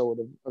episode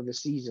of the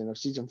season of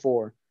season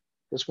four.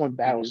 This one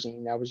battle Hmm.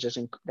 scene that was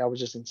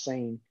just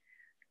insane.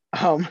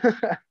 Um,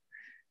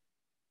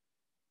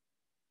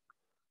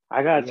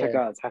 I gotta check yeah,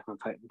 out Attack on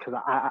Titan because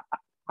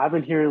I've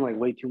been hearing like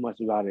way too much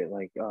about it.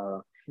 Like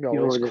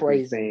no, people it's have just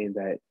been crazy. saying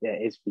that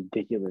it's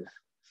ridiculous.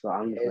 So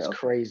I'm just like, It's okay,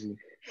 crazy,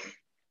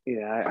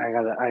 yeah, I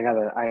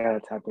gotta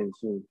tap in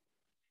soon.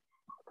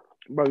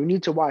 bro. You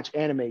need to watch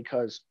anime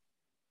because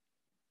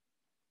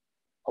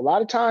a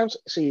lot of times,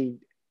 see,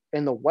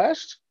 in the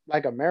West,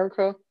 like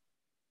America,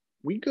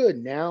 we good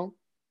now,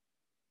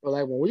 but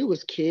like when we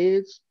was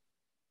kids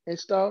and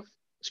stuff,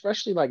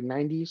 especially like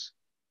 90s,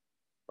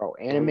 bro,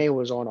 Mhm. anime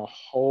was on a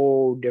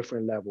whole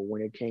different level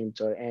when it came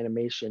to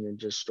animation and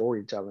just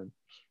storytelling.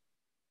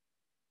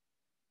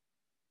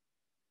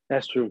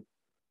 That's true.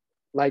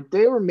 Like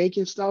they were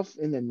making stuff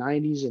in the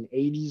 90s and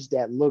 80s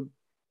that looked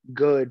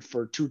good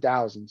for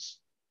 2000s.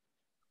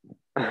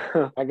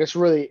 Like it's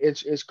really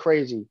it's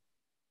crazy.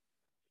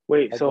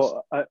 Wait, Like this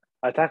so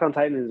Attack on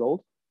Titan is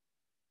old?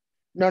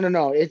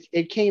 no.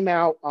 It came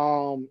out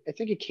I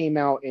think it came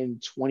out in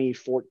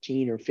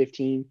 2014 or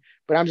 15,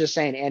 but I'm just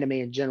saying anime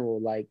in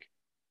general like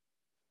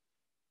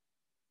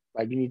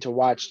you need to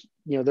watch,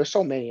 there's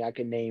so many I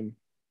can name,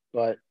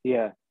 but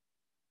Yeah.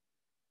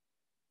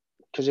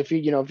 because if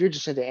you're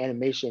just into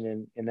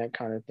animation and that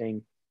kind of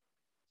thing,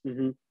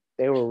 Hmm.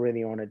 they were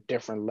really on a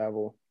different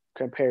level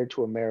compared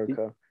to Did,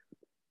 America.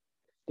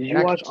 did And you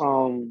I could watch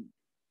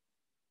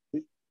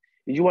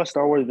did you watch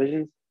Star Wars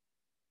Visions?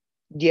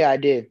 yeah, I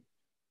did.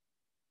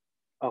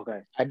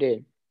 Okay. I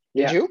did.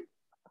 Did Yeah, you?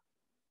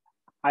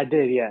 I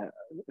did. Yeah,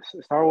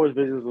 Star Wars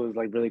Visions was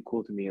like really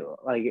cool to me.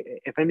 Like,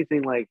 if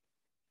anything, like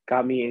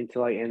got me into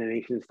like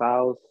animation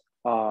styles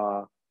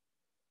uh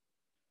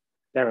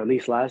that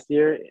released last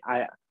year.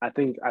 I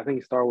think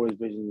Star Wars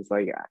Visions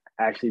like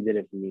actually did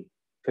it for me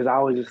because I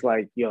was just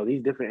like, yo,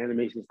 these different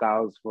animation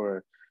styles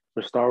for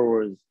Star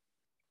Wars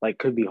like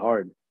could be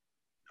hard.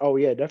 Oh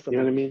yeah, You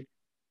know what definitely. I mean?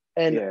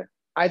 And Yeah.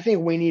 I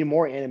think we need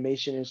more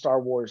animation in Star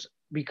Wars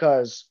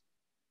because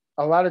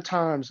a lot of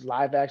times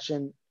live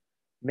action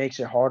makes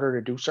it harder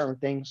to do certain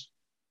things.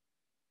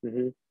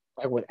 Hmm.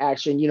 Like with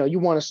action, you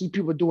want to see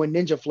people doing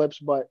ninja flips,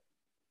 but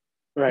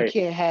you Right.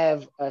 can't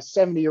have a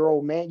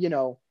 70-year-old man, you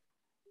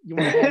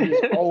want to have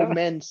these old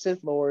men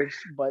Sith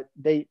Lords, but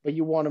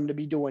you want them to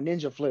be doing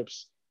ninja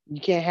flips.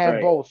 You can't have Right.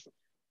 both.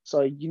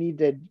 So you need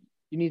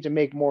to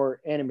make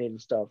more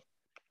animated stuff.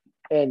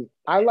 And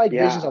I like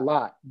Visions a Yeah.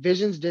 lot.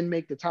 Visions didn't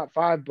make the top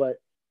five, but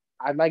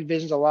I like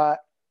Visions a lot.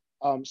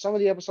 Some of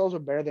the episodes were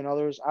better than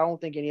others. I don't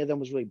think any of them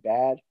was really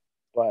bad,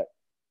 but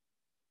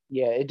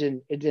yeah, it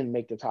didn't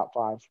make the top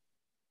five.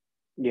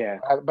 Yeah.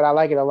 But I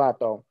like it a lot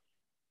though.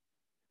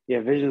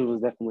 Yeah. Visions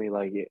was definitely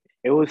like it.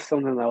 It was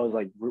something that was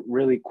like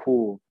really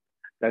cool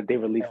that they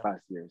released Yeah,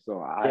 last year. So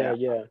yeah, I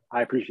yeah,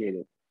 I appreciate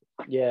it.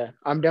 yeah.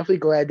 I'm definitely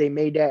glad they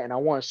made that, and I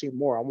want to see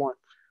more.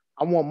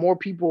 I want more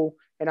people,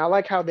 and I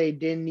like how they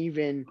didn't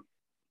even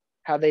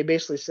how they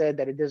basically said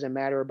that it doesn't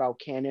matter about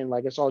canon,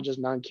 like it's all just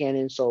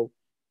non-canon. So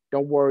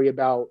don't worry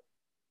about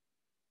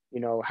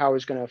how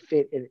it's gonna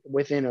fit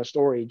within a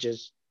story.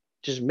 Just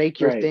make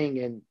your Right.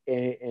 thing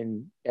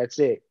and that's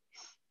it.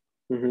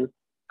 Hmm.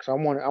 Because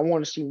I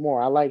want to see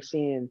more. I like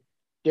seeing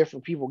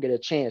different people get a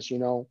chance,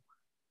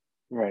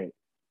 Right.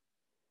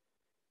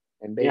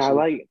 and Yeah, I basically,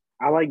 like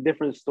I like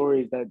different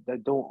stories that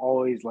don't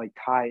always like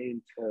tie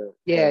into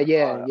yeah, to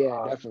yeah, yeah,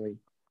 definitely,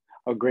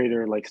 a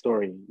greater like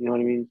story. You know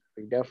what I mean?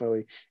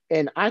 definitely.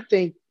 And I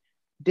think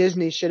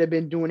Disney should have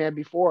been doing that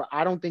before.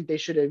 I don't think they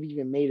should have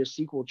even made a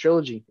sequel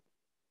trilogy,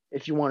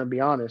 if you want to be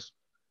honest.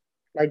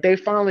 Like they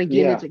finally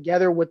getting it Yeah.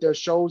 together with their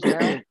shows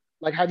now.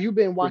 Like, have you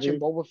been watching Hmm.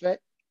 Boba Fett?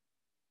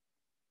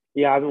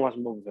 Yeah, I've been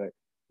watching Boba Fett.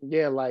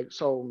 Yeah, like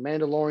so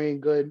Mandalorian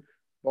good,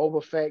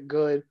 Boba Fett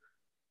good.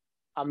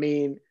 I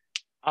mean,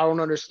 I don't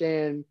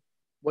understand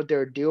what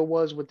their deal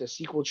was with the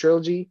sequel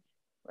trilogy,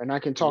 and I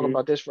can talk Hmm.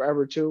 about this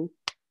forever too,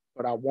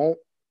 but I won't.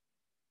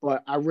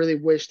 But I really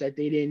wish that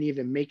they didn't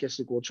even make a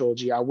sequel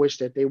trilogy. I wish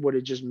that they would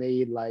have just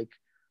made like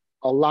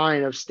a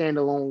line of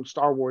standalone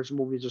Star Wars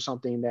movies or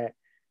something that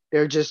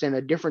they're just in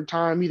a different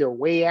time, either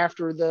way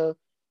after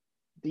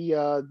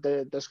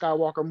the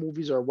Skywalker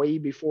movies are way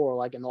before,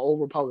 like in the Old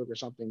Republic or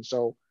something.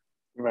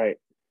 Right.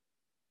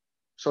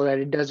 So that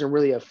it doesn't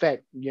really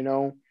affect,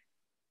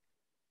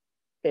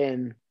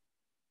 and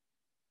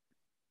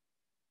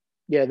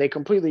yeah, they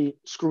completely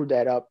screwed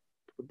that up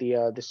with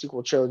the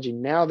sequel trilogy.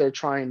 Now they're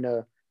trying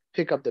to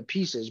pick up the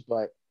pieces,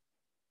 but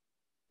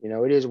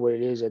it is what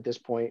it is at this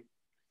point.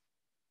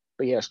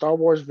 But yeah, Star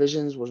Wars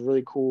Visions was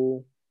really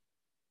cool.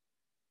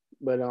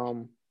 But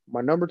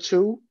my number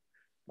two,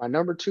 my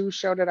number two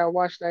show that I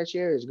watched last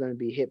year is going to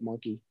be Hit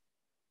Monkey.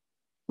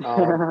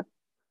 Um,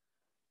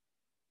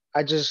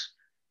 I just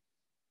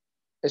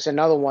it's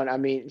another one. I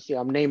mean, see,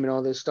 I'm naming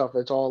all this stuff.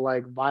 It's all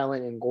like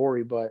violent and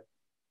gory, but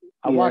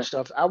Yeah.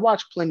 I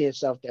watch plenty of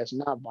stuff that's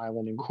not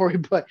violent and gory,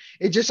 but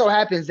it just so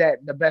happens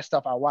that the best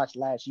stuff I watched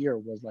last year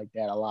was like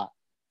that a lot.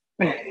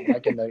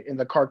 Like in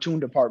the cartoon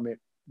department.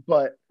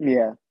 But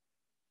Yeah.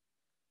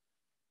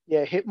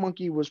 yeah, Hit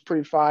Monkey was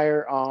pretty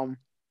fire.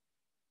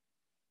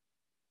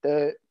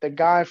 The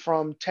guy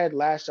from Ted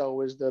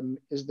Lasso is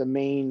the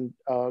main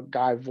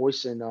guy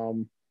voicing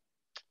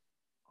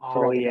Oh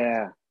forgot the guy's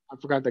yeah. I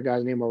forgot the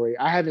guy's name already.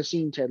 I haven't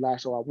seen Ted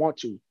Lasso. I want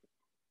to,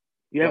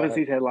 You haven't but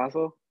seen Ted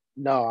Lasso?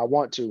 no, I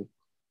want to.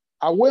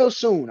 I will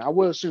soon. I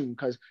will soon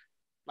because,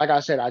 like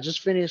I said, I just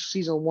finished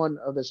season one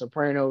of The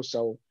Sopranos,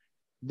 so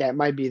that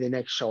might be the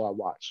next show I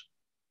watch.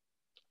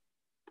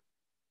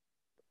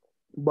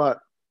 But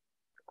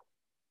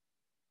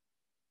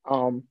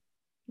um,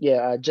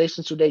 yeah,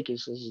 Jason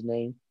Sudeikis is his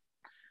name.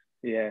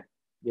 Yeah.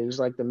 He was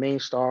like the main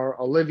star.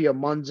 Olivia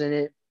Munn's in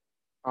it.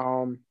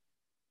 Um,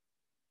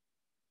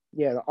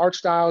 yeah, the art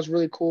style is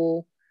really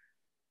cool.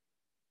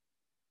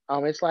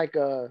 It's like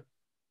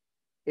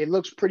it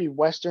looks pretty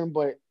Western,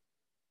 but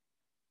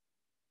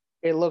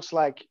it looks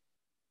like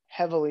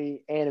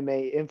heavily anime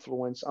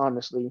influence,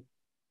 honestly.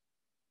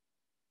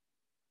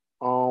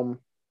 Um,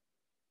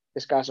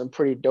 it's got some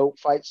pretty dope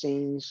fight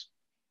scenes.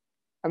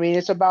 I mean,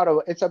 it's about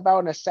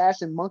an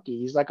assassin monkey.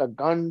 He's like a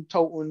gun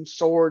toting,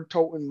 sword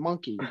toting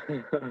monkey.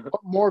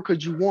 What more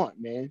could you want,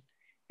 man?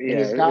 And Yeah,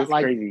 he's got it's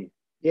like crazy.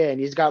 yeah, and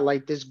he's got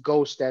like this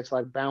ghost that's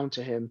like bound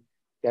to him,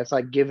 that's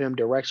like giving him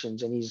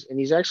directions, and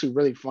he's actually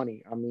really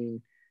funny. I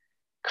mean,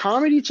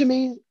 comedy to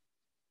me,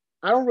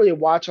 I don't really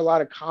watch a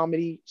lot of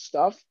comedy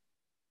stuff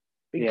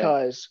Yeah.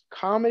 because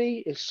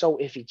comedy is so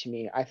iffy to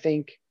me. I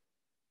think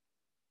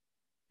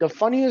the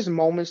funniest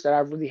moments that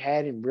I've really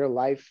had in real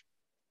life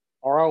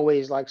are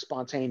always like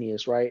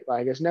spontaneous, right?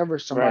 Like it's never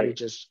somebody Right.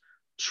 just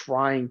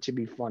trying to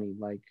be funny,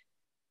 like,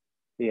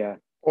 Yeah.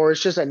 or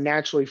it's just a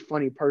naturally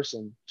funny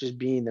person just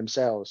being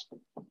themselves.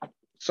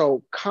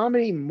 So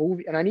comedy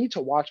movie, and I need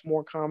to watch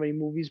more comedy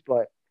movies,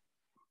 but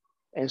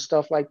and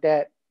stuff like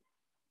that.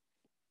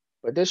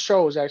 But this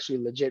show is actually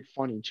legit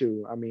funny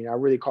too. I mean, I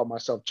really caught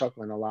myself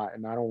chuckling a lot,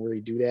 and I don't really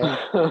do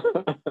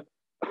that.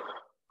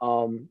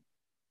 Um,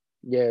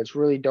 yeah, it's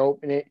really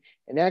dope, and it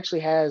actually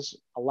has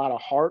a lot of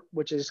heart,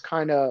 which is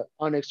kind of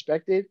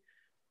unexpected.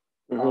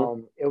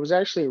 Hmm. It was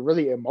actually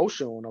really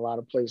emotional in a lot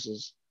of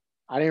places.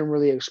 I didn't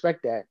really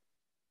expect that.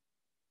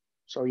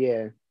 So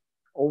yeah,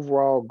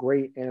 overall,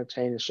 great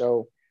entertaining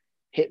show.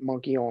 Hit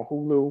Monkey on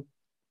Hulu.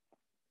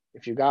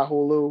 If you got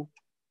Hulu,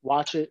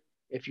 watch it.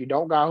 If you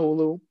don't got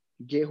Hulu,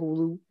 get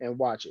Hulu and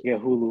watch it. Yeah,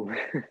 Hulu.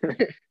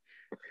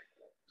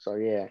 So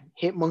yeah,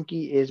 Hit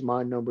Monkey is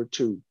my number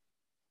two.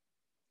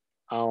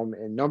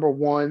 And number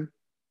one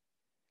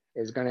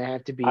is gonna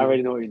have to I be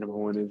already know what your number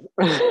one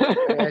is.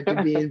 gonna have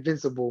to be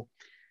Invincible.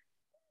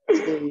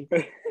 See,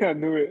 I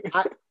knew it.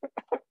 I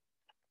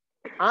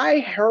I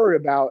heard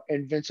about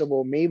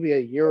Invincible maybe a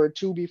year or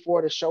two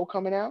before the show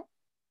coming out.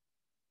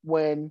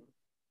 When,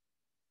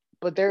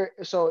 but there,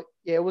 so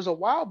yeah, it was a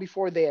while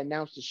before they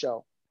announced the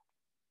show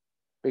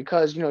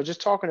because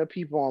just talking to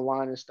people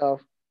online and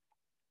stuff.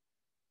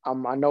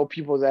 I know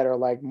people that are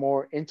like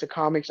more into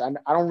comics. I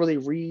don't really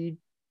read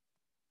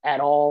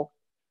at all,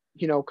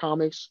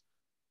 comics.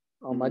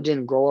 I Hmm.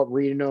 didn't grow up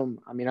reading them.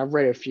 I mean, I've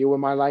read a few in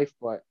my life,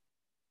 but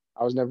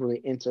I was never really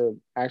into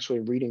actually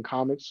reading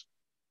comics.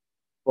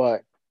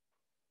 But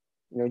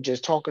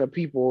just talking to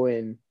people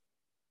and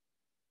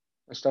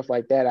stuff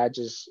like that,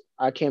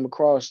 I came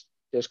across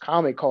this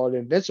comic called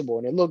Invincible,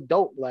 and it looked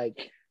dope.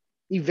 Like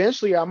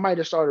eventually, I might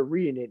have started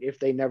reading it if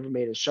they never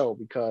made a show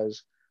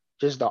because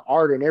just the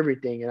art and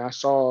everything, and I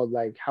saw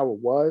like how it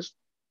was.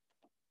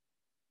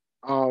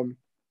 Um,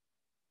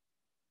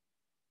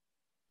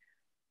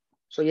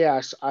 so yeah,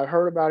 I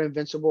heard about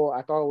Invincible.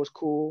 I thought it was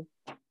cool,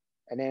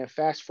 and then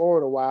fast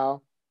forward a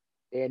while,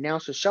 they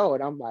announced the show,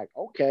 and I'm like,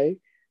 okay,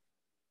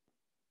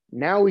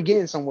 now we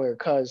getting somewhere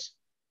because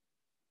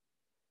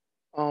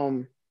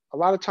um a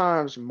lot of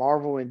times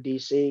Marvel and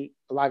DC,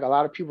 like a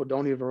lot of people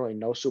don't even really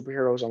know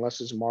superheroes unless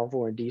it's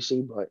Marvel and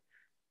DC, but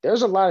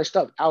there's a lot of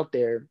stuff out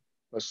there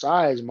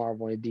besides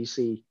Marvel and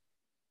DC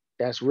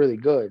that's really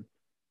good.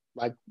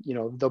 Like,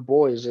 The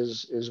Boys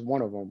is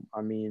one of them.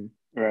 I mean,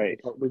 Right.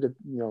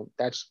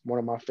 that's one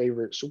of my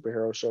favorite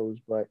superhero shows,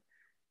 but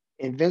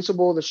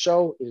Invincible, the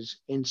show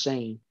is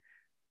insane.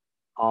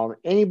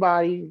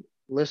 Anybody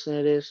listening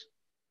to this,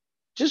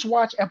 just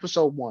watch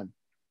episode one.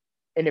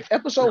 And if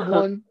episode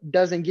one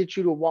doesn't get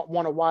you to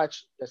want to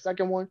watch the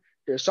second one,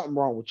 there's something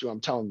wrong with you. I'm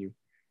telling you,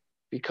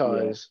 Yeah,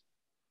 because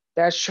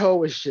that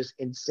show is just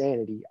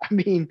insanity. I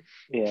mean,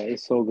 yeah,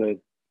 it's so good.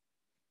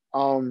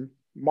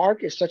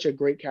 Mark is such a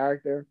great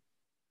character.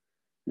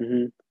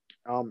 Hmm.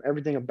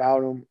 Everything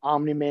about him,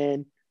 Omni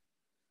Man.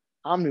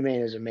 Omni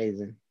Man is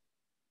amazing.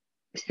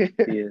 He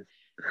is.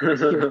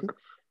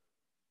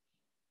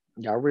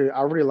 Yeah, I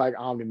really like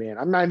Omni Man.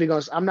 I'm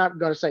not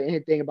gonna say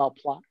anything about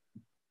plot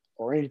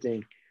or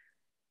anything,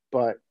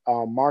 but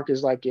Mark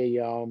is like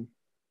he's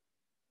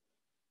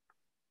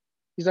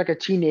like a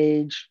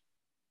teenage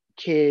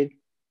kid,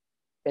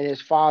 and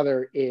his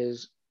father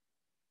is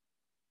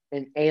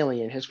an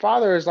alien. His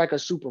father is like a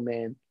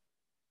Superman,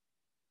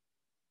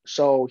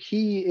 so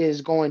he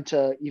is going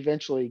to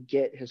eventually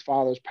get his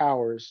father's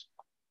powers,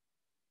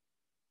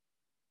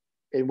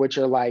 in which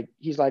are like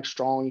he's like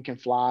strong, he can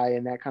fly,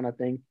 and that kind of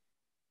thing.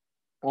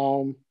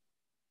 Um,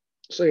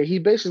 so yeah, he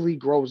basically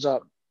grows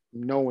up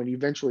knowing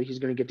eventually he's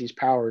going to get these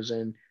powers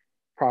and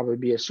probably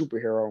be a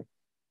superhero.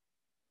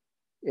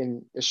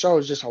 And the show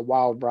is just a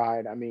wild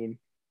ride. I mean,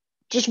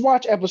 just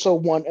watch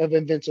episode one of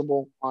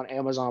Invincible on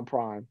Amazon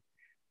Prime,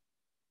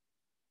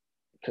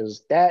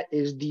 because that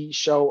is the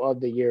show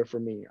of the year for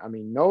me. I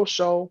mean, no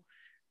show.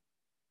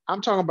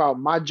 I'm talking about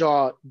my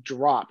jaw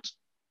dropped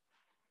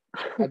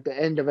at the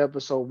end of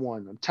episode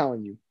one. I'm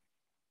telling you,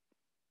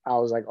 I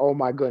was like, oh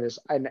my goodness.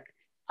 And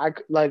I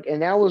like,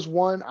 and that was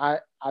one I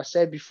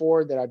said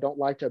before that I don't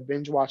like to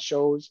binge watch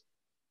shows.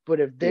 But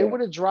if they Yeah, would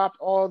have dropped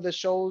all the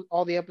shows,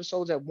 all the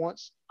episodes at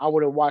once, I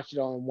would have watched it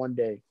all in one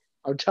day.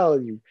 I'm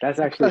telling you, that's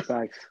actually because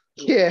facts.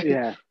 yeah,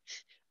 Yeah.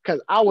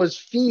 because I was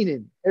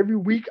fiending every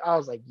week. I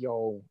was like,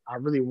 yo, I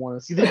really want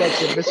to see the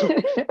next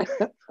episode.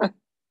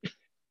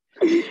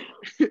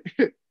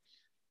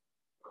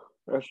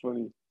 That's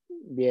funny.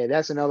 Yeah,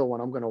 that's another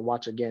one I'm gonna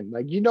watch again.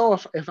 Like,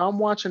 if I'm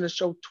watching a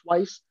show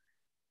twice,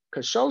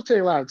 because shows take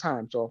a lot of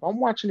time. So if I'm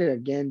watching it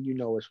again,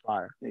 it's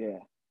fire. Yeah.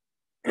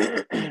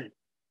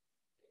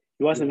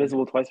 You watched Yeah.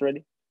 Invisible twice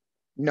already?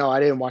 No, I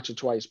didn't watch it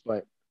twice,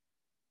 but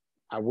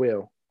I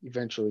will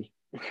eventually.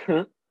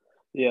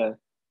 Yeah.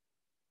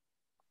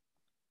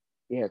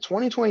 Yeah,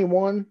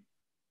 2021.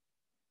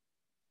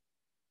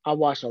 I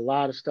watched a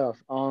lot of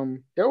stuff.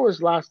 There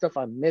was a lot of stuff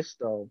I missed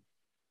though.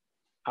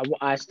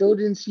 I still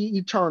didn't see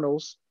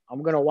Eternals.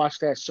 I'm gonna watch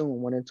that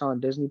soon when it's on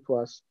Disney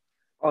Plus.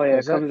 Oh yeah, it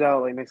Cause that, comes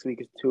out like next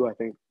week too, I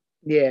think,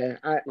 yeah,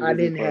 on I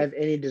Disney didn't Plus. have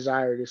any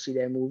desire to see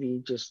that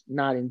movie. Just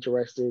not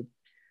interested.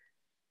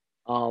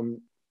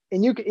 Um,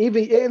 and you could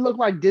even it looked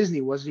like Disney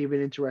wasn't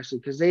even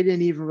interested because they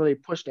didn't even really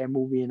push that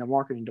movie in the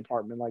marketing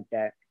department like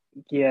that.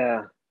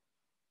 Yeah.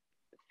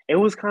 It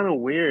was kind of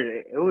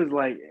weird. It was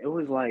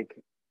like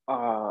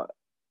uh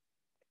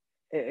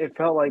it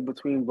felt like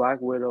between Black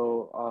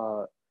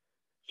Widow,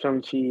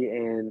 Shang-Chi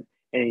and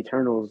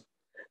Eternals,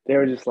 they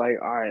were just like,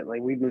 all right, like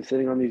we've been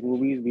sitting on these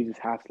movies, we just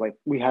have to like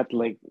we had to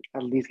like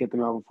at least get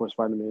them out before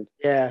Spider-Man.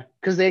 Yeah,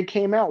 because they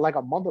came out like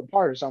a month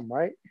apart or something,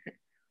 right?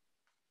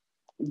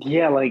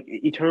 Yeah, like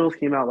Eternals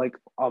came out like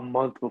a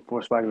month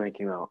before Spider-Man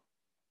came out.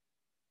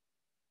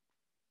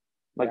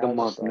 Yeah, Like a I was just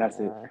month and like, that's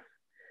it.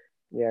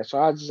 yeah.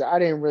 So I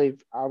didn't really,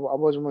 I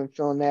wasn't really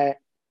feeling that.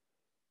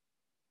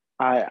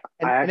 I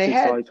And they actually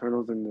saw had,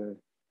 Eternals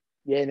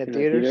yeah, in the in the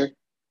theaters. theater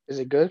Is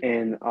it good?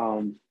 and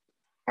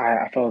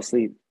I fell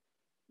asleep,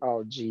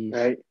 Oh, geez.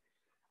 right?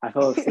 I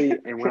fell asleep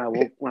and when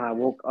I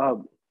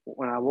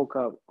woke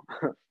up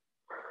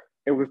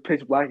it was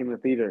pitch black in the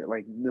theater.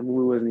 Like the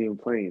movie wasn't even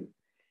playing.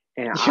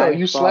 And Yo,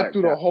 you slept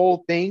through the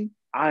whole thing?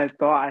 I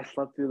thought I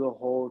slept through the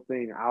whole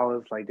thing. I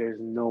was like, there's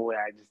no way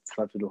I just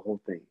slept through the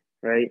whole thing.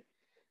 Right.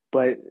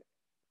 But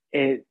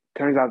it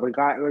turns out the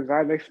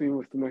guy next to me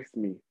was still next to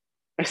me.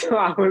 And so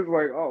I was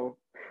like, oh,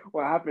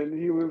 what happened?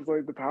 He was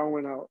like the power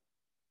went out.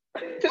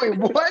 Wait,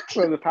 what?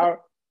 So the power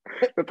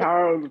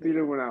of the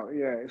theater went out.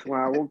 Yeah. So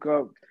when I woke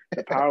up,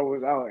 the power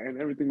was out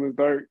and everything was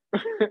dark.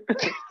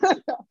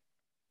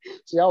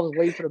 See, I was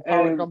waiting for the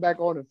power to And come back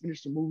on and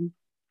finish the movie.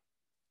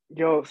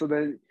 yo, so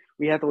then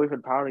we had to wait for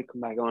the power to come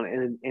back on,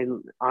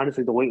 and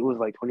honestly, the wait was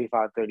like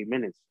 25, 30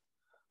 minutes.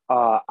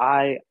 Uh,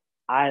 I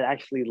I had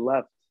actually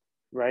left,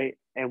 right,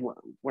 and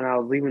when I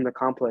was leaving the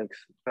complex,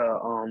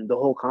 the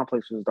whole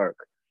complex was dark.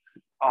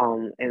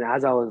 And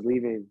as I was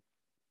leaving,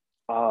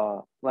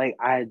 like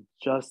I had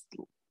just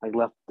like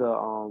left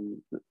the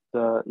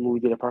movie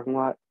theater parking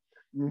lot.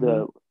 Hmm.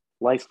 The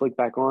lights flicked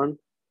back on,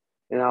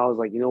 and I was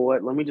like, you know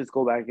what? Let me just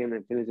go back in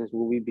and finish this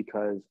movie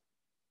because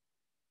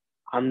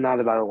I'm not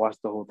about to watch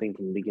the whole thing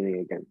from the beginning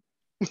again.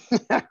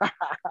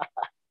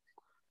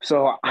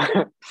 So,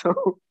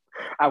 so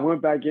I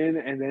went back in,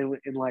 and then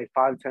in like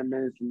 5, 10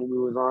 minutes, the movie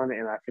was on,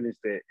 and I finished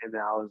it. And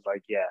then I was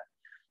like, yeah,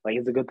 like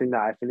it's a good thing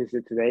that I finished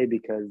it today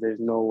because there's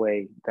no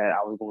way that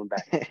I was going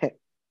back.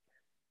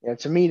 Yeah,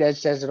 to me, that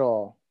says it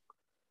all.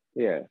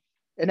 Yeah,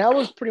 And that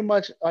was pretty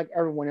much like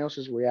everyone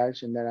else's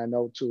reaction that I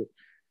know to it.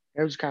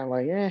 It was kind of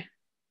like, eh.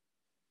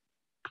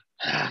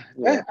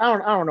 yeah, I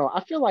don't know.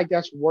 I feel like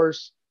that's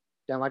worse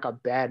than like a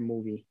bad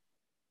movie.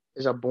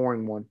 Is a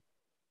boring one.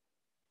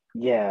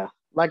 yeah.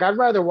 Like I'd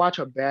rather watch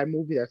a bad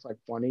movie that's like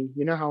funny.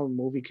 You know how a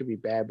movie could be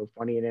bad but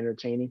funny and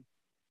entertaining.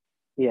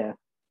 Yeah.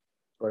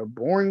 But a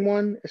boring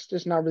one, it's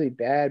just not really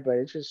bad, but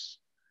it's just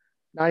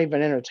not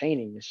even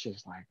entertaining. It's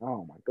just like,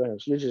 oh my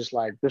goodness, you're just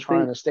like The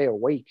trying thing to stay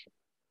awake.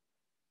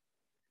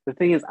 the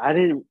thing is, I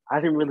didn't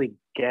really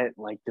get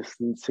like the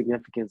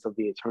significance of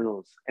the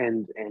Eternals,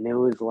 and it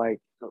was like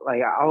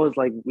I was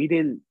like, we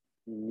didn't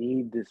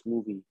need this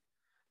movie.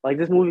 Like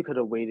this movie could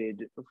have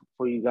waited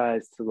for you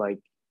guys to like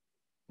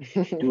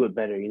do it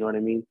better. You know what I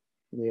mean?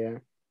 Yeah.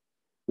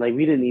 Like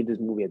we didn't need this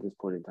movie at this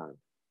point in time.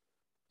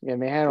 Yeah,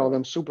 and they had all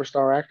them So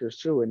superstar actors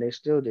too, and they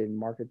still didn't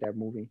market that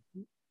movie.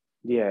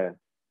 yeah.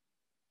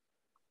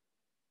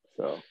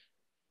 So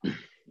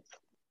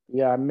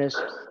Yeah, I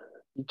missed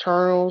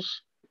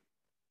Eternals,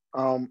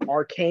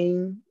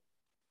 Arcane.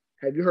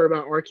 Have you heard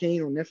about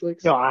Arcane on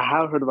Netflix? yo, I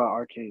have heard about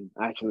Arcane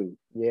actually.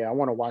 Yeah, I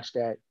want to watch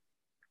that.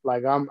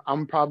 Like I'm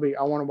probably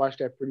I want to watch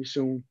that pretty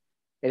soon.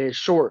 It is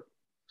short,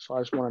 so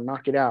I just want to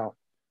knock it out.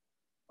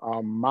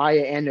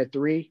 Maya and the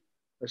Three.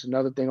 That's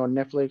another thing on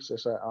Netflix.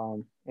 It's a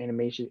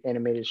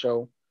animated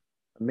show,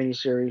 a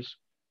miniseries.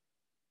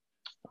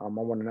 I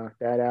want to knock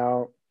that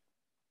out.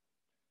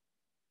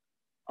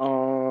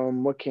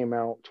 What came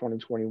out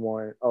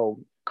 2021? Oh,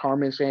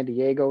 Carmen San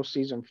Diego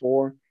season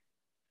 4.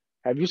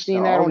 Have you So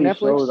seen that all on these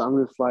shows, Netflix?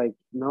 I'm just like,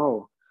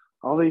 no.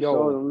 All these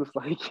shows, Yo, I'm just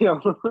like, yo,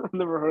 I've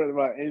never heard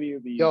about any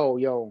of these.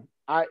 yo.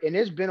 I and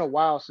it's been a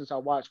while since I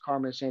watched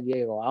Carmen San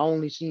Diego. I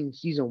only seen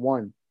season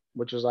 1,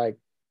 which was like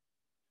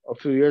a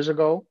few years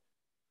ago.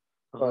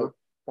 But Uh-huh.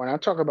 when I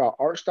talk about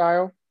art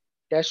style,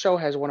 that show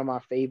has one of my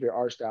favorite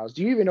art styles.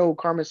 Do you even know who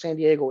Carmen San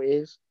Diego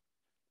is?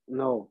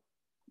 No.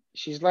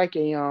 She's like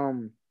a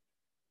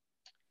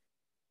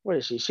what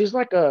is she? She's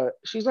like a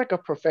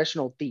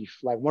professional thief,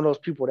 like one of those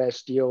people that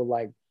steal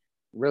like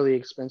really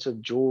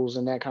expensive jewels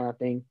and that kind of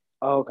thing,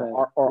 Oh,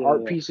 or okay. Yeah,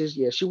 art yeah. pieces.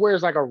 Yeah, she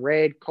wears like a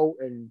red coat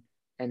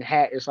and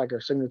hat. It's like her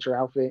signature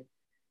outfit.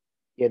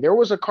 Yeah, there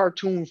was a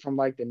cartoon from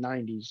like the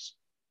 '90s,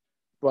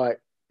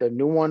 but the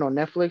new one on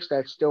Netflix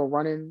that's still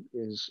running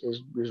is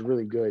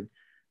really good.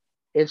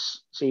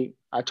 It's see,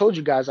 I told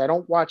you guys I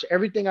don't watch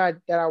everything I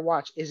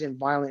watch isn't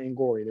violent and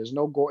gory. There's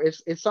no gore.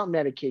 It's something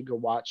that a kid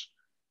could watch,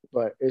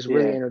 but it's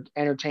really Yeah.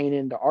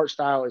 entertaining. The art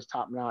style is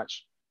top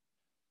notch,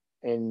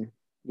 and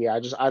yeah,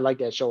 I like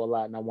that show a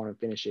lot, and I want to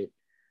finish it.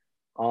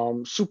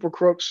 Super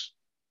Crooks.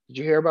 Did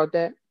you hear about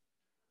that?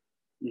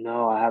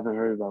 No, I haven't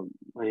heard about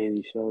any of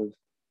these shows.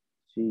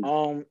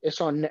 Jeez.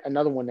 It's on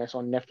another one that's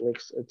on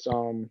Netflix. It's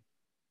a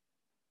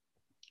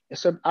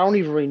I don't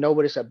even really know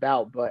what it's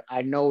about, but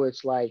I know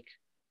it's like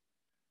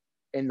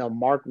in the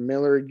Mark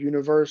Miller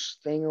universe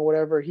thing or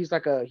whatever. He's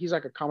like a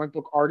comic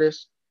book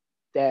artist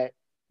that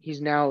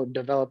he's now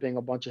developing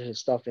a bunch of his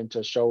stuff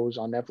into shows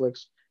on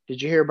Netflix.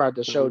 Did you hear about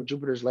the show Uh-huh.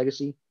 Jupiter's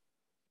Legacy?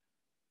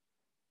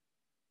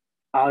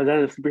 Is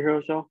that a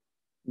superhero show?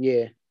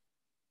 Yeah,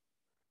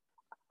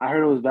 I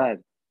heard it was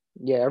bad.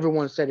 yeah.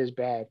 Everyone said it's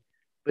bad,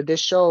 but this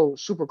show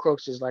Super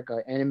Crooks is like a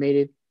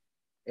animated,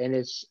 and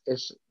it's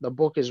the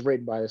book is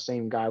written by the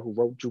same guy who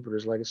wrote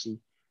Jupiter's Legacy.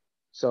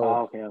 So Oh,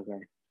 okay, okay.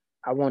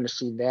 I want to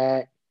see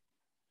that.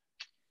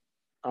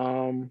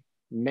 Um,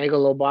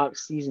 Megalobox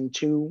season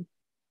 2,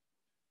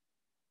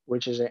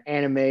 which is an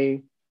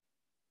anime.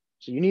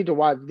 So you need to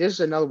watch. This is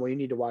another one you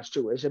need to watch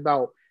too. It's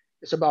about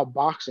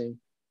boxing,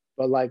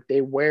 but like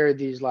they wear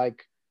these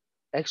like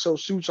exo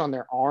suits on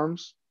their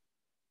arms.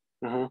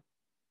 Uh-huh.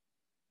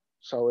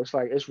 So it's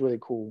like it's really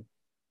cool.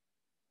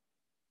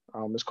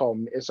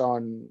 It's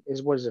on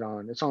is what is it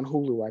on? It's on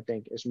Hulu, I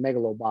think. It's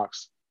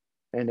Megalobox,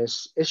 and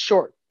it's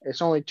short.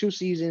 It's only 2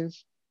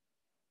 seasons.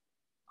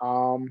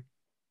 Um,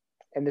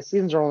 and the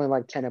seasons are only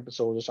like 10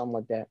 episodes or something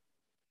like that.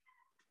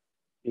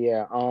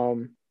 Yeah.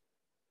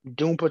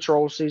 Doom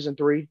Patrol season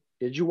 3.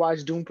 Did you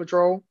watch Doom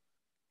Patrol?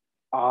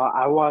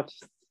 I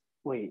watched.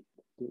 Wait,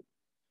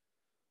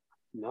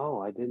 no,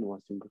 I didn't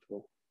watch Doom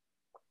Patrol.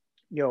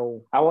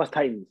 Yo, I watched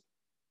Titans.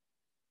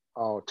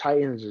 oh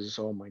Titans is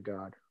oh my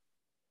god.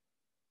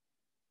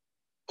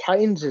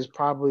 Titans is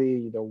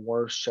probably the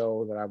worst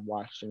show that I've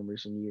watched in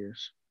recent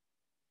years.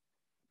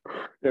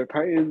 The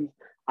Titans.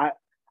 I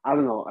I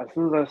don't know. As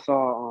soon as I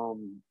saw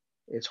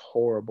It's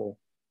horrible.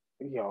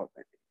 yo,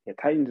 yeah,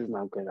 Titans is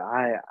not good.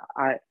 I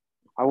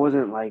I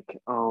wasn't like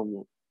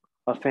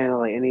a fan of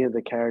like any of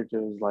the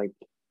characters like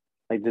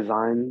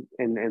design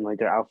and like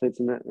their outfits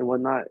and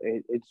whatnot.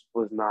 It just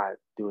was not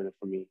doing it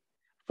for me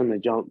from the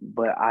jump.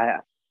 But I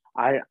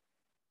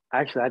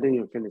actually I didn't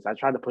even finish. I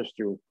tried to push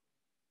through.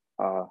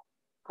 Uh,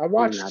 I it didn't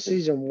watched happen.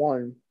 season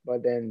 1,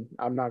 but then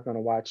I'm not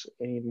gonna watch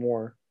any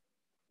more.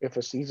 If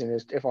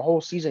a whole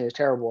season is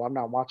terrible, I'm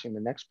not watching the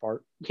next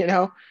part. You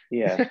know?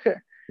 Yeah, Yeah,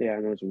 yeah, I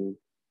know what you mean.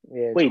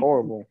 it's Wait,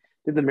 horrible.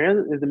 did the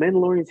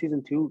Mandalorian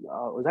season 2?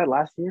 Was that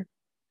last year?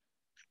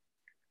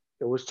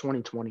 It was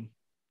 2020.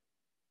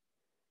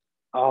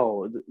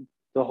 Oh,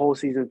 the whole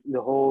season,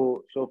 the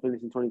whole show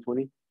finished in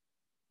 2020.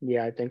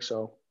 Yeah, I think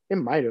so. It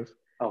might have.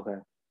 Okay,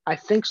 I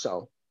think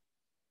so.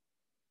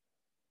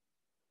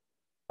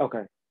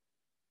 okay.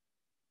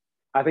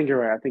 I think you're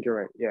right. I think you're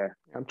right. Yeah.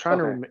 I'm trying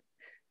to Okay. remember.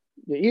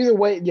 Yeah, either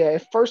way, yeah,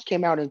 it first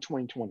came out in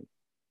 2020.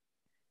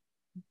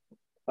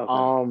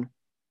 Okay.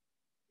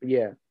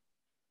 Yeah.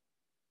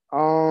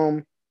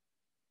 Um,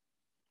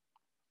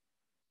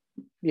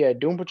 yeah,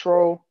 Doom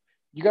Patrol.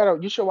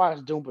 You should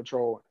watch Doom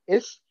Patrol.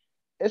 It's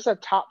a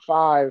top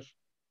 5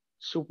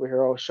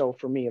 superhero show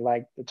for me.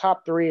 Like the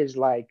top 3 is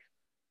like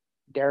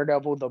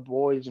Daredevil, The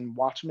Boys, and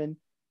Watchmen,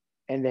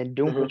 and then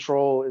Doom Uh-huh.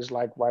 Patrol is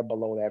like right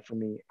below that for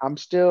me.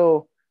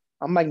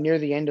 I'm like near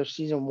the end of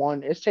season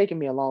 1. It's taken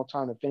me a long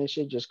time to finish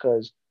it just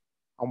because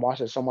I'm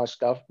watching so much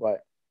stuff,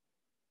 but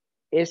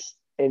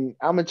and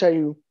I'm gonna tell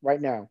you right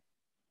now,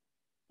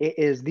 it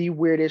is the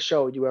weirdest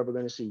show you ever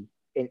gonna see.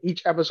 And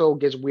each episode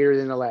gets weirder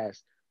than the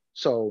last.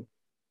 So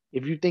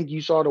if you think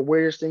you saw the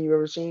weirdest thing you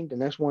ever seen, the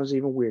next one is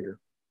even weirder.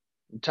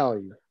 I'm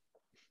telling you.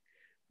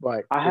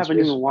 But I it's haven't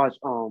it's even watched.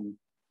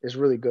 it's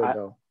really good I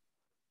though.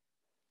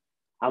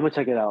 I'm gonna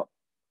check it out.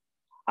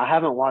 I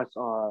haven't watched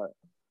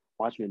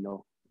Watchmen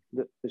though.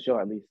 The show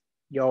at least.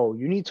 Yo,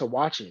 you need to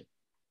watch it.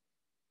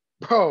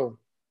 Bro,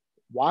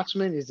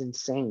 Watchmen is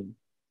insane.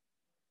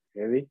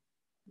 Really?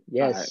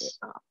 All right. Yes.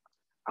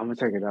 I'm gonna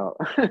check it out.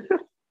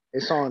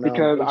 It's on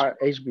Because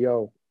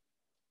HBO.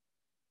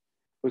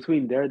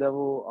 between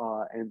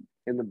Daredevil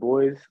and the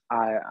boys,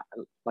 I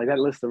like that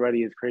list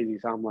already is crazy.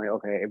 So I'm like,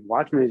 okay, if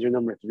Watchmen is your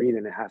number 3,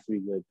 then it has to be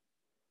good.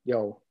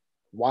 Yo,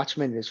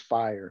 Watchmen is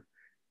fire.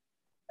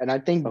 And I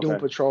think Doom Okay.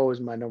 Patrol is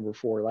my number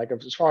 4. Like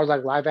as far as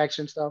like live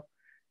action stuff.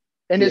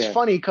 And it's Yeah.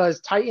 funny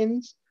because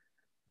Titans,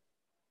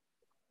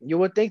 you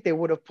would think they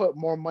would have put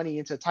more money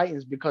into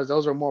Titans because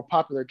those are more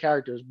popular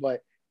characters,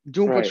 but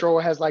Doom Right. Patrol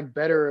has like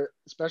better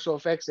special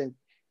effects and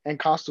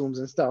costumes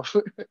and stuff.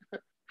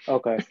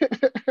 Okay.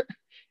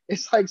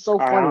 It's like so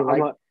All funny. right.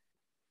 Like,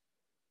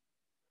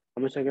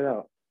 I'm gonna check it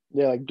out.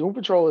 yeah, like Doom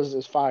Patrol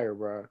is fire,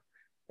 bro.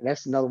 And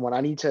that's another one.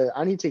 I need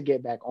to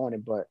get back on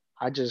it, but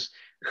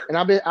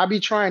I be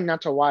trying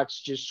not to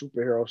watch just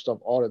superhero stuff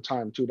all the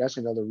time too. That's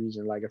another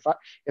reason. Like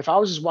if I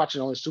was just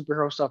watching only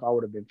superhero stuff, I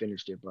would have been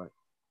finished it, but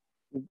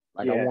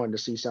like I Yeah. wanted to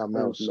see something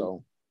I know what else. you mean.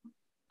 So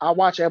I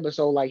watch an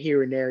episode like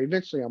here and there.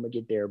 Eventually, I'm gonna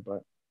get there.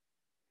 But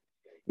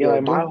Yeah, yeah,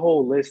 like my Doom.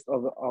 whole list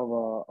of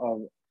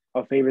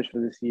favorites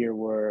for this year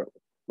were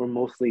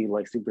mostly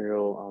like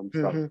superhero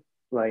stuff. Hmm.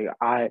 Like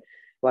I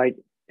like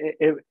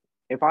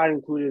if I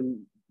included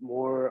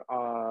more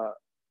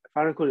if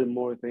I included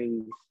more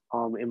things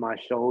in my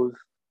shows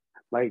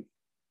like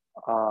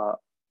uh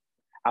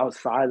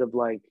outside of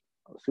like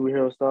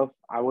superhero stuff,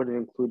 I would have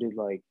included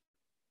like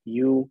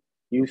you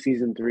you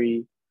season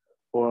 3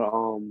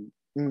 or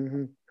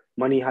Hmm.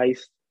 Money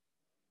Heist.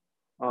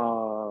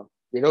 Uh,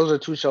 Yeah, those are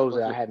 2 shows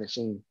that what's I it? haven't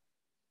seen.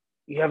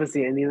 You haven't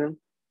seen any of them?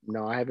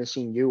 No, I haven't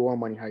seen you or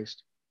Money Heist.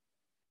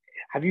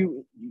 Have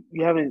you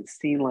haven't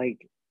seen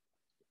like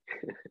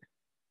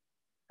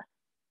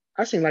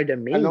I've seen like the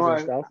I know memes and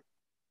stuff.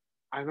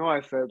 I know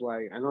I said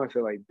like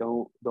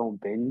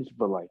don't binge,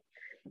 but like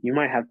you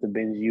might have to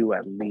binge you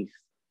at least.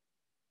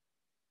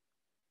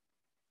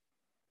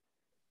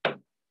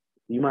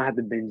 You might have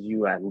to binge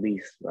you at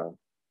least, bro.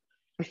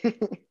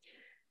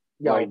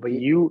 Yo, Like but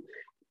you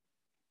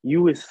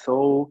is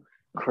so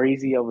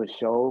crazy of a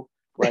show.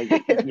 Like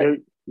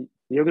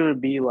you're gonna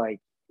be like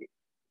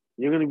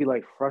you're gonna be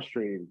like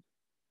frustrated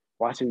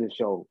watching the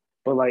show,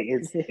 but like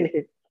it's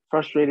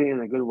frustrating in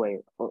a good way.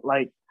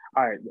 Like,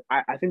 all right,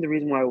 I think the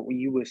reason why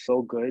you was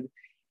so good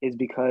is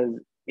because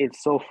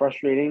it's so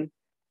frustrating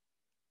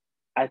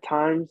at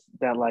times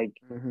that like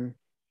hmm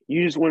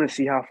you just want to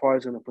see how far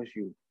it's gonna push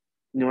you.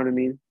 You know what I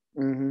mean?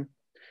 hmm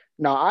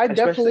No, I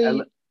Especially,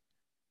 definitely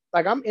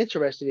like I'm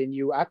interested in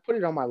you. I put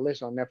it on my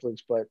list on Netflix,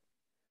 but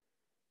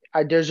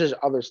there's just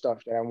other stuff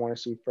that I want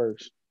to see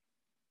first.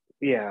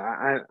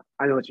 yeah,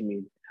 I know what you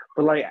mean,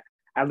 but like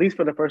at least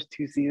for the first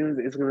 2 seasons,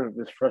 it's gonna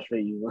just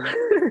frustrate you.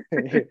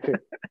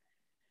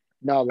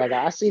 No, like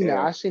Yeah, I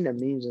seen the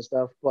memes and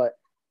stuff, but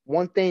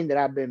one thing that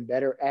I've been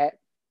better at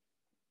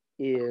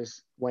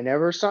is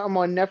whenever something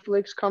on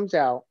Netflix comes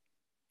out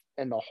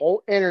and the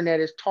whole internet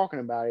is talking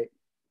about it,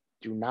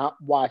 do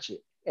not watch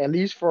it, at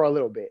least for a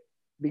little bit,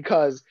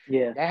 because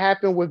yeah. that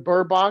happened with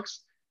Bird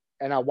Box,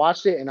 and I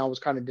watched it and I was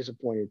kind of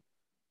disappointed.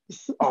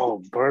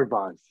 Oh, Bird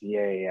Box.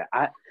 Yeah, yeah.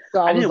 So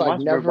I I was didn't like, watch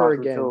Bird never Box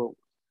again. until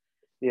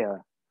yeah.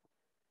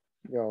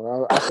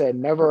 I said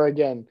never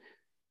again.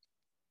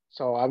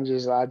 So I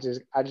just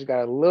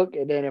gotta look,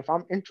 and then if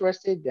I'm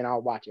interested, then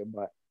I'll watch it.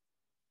 But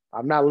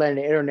I'm not letting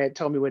the internet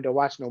tell me what to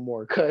watch no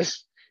more.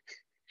 Cause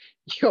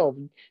yo,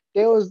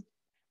 there was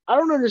I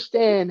don't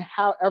understand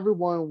how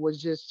everyone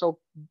was just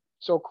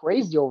so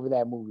crazy over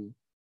that movie.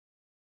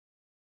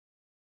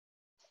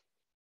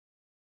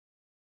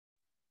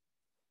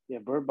 Yeah,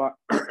 Bird Box.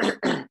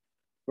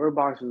 Bird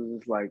Box was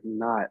just like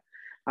not.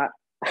 I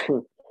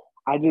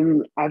I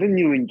didn't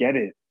even get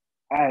it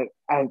at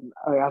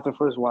after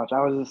first watch.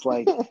 I was just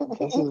like,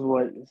 this is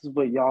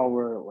what y'all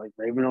were like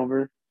raving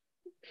over.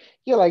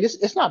 Yeah, like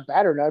it's not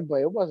bad or not,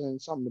 but it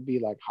wasn't something to be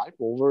like hype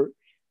over.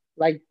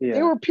 Like they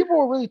Yeah, were people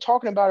were really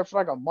talking about it for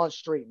like a month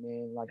straight,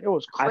 man. Like it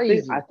was I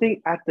crazy.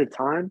 think at the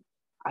time,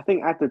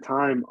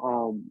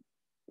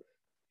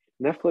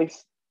 Netflix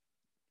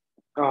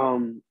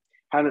um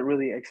hadn't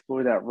really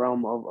explored that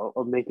realm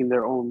of making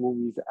their own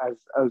movies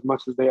as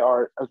much as they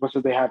are as much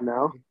as they have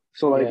now.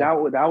 So like Yeah,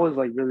 that was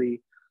like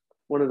really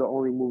one of the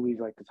only movies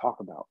like to talk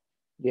about.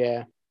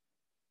 yeah.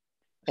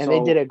 And they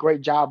did So a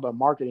great job of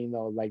marketing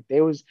though. Like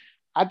they was,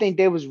 I think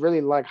they was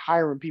really like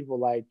hiring people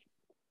like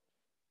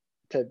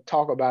to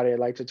talk about it,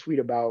 like to tweet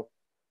about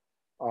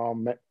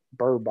um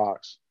Bird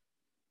Box,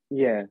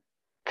 yeah,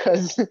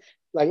 because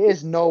like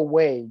it's no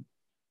way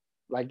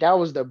like that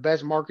was the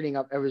best marketing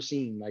I've ever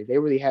seen. Like they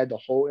really had the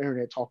whole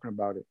internet talking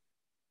about it.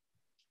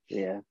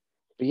 yeah,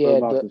 But Bird yeah,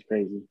 Box the was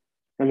crazy.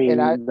 I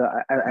and I mean,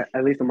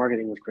 at least the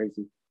marketing was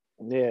crazy.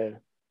 yeah,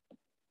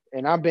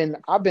 and I've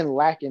been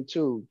lacking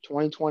too.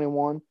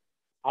 2021,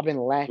 I've been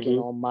lacking Hmm.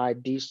 on my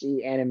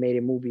DC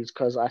animated movies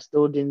because I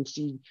still didn't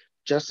see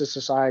Justice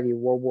Society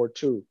World War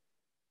II.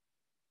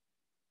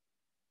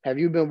 Have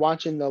you been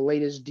watching the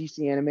latest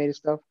DC animated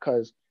stuff?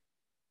 Because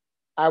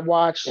I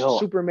watched Yo,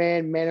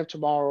 Superman, Man of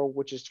Tomorrow,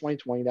 which is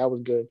 2020. That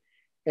was good.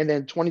 And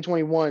then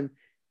 2021,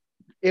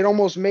 it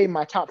almost made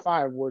my top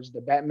five was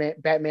the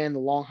Batman, The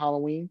Long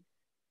Halloween.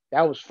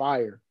 That was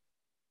fire.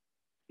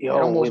 It yo,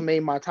 almost with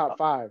made my top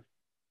five.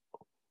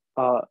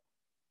 uh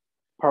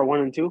part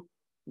one and two.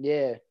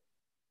 Yeah,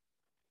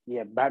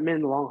 Yeah,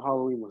 Batman: The Long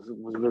Halloween was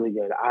really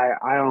good.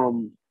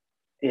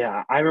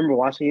 Yeah, I remember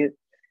watching it.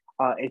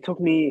 It took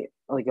me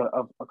like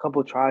a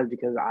couple of tries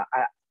because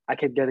I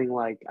kept getting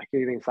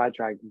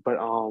sidetracked. But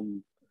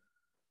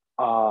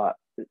uh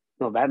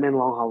no, Batman: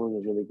 Long Halloween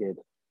was really good.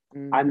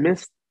 I hmm,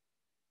 missed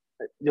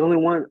the only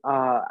one.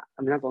 I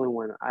mean not the only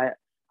one.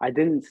 I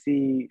didn't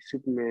see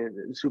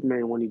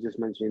Superman one you just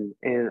mentioned,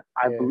 and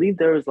I yeah. believe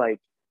there was like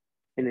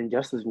an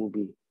Injustice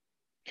movie.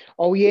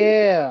 Oh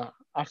yeah,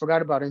 I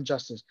forgot about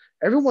Injustice.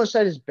 Everyone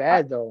said it's I,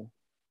 bad though.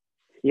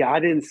 yeah, I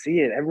didn't see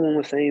it. Everyone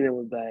was saying it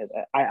was bad.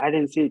 I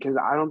didn't see it because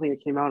I don't think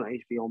it came out on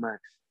HBO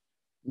Max.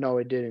 No,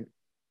 it didn't.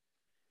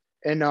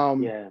 And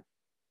Yeah,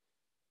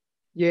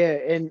 yeah,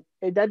 and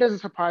that doesn't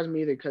surprise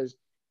me either because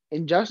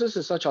Injustice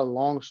is such a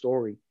long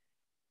story,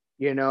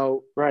 you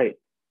know. right.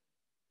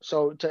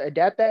 So to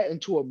adapt that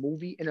into a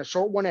movie and a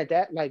short one at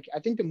that, like I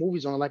think the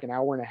movie's only like an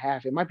hour and a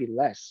half. It might be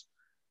less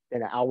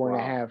than an hour and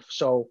a Wow. half.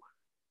 So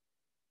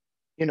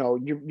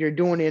you're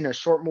doing it in a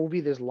short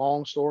movie, this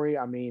long story.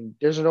 I mean,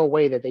 there's no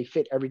way that they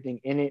fit everything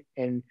in it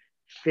and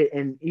fit,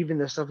 and even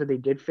the stuff that they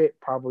did fit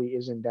probably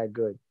isn't that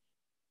good.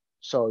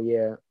 So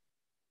yeah,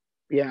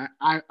 yeah,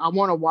 I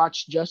want to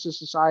watch Justice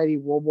Society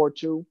World War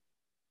II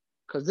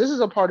because this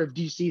is a part of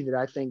DC that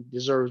I think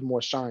deserves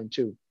more shine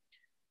too.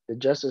 The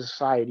Justice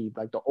Society,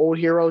 like the old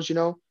heroes,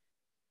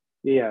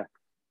 Yeah.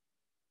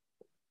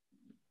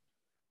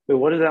 Wait,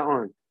 what is that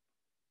on?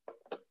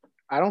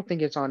 I don't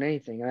think it's on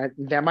anything.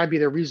 That might be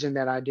the reason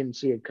that I didn't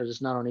see it because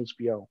it's not on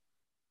HBO.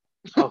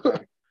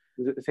 Okay.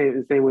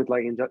 The same with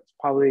like Injustice.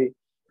 Probably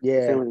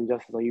the same Yeah, with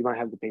Injustice. Like you might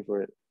have to pay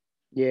for it.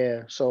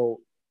 yeah.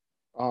 So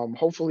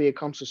hopefully it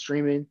comes to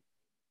streaming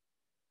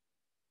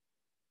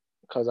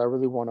because I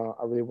really wanna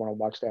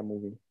watch that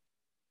movie.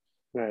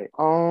 Right.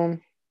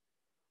 Um,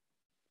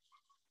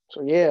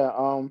 so yeah,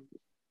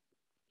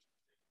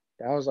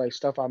 that was like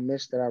stuff I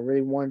missed that I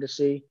really wanted to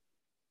see.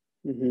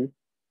 Hmm.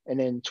 And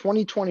then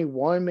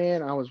 2021,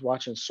 man, I was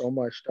watching so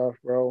much stuff,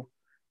 bro.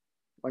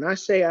 When I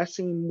say I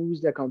seen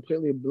movies that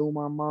completely blew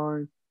my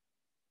mind,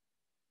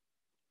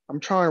 I'm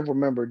trying to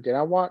remember. Did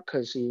I watch?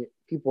 Because see,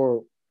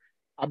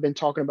 I've been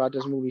talking about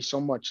this movie so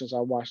much since I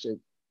watched it.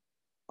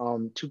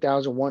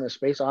 2001: A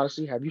Space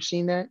Odyssey. Have you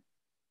seen that,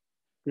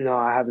 No,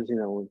 I haven't seen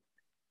that one.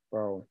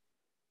 bro?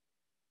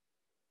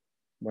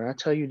 When I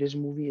tell you this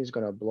movie is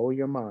gonna blow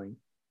your mind,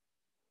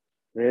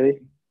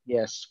 Really?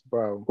 yes,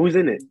 bro. Who's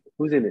in it?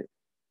 Who's in it?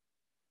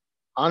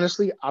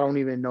 Honestly, I don't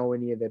even know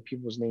any of the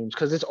people's names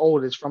because it's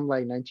old. It's from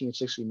like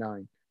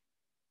 1969.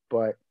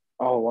 But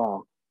Oh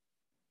wow.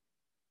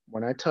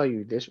 when I tell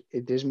you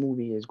this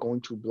movie is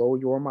going to blow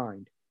your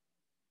mind.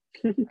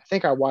 I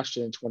think I watched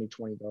it in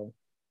 2020 though.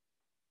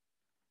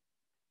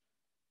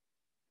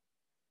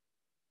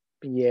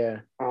 But yeah,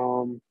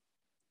 Um.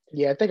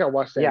 yeah, I think I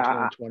watched that in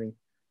Yeah. 2020.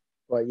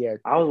 But yeah,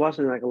 I was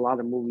watching like a lot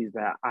of movies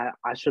that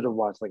I should have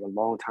watched like a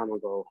long time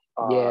ago.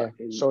 yeah,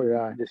 so did In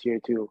I. this year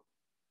too.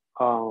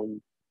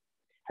 Um.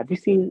 Have you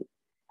seen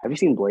Have you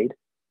seen Blade?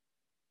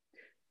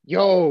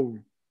 Yo,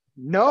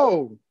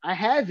 no, I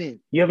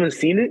haven't. You haven't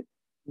seen it,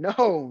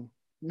 No,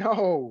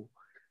 no.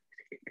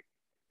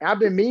 I've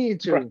been meaning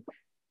bro. to.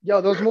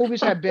 Yo, those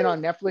movies have been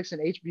on Netflix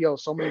and HBO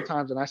so many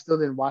times, and I still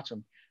didn't watch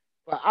them.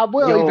 But I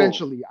will Yo,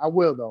 eventually. I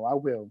will though. I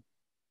will.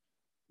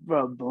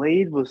 bro,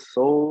 Blade was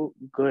so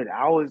good.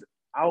 I was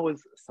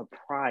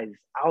surprised.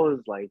 I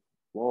was like,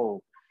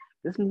 whoa,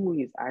 this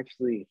movie is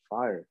actually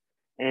fire.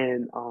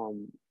 And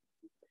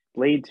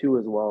Blade 2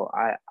 as well.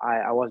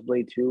 I watched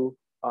Blade 2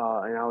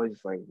 and I was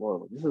just like,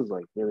 whoa, this is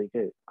like really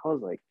good. I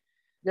was like,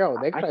 Yo,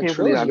 they I got a can't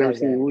believe I've trilogy out never of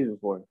seen these that. movies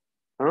before.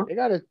 Huh?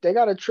 They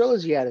got a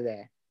trilogy out of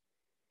that.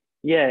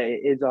 Yeah,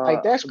 it's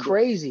Like that's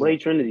crazy. Blade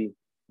Trinity.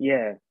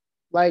 Yeah.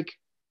 Like,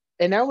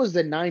 and that was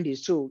the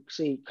 '90s too.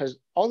 See, because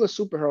all the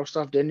superhero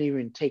stuff didn't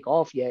even take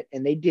off yet,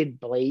 and they did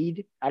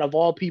Blade out of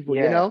all people.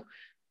 Yeah.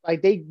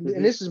 Like and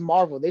Mm-hmm. this is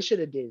Marvel. They should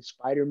have did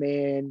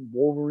Spider-Man,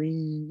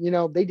 Wolverine.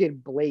 They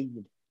did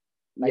Blade.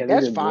 Yeah, Like they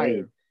that's did Blade,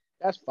 fire.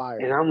 That's and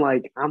fire.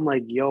 I'm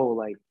like, yo,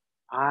 like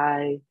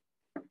I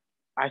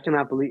I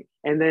cannot believe.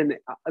 And then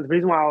the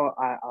reason why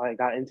I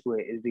got into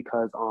it is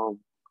because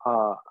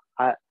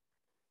I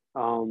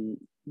um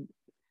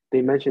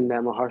they mentioned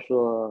that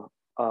Mahershala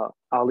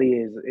Ali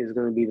is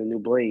going to be the new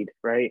Blade,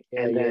 right?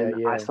 Yeah, And yeah, then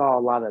I yeah, saw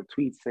a lot of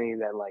tweets saying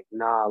that like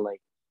nah,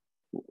 like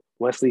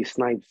Wesley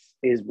Snipes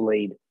is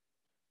Blade,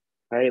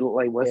 right?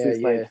 Like yeah, Wesley yeah,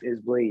 Snipes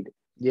is Blade,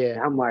 yeah.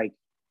 and I'm like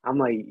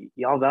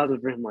y'all vouching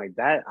for him like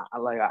that.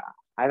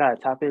 I gotta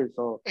tap in.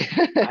 So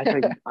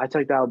I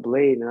checked out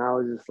Blade, and I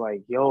was just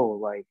like, yo,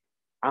 like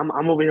I'm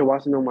over here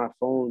watching on my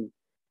phone.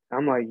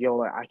 I'm like, yo,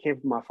 like I can't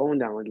put my phone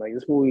down. Like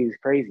this movie is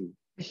crazy.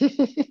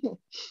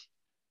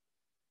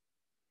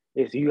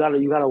 Yeah, so you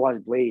gotta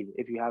watch Blade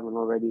if you haven't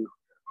already.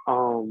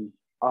 Um,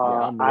 Yeah,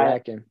 uh, I'm I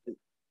reacting.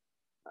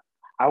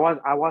 I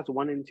watched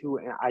one and two,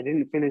 and I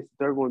didn't finish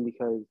the third one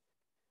because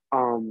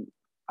um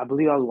I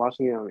believe I was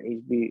watching it on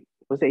HBO.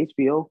 Was it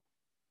HBO?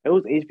 It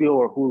was HBO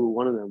or Hulu,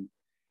 one of them.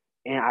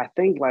 And I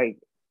think like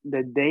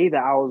the day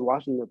that I was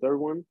watching the third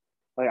one,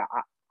 like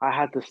I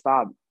had to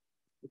stop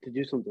to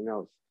do something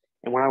else.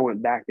 And when I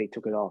went back, they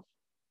took it off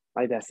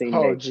like that same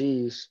Oh, day.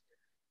 geez.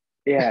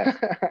 Yeah.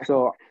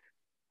 So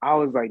I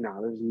was like, nah,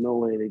 there's no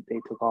way they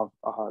took off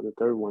the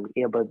third one.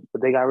 Yeah, but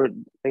they got rid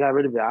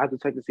of it. I have to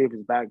check to see if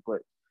it's back,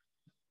 but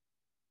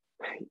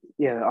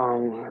yeah,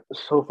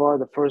 so far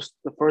the first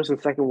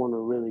and second one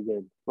are really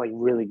good, like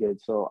really good.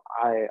 So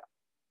I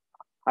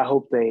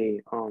hope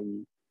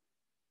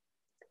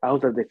I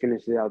hope that they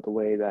finish it out the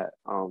way that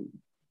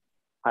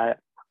I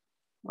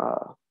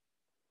uh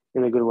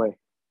in a good way.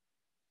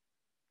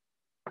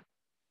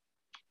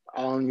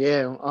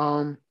 Yeah.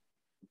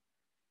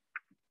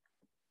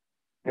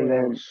 And What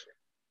then else?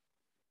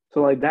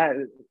 so like that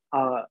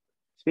uh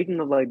speaking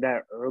of like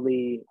that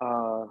early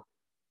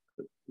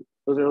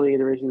those early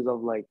iterations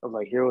of like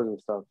heroes and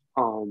stuff.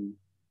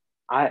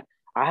 I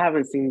I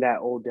haven't seen that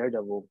old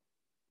Daredevil,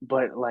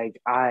 but like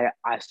I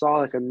saw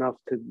like enough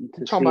to You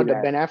to talking see about the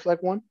that Ben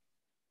Affleck one?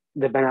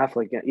 the Ben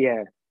Affleck.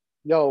 Yeah,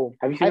 Yo,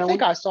 have you seen I that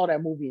think one I saw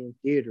that movie in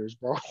theaters,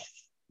 bro.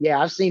 Yeah,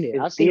 I've seen it.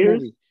 in I've seen the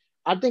theaters? movie.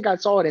 I think I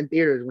saw it in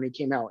theaters when it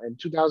came out in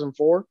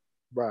 2004,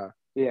 bruh.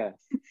 Yeah,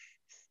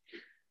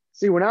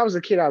 See, when I was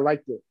a kid, I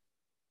liked it,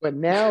 but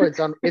now it's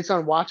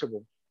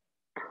unwatchable.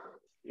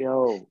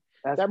 yo,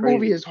 that's That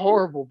movie crazy. is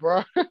horrible,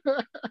 bro.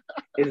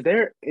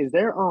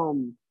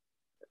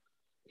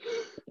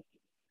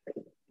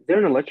 Is there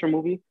an Electra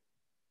movie?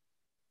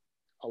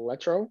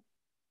 Electro?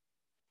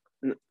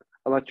 N-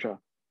 Electra.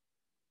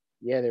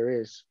 Yeah,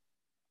 there is.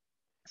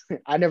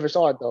 I never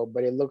saw it though,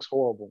 but it looks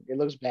horrible. It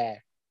looks bad.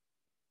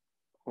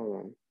 Hold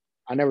on.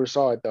 I never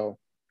saw it though.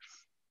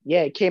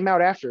 Yeah, it came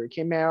out after. It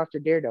came out after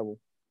Daredevil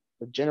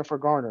with Jennifer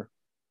Garner.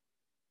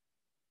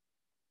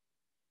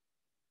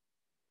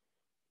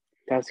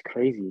 That's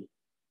crazy.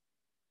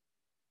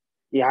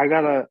 Yeah, I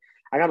gotta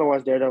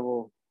watch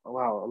Daredevil. Oh,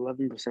 wow,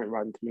 11%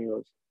 Rotten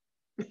Tomatoes.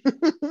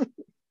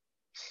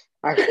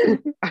 I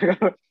I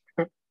gotta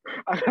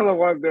I gotta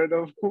watch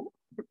Daredevil. Yo,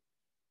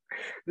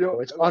 Bro,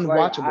 it's like I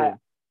unwatchable.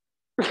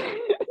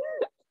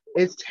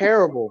 It's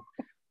terrible.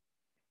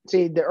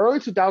 See, the early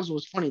 2000s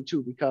was funny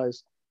too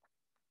because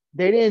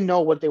they didn't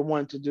know what they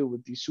wanted to do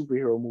with these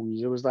superhero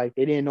movies. It was like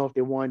they didn't know if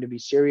they wanted to be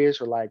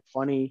serious or like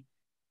funny.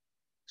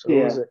 So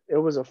yeah. it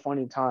was a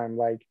funny time.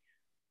 Like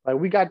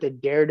we got the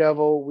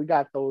Daredevil, we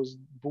got those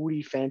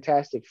booty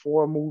Fantastic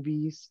Four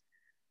movies.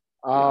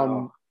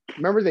 Yo.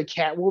 Remember the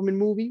Catwoman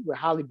movie with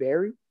Halle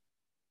Berry?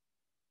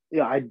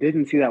 Yeah, I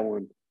didn't see that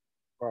one.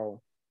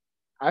 Bro,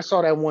 I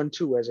saw that one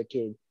too as a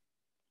kid.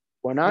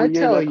 When I What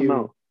year did tell that come you,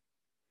 out?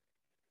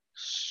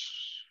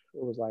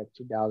 it was like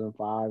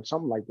 2005,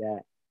 something like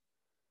that.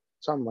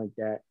 Something like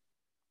that.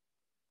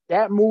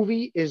 That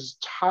movie is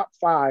top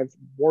five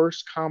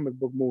worst comic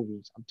book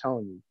movies. I'm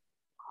telling you,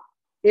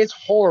 it's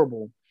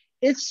horrible.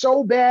 It's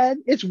so bad.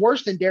 It's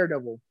worse than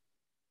Daredevil.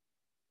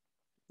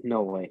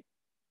 No way.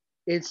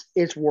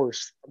 It's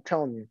worse. I'm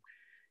telling you.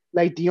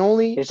 Like the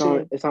only It's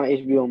on see, it's on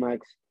HBO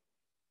Max.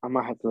 I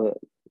might have to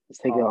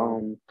take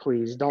a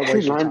please don't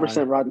waste your 9%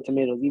 time. Rotten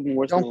Tomatoes, even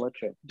worse than Don't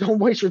Electra. don't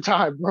waste your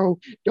time, bro.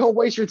 Don't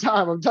waste your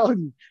time. I'm telling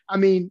you. I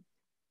mean,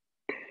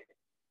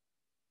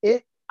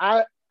 it.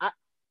 I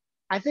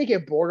think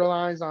it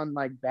borderlines on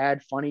like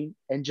bad funny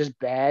and just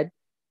bad,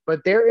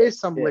 but there is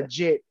some Yeah.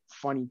 legit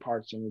funny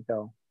parts in it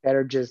though that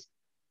are just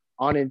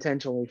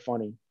unintentionally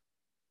funny.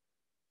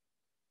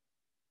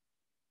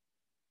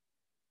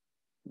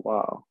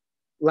 Wow.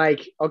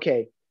 Like,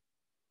 okay,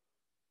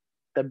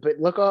 but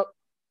look up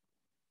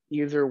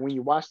either when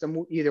you watch the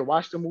movie, either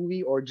watch the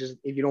movie or just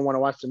if you don't want to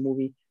watch the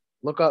movie,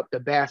 look up the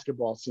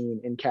basketball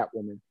scene in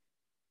Catwoman.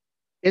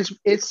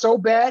 It's so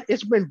bad.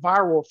 It's been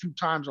viral a few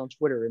times on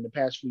Twitter in the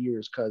past few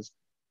years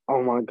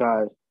Oh my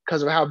God.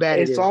 because of how bad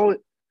it It's is. all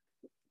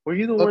Were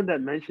you the Look, one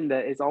that mentioned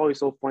that it's always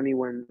so funny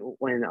when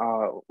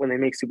they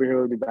make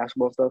superheroes do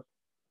basketball stuff?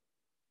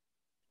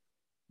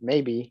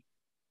 maybe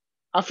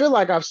I feel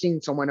like I've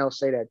seen someone else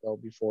say that though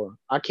before.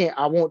 I can't.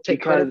 I won't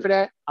take credit because for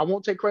that. I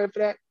won't take credit for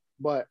that.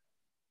 But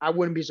I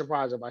wouldn't be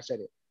surprised if I said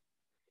it.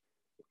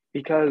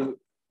 because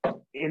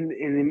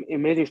in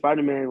Amazing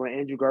Spider-Man when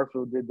Andrew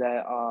Garfield did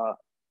that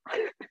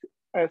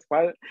that,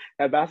 Spider,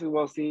 that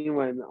basketball scene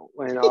when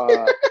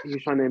he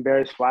was trying to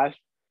embarrass Flash,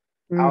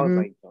 I was Mm-hmm.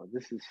 like, oh,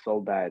 this is so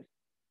bad.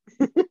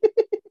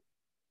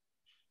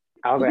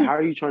 I was like, how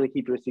are you trying to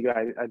keep your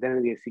secret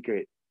identity a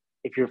secret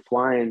if you're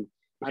flying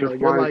I if know you're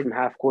you're flying like, from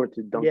half court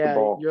to dunk the yeah,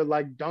 ball? you're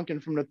like dunking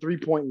from the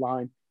 3-point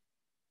line.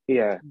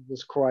 Yeah,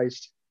 Jesus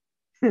Christ.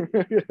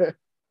 that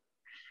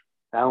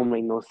don't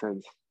make no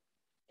sense.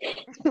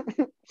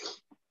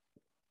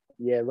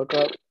 Yeah, look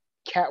up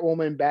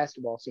Catwoman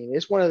basketball scene.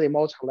 It's one of the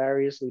most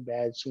hilariously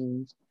bad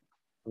scenes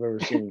I've ever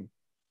seen.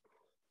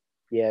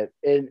 Yeah,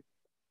 and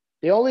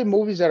the only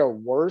movies that are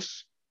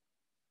worse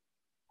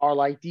are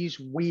like these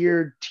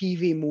weird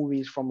TV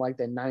movies from like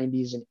the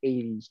 90s and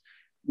 80s.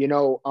 You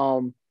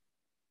know,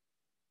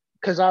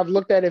 because I've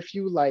looked at a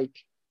few like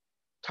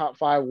top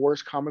 5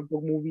 worst comic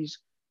book movies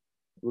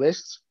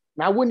lists.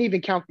 And I wouldn't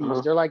even count these.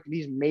 Uh-huh. They're like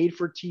these made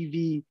for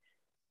TV,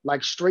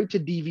 like straight to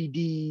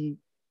DVD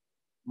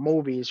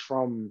movies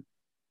from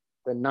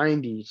the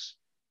 90s.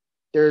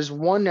 There's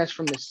one that's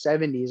from the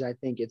 70s, I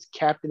think. It's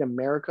Captain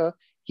America.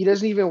 He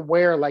doesn't even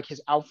wear like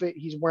his outfit.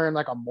 He's wearing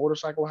like a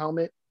motorcycle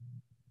helmet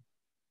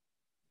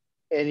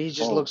and he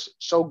just Oh, looks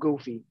so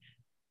goofy.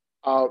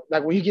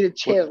 Like when you get a what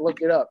chance,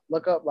 look it up.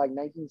 Look up like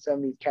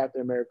 1970s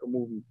Captain America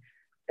movie.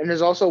 And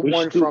there's also we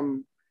one should do?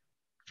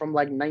 from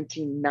like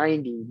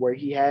 1990 where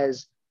he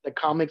has the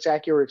comics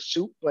accurate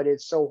suit, but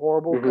it's so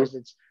horrible Mm-hmm. because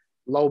it's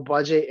low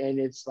budget and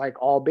it's like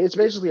all it's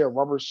basically a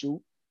rubber suit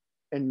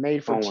and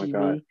made for Oh my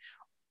god. TV.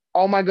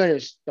 Oh my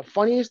goodness. The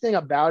funniest thing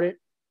about it,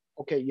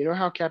 okay, you know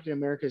how Captain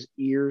America's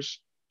ears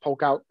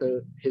poke out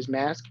his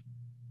mask?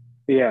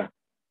 Yeah.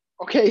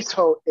 Okay,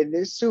 so in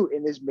this suit,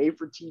 in this made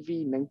for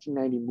TV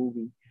 1990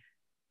 movie,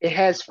 it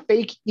has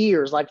fake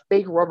ears, like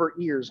fake rubber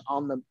ears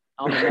on the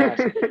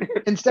mask.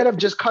 Instead of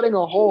just cutting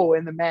a hole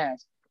in the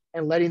mask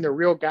and letting the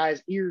real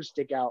guy's ears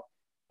stick out,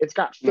 it's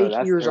got No, fake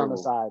that's ears on the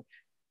terrible. side.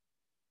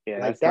 Yeah,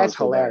 Like that that's sounds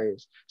so bad.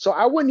 hilarious. So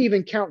I wouldn't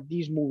even count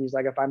these movies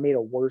like if I made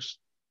a worse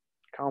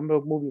comic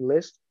book movie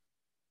list.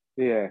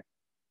 Yeah.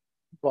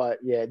 But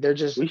yeah, they're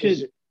just We is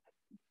should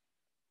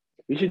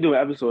we should do an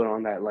episode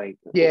on that. Like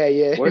yeah,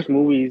 yeah, worst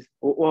movies.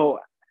 Well,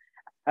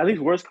 at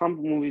least worst comic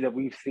movies that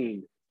we've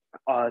seen.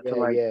 To yeah,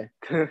 like yeah.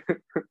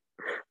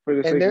 for the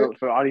And sake they're of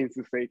for the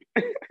audience's sake.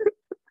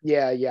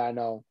 yeah, yeah, I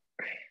know.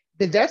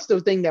 That's the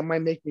thing that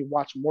might make me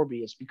watch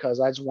Morbius because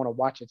I just want to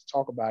watch it to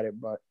talk about it,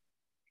 but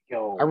I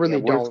Yo, yeah,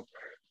 really don't.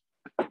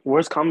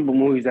 worst comic book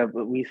movies that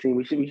we've seen.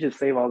 We should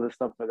save all this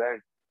stuff for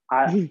then.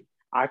 I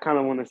I kind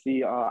of want to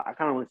see. I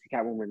kind of want to see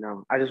Catwoman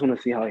now. I just want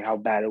to see how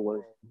bad it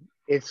was.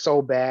 It's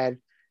so bad.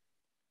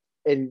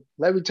 And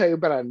let me tell you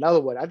about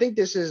another one. I think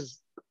this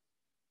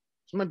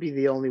might be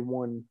the only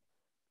one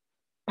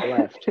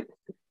left.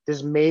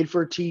 This made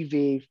for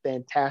TV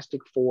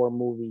Fantastic Four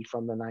movie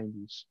from the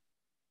 90s.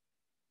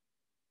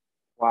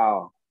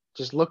 Wow.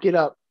 Just look it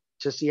up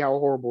to see how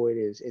horrible it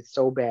is. It's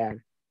so bad.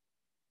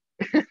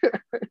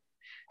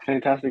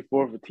 Fantastic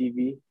Four for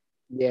TV.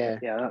 Yeah,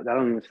 Yeah, that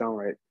don't even sound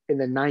right. in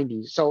the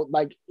 90s. So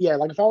like yeah,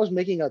 like if I was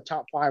making a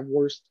top 5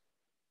 worst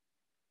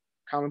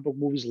comic book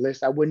movies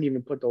list, I wouldn't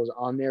even put those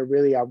on there.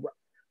 Really,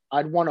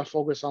 I'd want to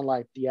focus on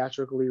like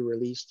theatrically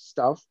released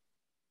stuff,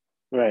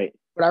 Right.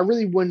 but I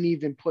really wouldn't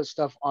even put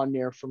stuff on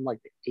there from like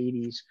the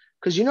 80s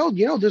because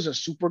there's a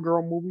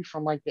Supergirl movie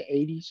from like the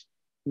 80s.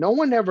 No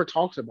one ever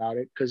talks about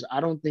it because I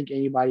don't think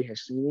anybody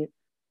has seen it.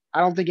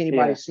 I don't think Yeah.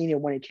 anybody's seen it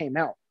when it came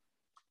out.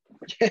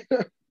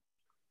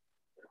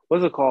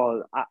 What's it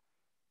called?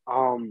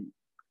 Um,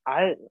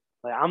 I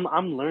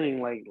I'm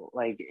learning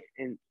like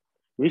in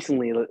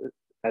recently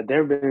that there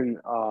have been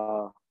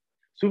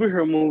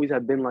superhero movies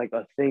have been like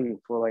a thing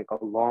for like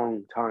a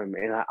long time,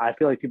 and I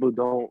feel like people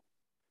don't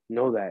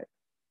know that.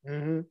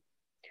 Mm-hmm.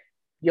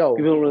 Yo,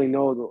 People don't really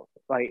know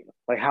like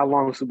how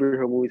long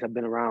superhero movies have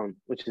been around,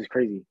 which is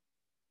crazy.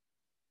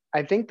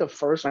 I think the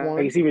first Like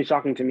one, it's even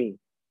shocking to me,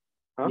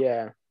 huh?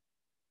 yeah,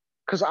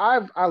 because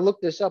I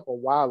looked this up a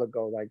while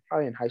ago, like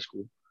probably in high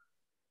school,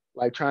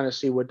 like trying to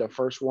see what the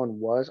first one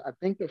was. I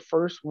think the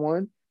first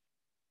one,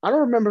 I don't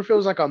remember if it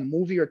was like a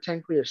movie or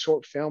technically a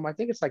short film. I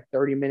think it's like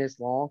 30 minutes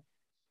long.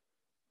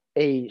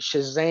 A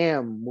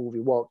Shazam movie,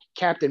 well,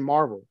 Captain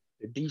Marvel,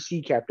 the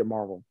DC Captain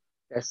Marvel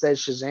that says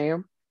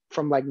Shazam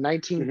from like Mm-hmm.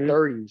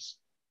 1930s,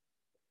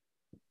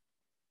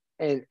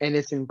 and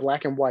it's in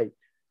black and white.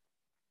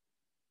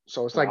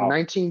 So it's like Wow.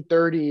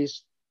 1930s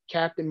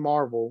Captain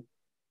Marvel,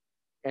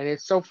 and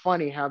it's so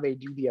funny how they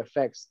do the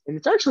effects, and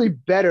it's actually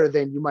better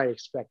than you might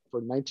expect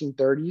for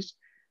 1930s.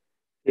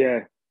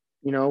 Yeah.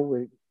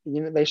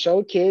 They show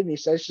a kid and he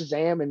says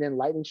Shazam, and then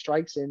lightning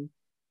strikes and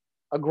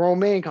a grown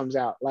man comes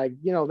out, like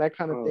that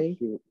kind of Oh thing.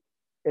 shoot.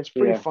 It's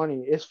pretty Yeah.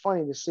 funny. It's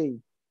funny to see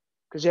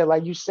because yeah,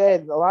 like you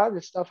said, a lot of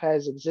this stuff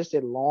has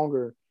existed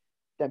longer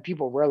than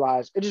people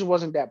realize. It just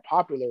wasn't that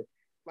popular.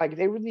 Like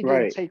they really didn't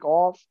Right. take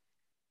off.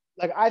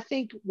 like I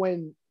think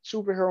when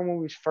superhero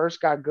movies first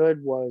got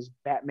good was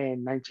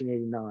Batman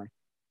 1989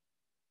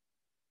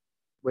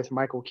 with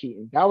Michael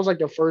Keaton. That was like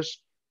the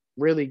first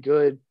really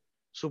good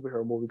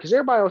superhero movie because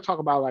everybody will talk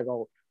about like,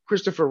 oh,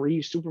 Christopher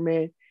Reeve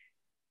Superman.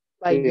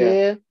 Like, Yeah.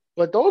 yeah,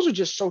 but those are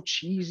just so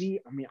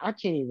cheesy. I mean, I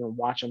can't even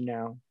watch them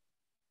now.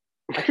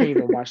 I can't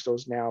even watch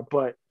those now.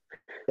 But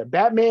the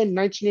Batman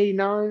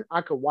 1989,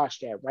 I could watch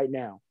that right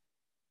now.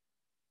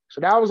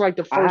 So that was like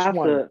the I first have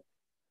one. to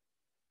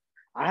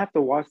I have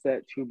to watch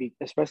that too,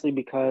 especially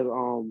because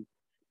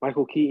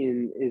Michael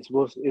Keaton is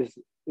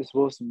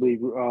supposed to be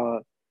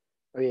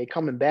Oh yeah,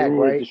 coming back,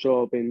 rumored to right?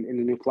 show up in the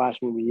new Flash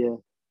movie. Yeah.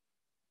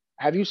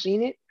 Have you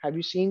seen it? Have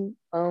you seen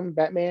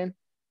Batman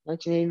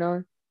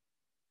 1989?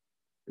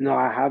 No,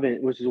 I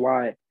haven't, which is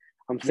why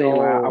I'm saying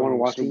like I want to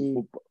Yo, watch it see,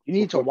 you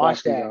need to before Flash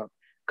watch comes that out.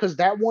 because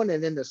that one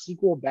and then the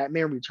sequel,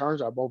 Batman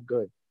Returns, are both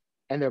good,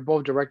 and they're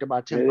both directed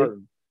by Tim Really?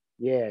 Burton.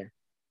 Yeah,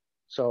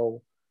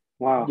 so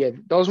Wow. yeah,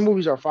 those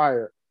movies are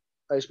fire,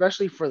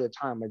 especially for the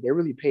time. Like they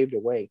really paved the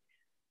way.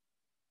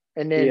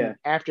 And then Yeah.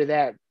 after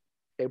that,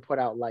 they put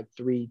out like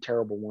three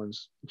terrible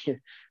ones.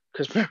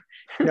 Because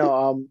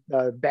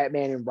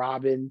Batman and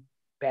Robin,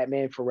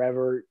 Batman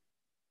Forever.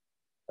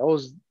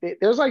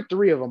 There's like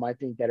three of them I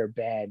think that are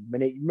bad.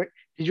 Did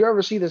you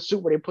ever see the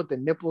suit where they put the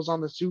nipples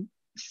on the suit?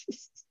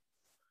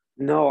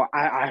 No,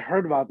 I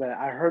heard about that.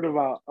 I heard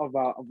about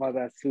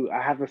that too.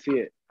 I have to see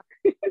it.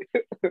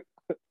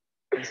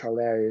 It's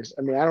hilarious.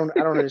 I mean, I don't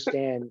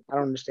understand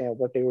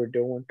what they were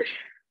doing,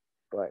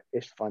 but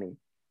it's funny.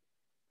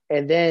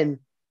 And then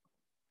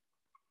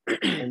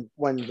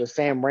when the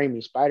Sam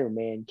Raimi Spider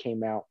Man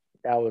came out,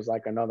 that was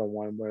like another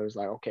one where it was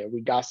like, okay,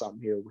 we got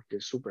something here with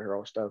this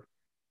superhero stuff.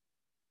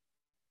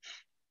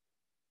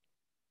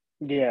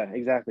 Yeah,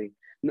 exactly.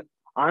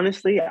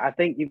 Honestly, I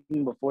think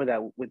even before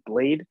that with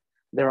Blade,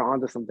 they were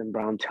onto something,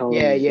 bro. I'm telling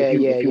Yeah, you. yeah,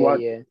 yeah, yeah,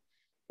 yeah.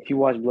 If you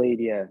watch Blade,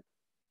 yeah.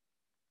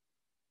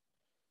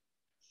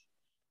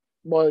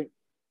 Well,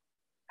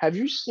 have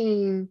you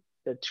seen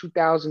the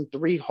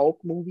 2003 Hulk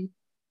movie?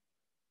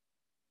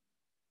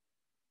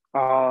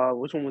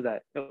 Which one was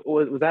that?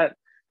 Was that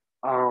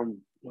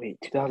wait,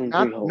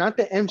 2003 Hulk. Not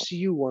the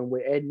MCU one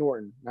with Ed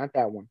Norton, not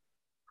that one.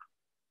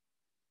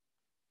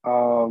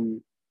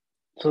 Um,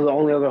 so the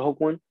only other Hulk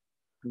one?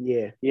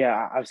 Yeah.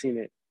 Yeah, I've seen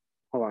it.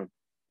 Hold on.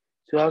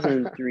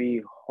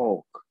 2003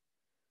 Hulk.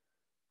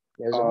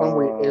 There's the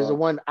Uh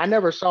one I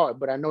never saw it,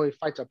 but I know he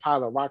fights a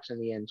pile of rocks in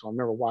the end, so I've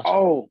never watched it.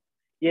 oh,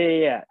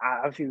 yeah.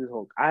 I've seen this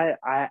Hulk.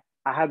 I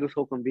had this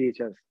Hulk on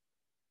VHS.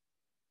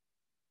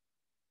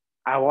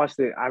 I watched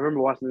it. I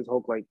remember watching this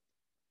Hulk like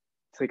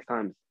 6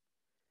 times.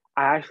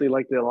 I actually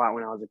liked it a lot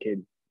when I was a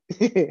kid.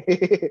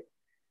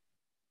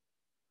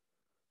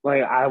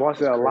 Like I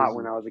watched it That's a lot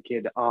when crazy. I was a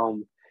kid.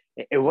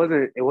 It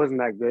wasn't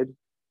that good,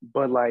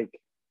 but like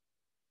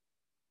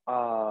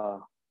uh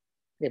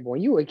Yeah, but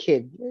when you were a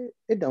kid,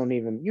 it don't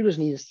even. You just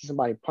need to see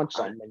somebody punch I,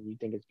 something and you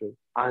think it's good.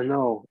 I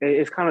know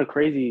it's kind of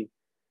crazy.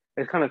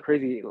 It's kind of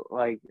crazy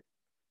like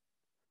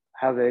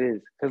how that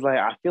is because like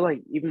I feel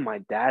like even my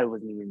dad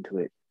wasn't even into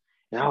it,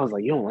 and I was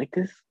like, you don't like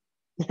this?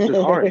 It's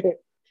hard.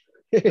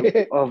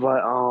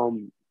 But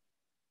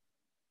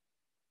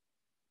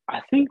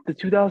I think the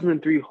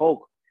 2003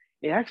 Hulk,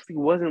 it actually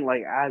wasn't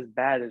like as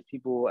bad as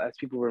people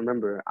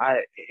remember.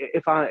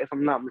 If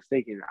I'm not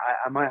mistaken,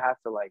 I might have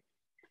to like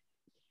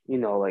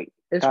like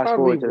It's fast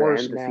probably forward to the worse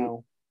end to see.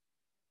 now.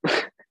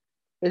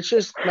 It's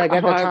just I might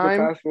have to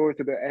fast forward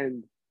to the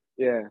end.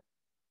 Yeah,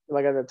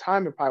 like at the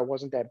time, it probably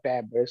wasn't that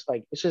bad, but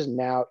it's just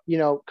now,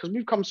 because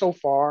we've come so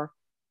far.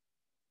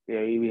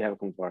 yeah, we have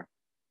come far.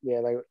 Yeah,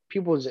 like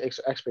people's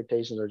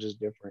expectations are just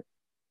different.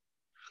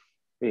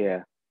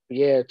 Yeah,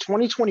 Yeah,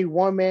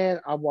 2021,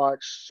 man, I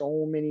watched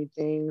so many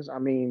things. I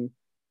mean,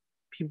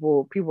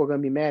 people are gonna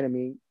be mad at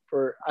me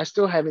for I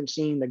still haven't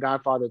seen The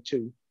Godfather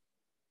 2.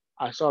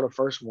 I saw the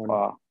first one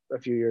wow, a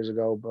few years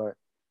ago, but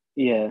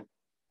yeah.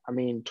 I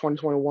mean,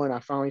 2021, I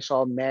finally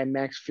saw Mad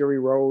Max Fury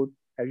Road.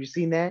 Have you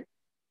seen that?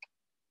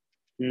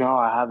 No,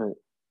 I haven't.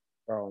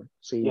 Oh,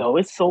 see, Yo,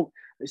 it's so.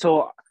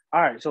 All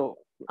right, so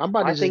I'm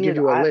about to my just thing give is,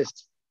 you a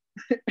list.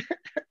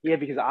 yeah,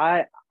 because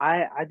I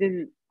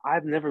didn't.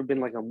 I've never been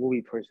like a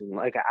movie person,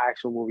 like an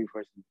actual movie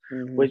person,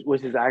 Hmm.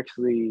 which is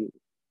actually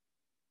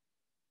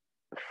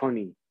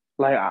funny.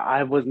 Like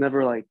I was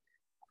never like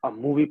a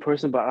movie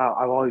person, but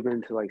I've always been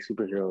into like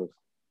superheroes,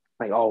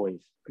 like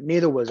always.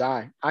 Neither was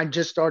I. I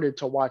just started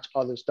to watch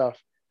other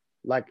stuff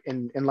like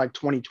in like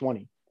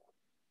 2020,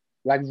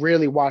 like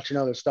really watching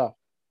other stuff.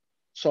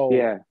 So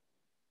Yeah,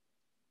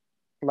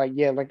 like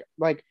yeah,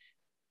 like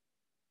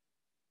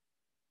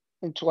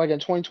in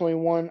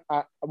 2021,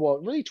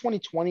 really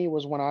 2020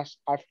 was when I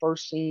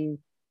first seen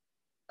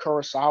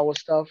Kurosawa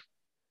stuff.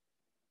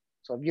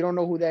 So if you don't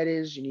know who that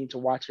is, you need to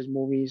watch his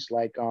movies.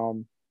 Like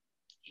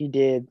he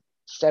did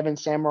Seven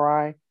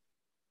Samurai,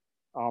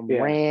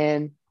 yeah.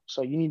 Ran.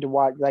 So you need to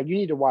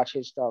watch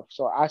his stuff.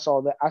 So I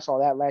saw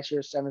that last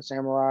year, Seven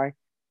Samurai,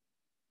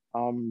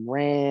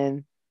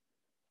 Ran,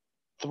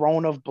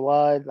 Throne of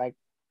Blood. Like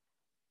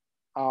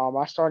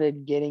I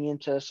started getting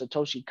into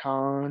Satoshi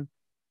Kon.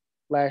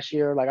 last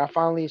year. Like I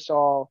finally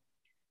saw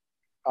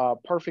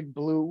Perfect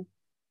Blue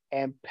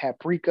and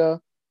Paprika.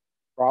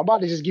 Bro, I'm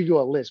about to just give you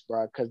a list,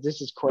 bro, because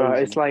this is Bro,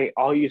 it's crazy. like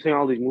all you saying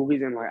all these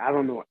movies and like I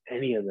don't know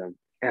any of them,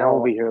 and I'm over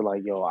Bro. here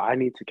like, yo, I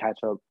need to catch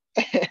up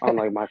on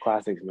like my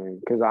classics, man,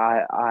 because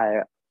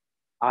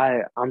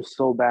I'm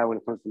so bad when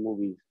it comes to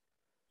movies.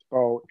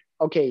 Bro.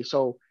 Okay,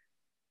 so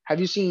have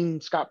you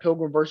seen Scott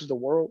Pilgrim versus the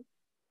World?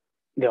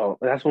 Yo,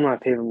 that's one of my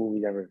favorite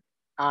movies ever.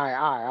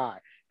 I.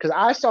 Because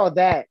I saw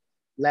that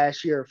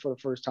last year for the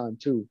first time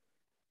too.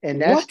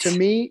 And that's to What?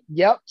 me,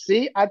 yep.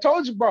 See, I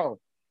told you, bro.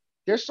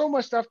 There's so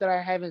much stuff that I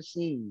haven't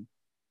seen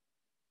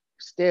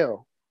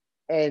still.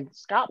 And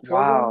Scott Pilgrim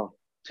Wow.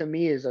 to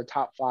me is a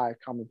top five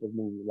comic book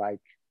movie. Like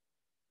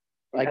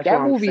That's what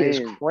that I'm movie is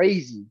saying.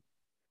 crazy.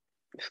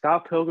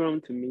 Scott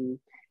Pilgrim to me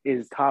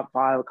is top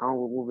five comic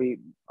book movie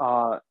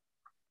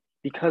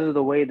because of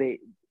the way they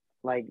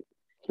like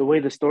the way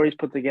the story's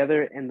put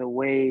together and the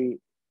way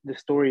the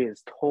story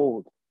is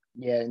told.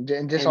 Yeah, and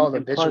just And all the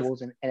and plus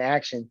visuals and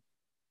action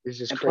is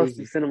just and plus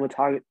crazy.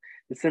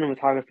 the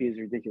cinematography is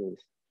ridiculous.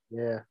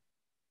 Yeah.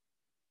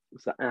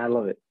 So, and I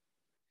love it.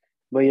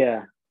 But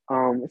yeah,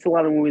 it's a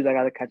lot of movies I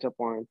got to catch up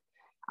on.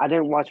 I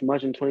didn't watch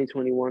much in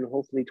 2021.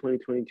 Hopefully,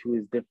 2022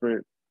 is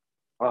different.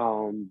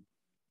 Um,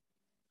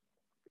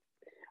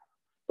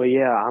 but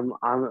yeah,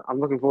 I'm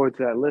looking forward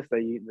to that list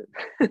that you.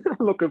 I'm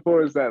looking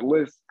forward to that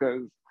list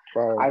because I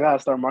Bro. gotta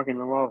start marking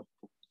them off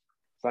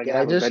so I can Yeah, like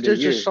have a just better there's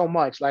just year. so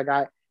much.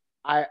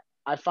 I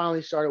I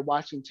finally started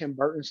watching Tim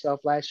Burton stuff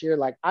last year.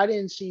 Like I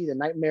didn't see The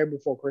Nightmare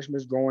Before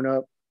Christmas growing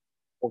up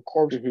or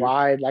Corpse Hmm.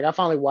 Bride. Like I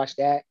finally watched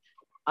that.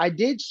 I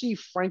did see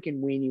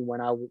Frankenweenie when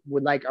I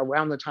would like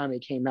around the time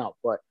it came out,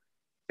 but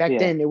back Yeah,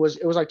 then it was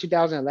like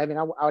 2011.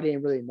 I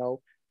didn't really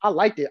know. I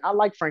liked it. I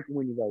liked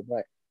Frankenweenie though,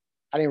 but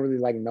I didn't really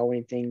like know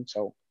anything,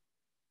 so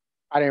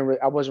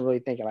I wasn't really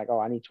thinking like, oh,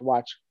 I need to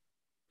watch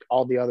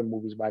all the other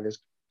movies by this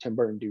Tim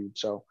Burton dude.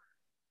 So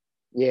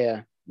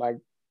yeah, like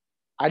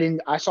I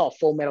didn't. I saw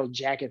Full Metal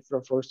Jacket for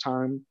the first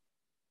time.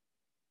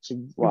 So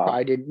you wow.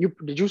 probably didn't. You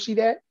did you see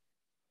that?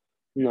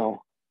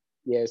 No,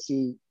 Yeah.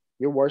 See,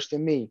 you're worse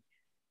than me.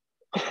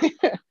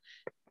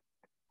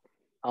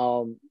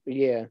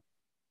 Yeah.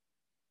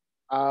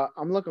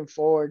 I'm looking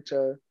forward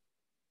to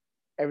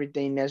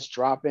everything that's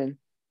dropping.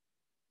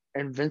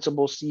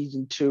 Invincible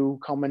season 2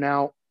 coming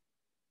out.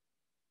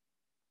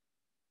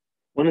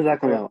 when does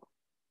that come Well, out?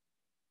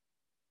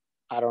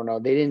 I don't know.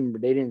 They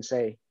didn't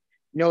say.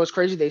 You know, it's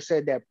crazy. They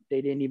said that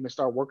they didn't even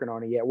start working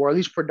on it yet, or at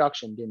least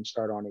production didn't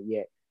start on it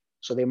yet.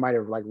 So they might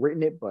have like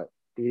written it, but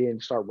they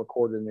didn't start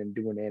recording and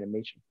doing the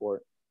animation for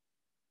it.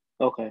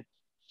 Okay.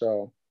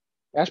 So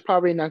that's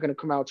probably not going to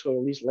come out till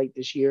at least late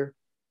this year.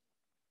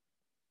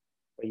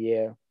 But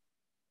yeah,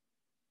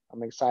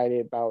 I'm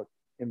excited about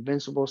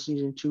Invincible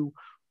season 2.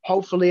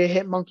 Hopefully, a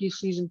Hitmonkey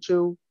season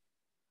 2.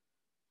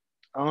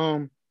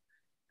 Um,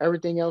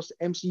 Everything else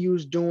the MCU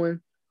is doing.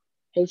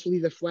 Hopefully,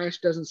 the Flash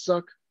doesn't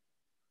suck.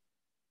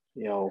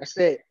 Yo, That's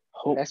it.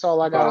 hope, That's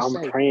all I bro. gotta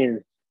I'm say. praying.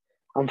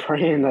 I'm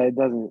praying that it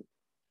doesn't.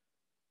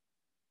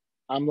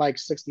 I'm like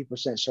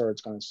 60% sure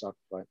it's gonna suck,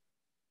 but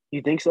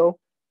You think so?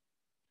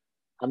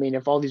 I mean,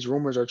 if all these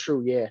rumors are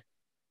true, yeah.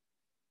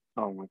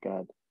 Oh my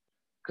god.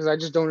 Because I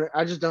just don't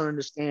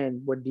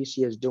understand what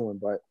DC is doing.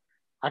 But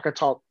I could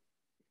talk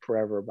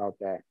forever about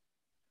that.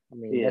 I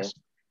mean, Yeah.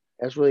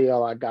 that's really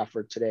all I got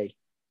for today.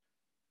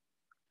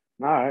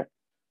 All right.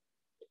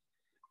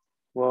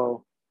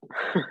 Well,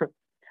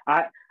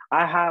 I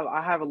I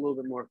have a little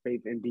bit more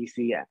faith in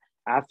DC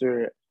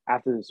after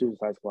the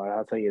Suicide Squad.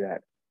 I'll tell you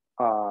that.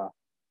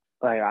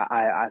 Like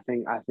I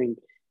think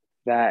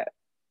that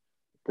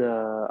the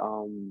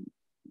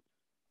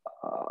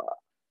uh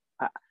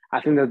I,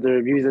 I think that the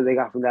reviews that they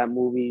got from that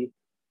movie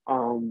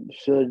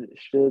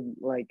should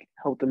like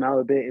help them out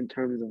a bit in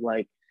terms of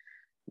like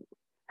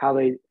how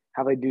they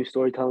do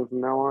storytelling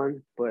from now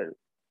on. But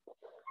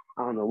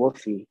I don't know. We'll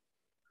see.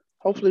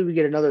 Hopefully, we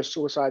get another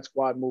Suicide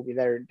Squad movie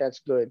that's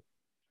good.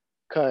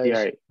 Yeah. Because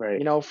Right.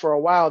 Right. for a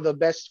while, the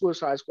best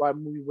Suicide Squad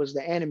movie was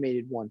the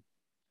animated one.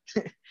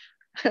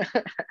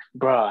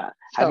 Bruh,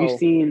 have you So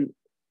seen?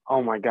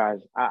 Oh my gosh,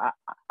 I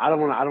don't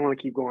want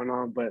to keep going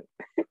on, but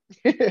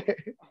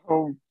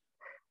um,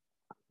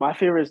 my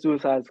favorite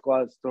Suicide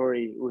Squad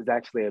story was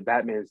actually a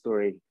Batman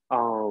story.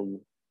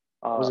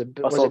 was Assault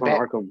it on bad?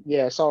 Arkham.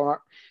 Yeah,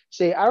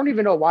 see, I don't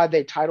even know why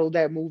they titled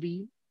that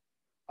movie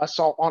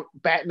Assault on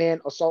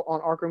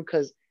Arkham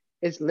because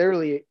it's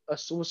literally a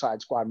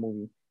Suicide Squad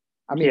movie.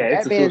 I mean, Yeah,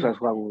 it's a Suicide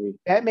Squad movie.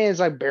 Batman's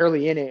like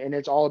barely in it, and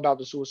it's all about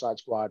the Suicide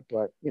Squad.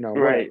 But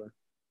Right, whatever.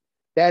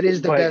 That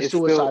is the but best it's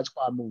still, Suicide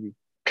Squad movie.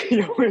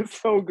 it's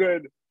so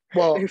good.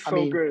 Well, It's I so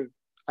mean, good.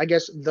 I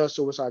guess the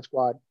Suicide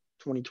Squad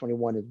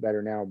 2021 is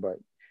better now, but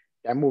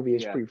that movie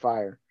is Yeah, pretty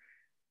fire.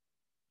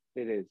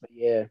 it is. But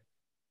yeah,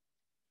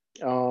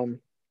 um,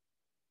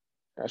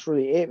 that's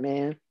really it,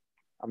 man.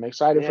 I'm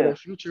excited for Yeah. the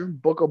future.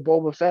 Book of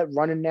Boba Fett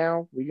running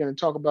now. We're gonna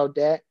talk about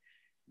that.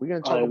 We're gonna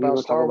All talk right, we're about gonna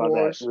talk Star about that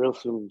Wars. real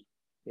soon.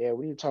 Yeah,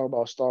 we need to talk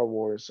about Star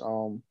Wars.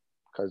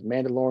 Because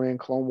Mandalorian,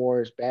 Clone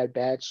Wars, Bad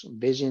Batch,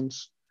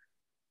 Visions,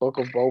 Book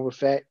of Boba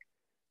Fett.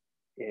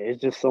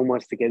 it's just so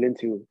much to get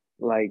into.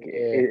 Like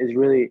Yeah, it's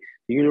really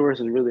the universe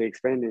is really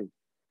expanding.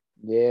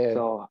 yeah,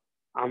 So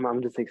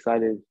I'm just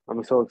excited.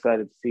 I'm so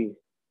excited to see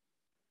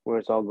where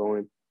it's all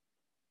going.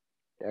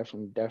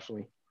 definitely,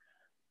 definitely.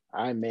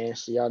 All right, man.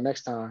 See y'all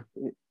next time.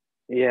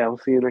 Yeah, we'll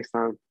see you next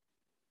time.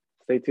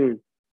 Stay tuned.